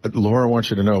 Laura wants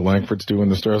you to know Langford's doing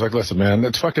the story. I was like, listen, man,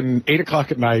 it's fucking 8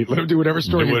 o'clock at night. Let him do whatever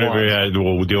story he wants.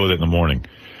 We'll deal with it in the morning.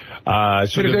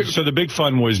 So the big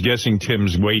fun was guessing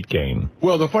Tim's weight gain.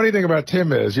 Well, the funny thing about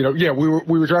Tim is, we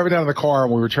were driving down in the car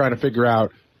and we were trying to figure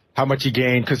out how much he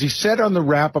gained, because he said on the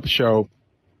wrap-up show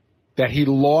that he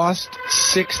lost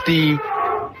 60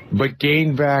 but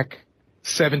gained back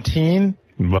 17.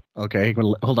 Okay,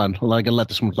 hold on. I'm going to let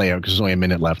this one play out because there's only a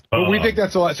minute left. But we think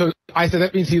that's a lot. So I said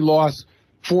that means he lost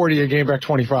 40 and gained back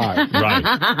 25.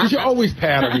 Right. You should always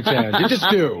pad on each end. You just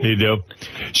do. You do.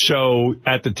 So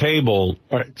at the table,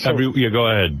 go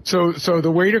ahead. So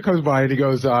the waiter comes by and he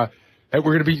goes, "Hey, we're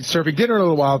going to be serving dinner in a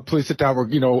little while. Please sit down.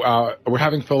 We're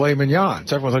having filet mignon."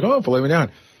 So everyone's like, "Oh, filet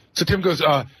mignon." So Tim goes,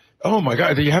 "Oh my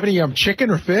God, do you have any chicken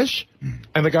or fish?"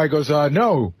 And the guy goes,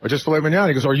 "No, just filet mignon."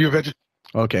 He goes, "Are you a vegetarian?"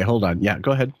 Okay, hold on. Yeah,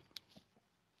 go ahead.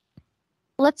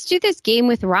 Let's do this game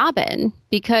with Robin,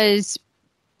 because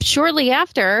shortly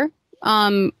after,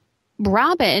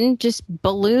 Robin just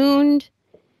ballooned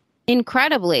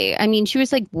incredibly. I mean, she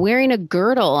was like wearing a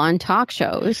girdle on talk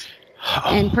shows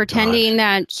and pretending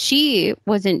that she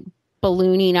wasn't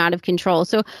ballooning out of control.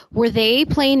 So were they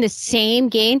playing the same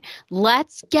game?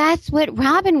 Let's guess what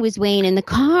Robin was weighing in the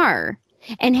car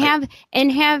and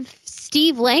have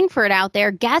Steve Langford out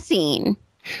there guessing.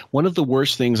 One of the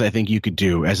worst things I think you could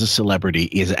do as a celebrity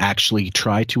is actually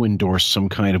try to endorse some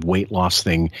kind of weight loss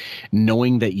thing,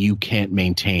 knowing that you can't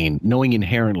maintain, knowing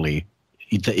inherently,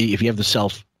 if you have the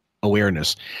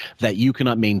self-awareness, that you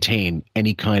cannot maintain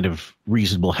any kind of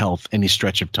reasonable health any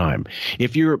stretch of time.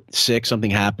 If you're sick,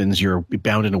 something happens, you're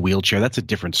bound in a wheelchair, that's a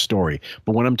different story.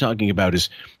 But what I'm talking about is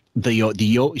she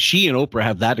and Oprah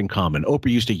have that in common. Oprah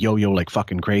used to yo-yo like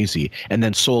fucking crazy and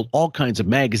then sold all kinds of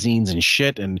magazines and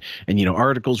shit and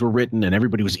articles were written and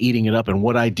everybody was eating it up and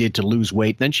what I did to lose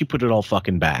weight. Then she put it all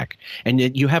fucking back. And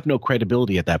yet you have no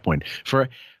credibility at that point. For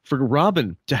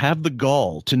Robin to have the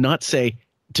gall to not say,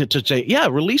 to say, yeah,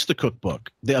 release the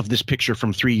cookbook of this picture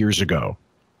from 3 years ago.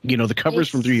 The covers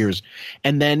from 3 years,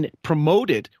 and then promote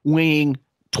it weighing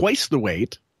twice the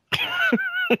weight.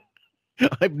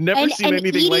 I've never seen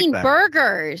anything like that. Eating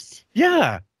burgers.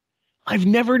 Yeah. I've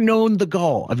never known the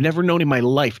gall. I've never known in my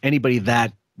life anybody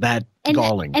that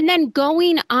galling. And then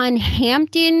going on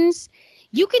Hamptons,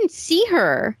 you can see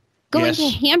her going to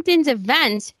Hamptons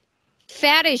events,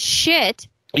 fat as shit.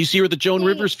 You see her at the Joan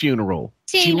Rivers funeral.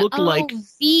 She looked like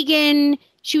vegan.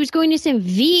 She was going to some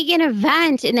vegan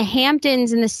event in the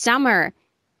Hamptons in the summer.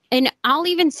 And I'll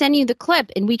even send you the clip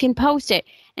and we can post it.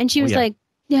 And she was like,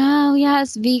 "Oh,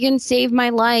 yes, vegan saved my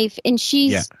life." And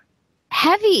she's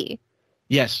heavy.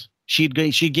 Yes. She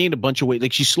gained a bunch of weight.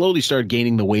 Like she slowly started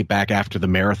gaining the weight back after the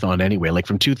marathon anyway. Like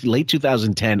from late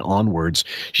 2010 onwards,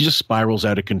 she just spirals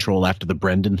out of control after the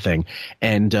Brendan thing.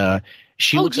 And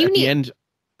she looks at the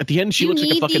end, she looks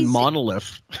like a fucking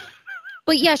monolith.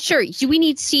 But yeah, sure. We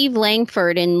need Steve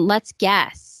Langford and let's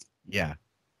guess. Yeah.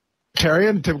 Terry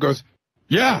and Tim goes,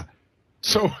 yeah.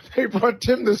 So they brought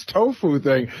Tim this tofu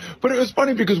thing. But it was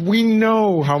funny because we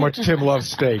know how much Tim loves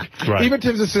steak. Right. Even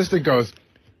Tim's assistant goes,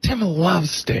 Tim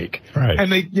loves steak. Right.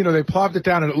 And they plopped it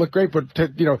down and it looked great. But,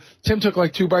 Tim took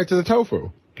like 2 bites of the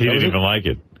tofu. He didn't even like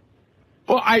it.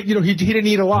 Well, he didn't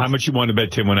eat a lot. How much you want to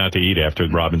bet Tim went out to eat after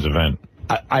Robin's event?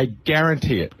 I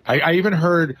guarantee it. I even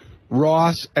heard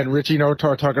Ross and Richie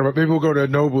Notar talking about maybe we'll go to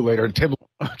Nobu later. And Tim,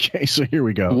 okay, so here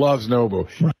we go. Loves Nobu.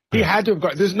 He had to have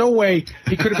gone. There's no way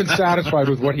he could have been satisfied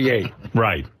with what he ate.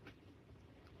 Right.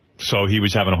 So he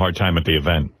was having a hard time at the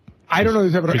event. I don't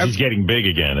know. Because he's getting big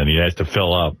again and he has to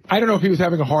fill up. I don't know if he was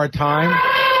having a hard time,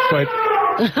 but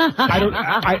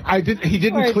he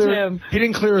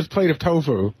didn't clear his plate of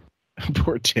tofu.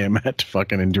 Poor Tim had to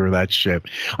fucking endure that shit.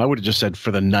 I would have just said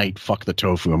for the night, fuck the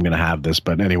tofu. I'm going to have this.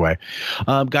 But anyway,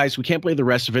 guys, we can't play the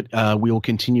rest of it. We will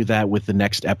continue that with the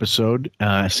next episode.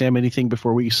 Sam, anything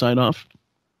before we sign off?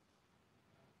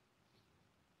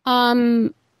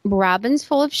 Robin's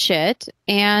full of shit,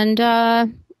 and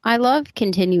I love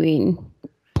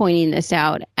pointing this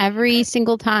out every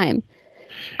single time.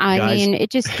 I mean, it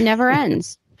just never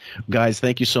ends. Guys,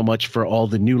 thank you so much for all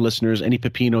the new listeners. Any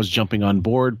Pepinos jumping on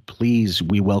board, please,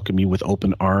 we welcome you with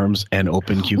open arms and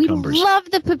open cucumbers. We love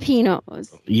the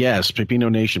Pepinos. Yes,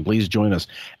 Pepino Nation, please join us.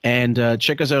 And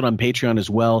check us out on Patreon as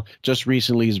well. Just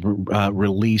recently is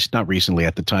released, not recently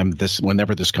at the time,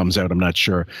 whenever this comes out, I'm not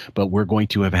sure, but we're going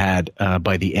to have had,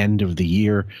 by the end of the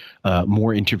year,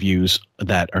 more interviews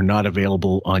that are not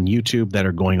available on YouTube that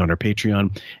are going on our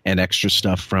Patreon, and extra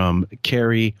stuff from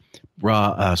Carrie,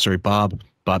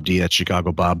 Bob D, that's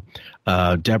Chicago Bob,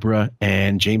 Deborah,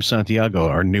 and James Santiago,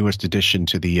 our newest addition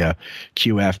to the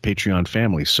QF Patreon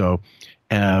family. So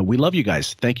we love you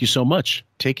guys. Thank you so much.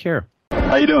 Take care.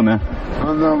 How you doing, man?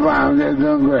 I'm doing fine. I'm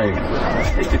doing great.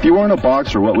 If you weren't a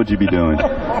boxer, what would you be doing?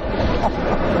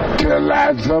 To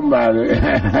lie to somebody.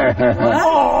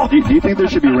 Do you think there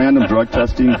should be random drug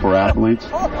testing for athletes?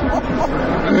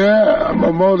 Yeah,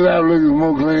 but most athletes are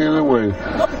more clean anyway.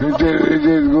 They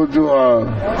just go to a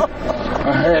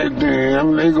head thing. I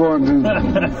mean, they going to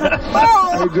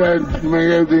they try to make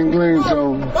everything clean.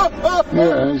 So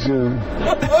yeah, they should.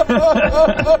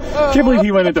 Can't believe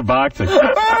he went into boxing.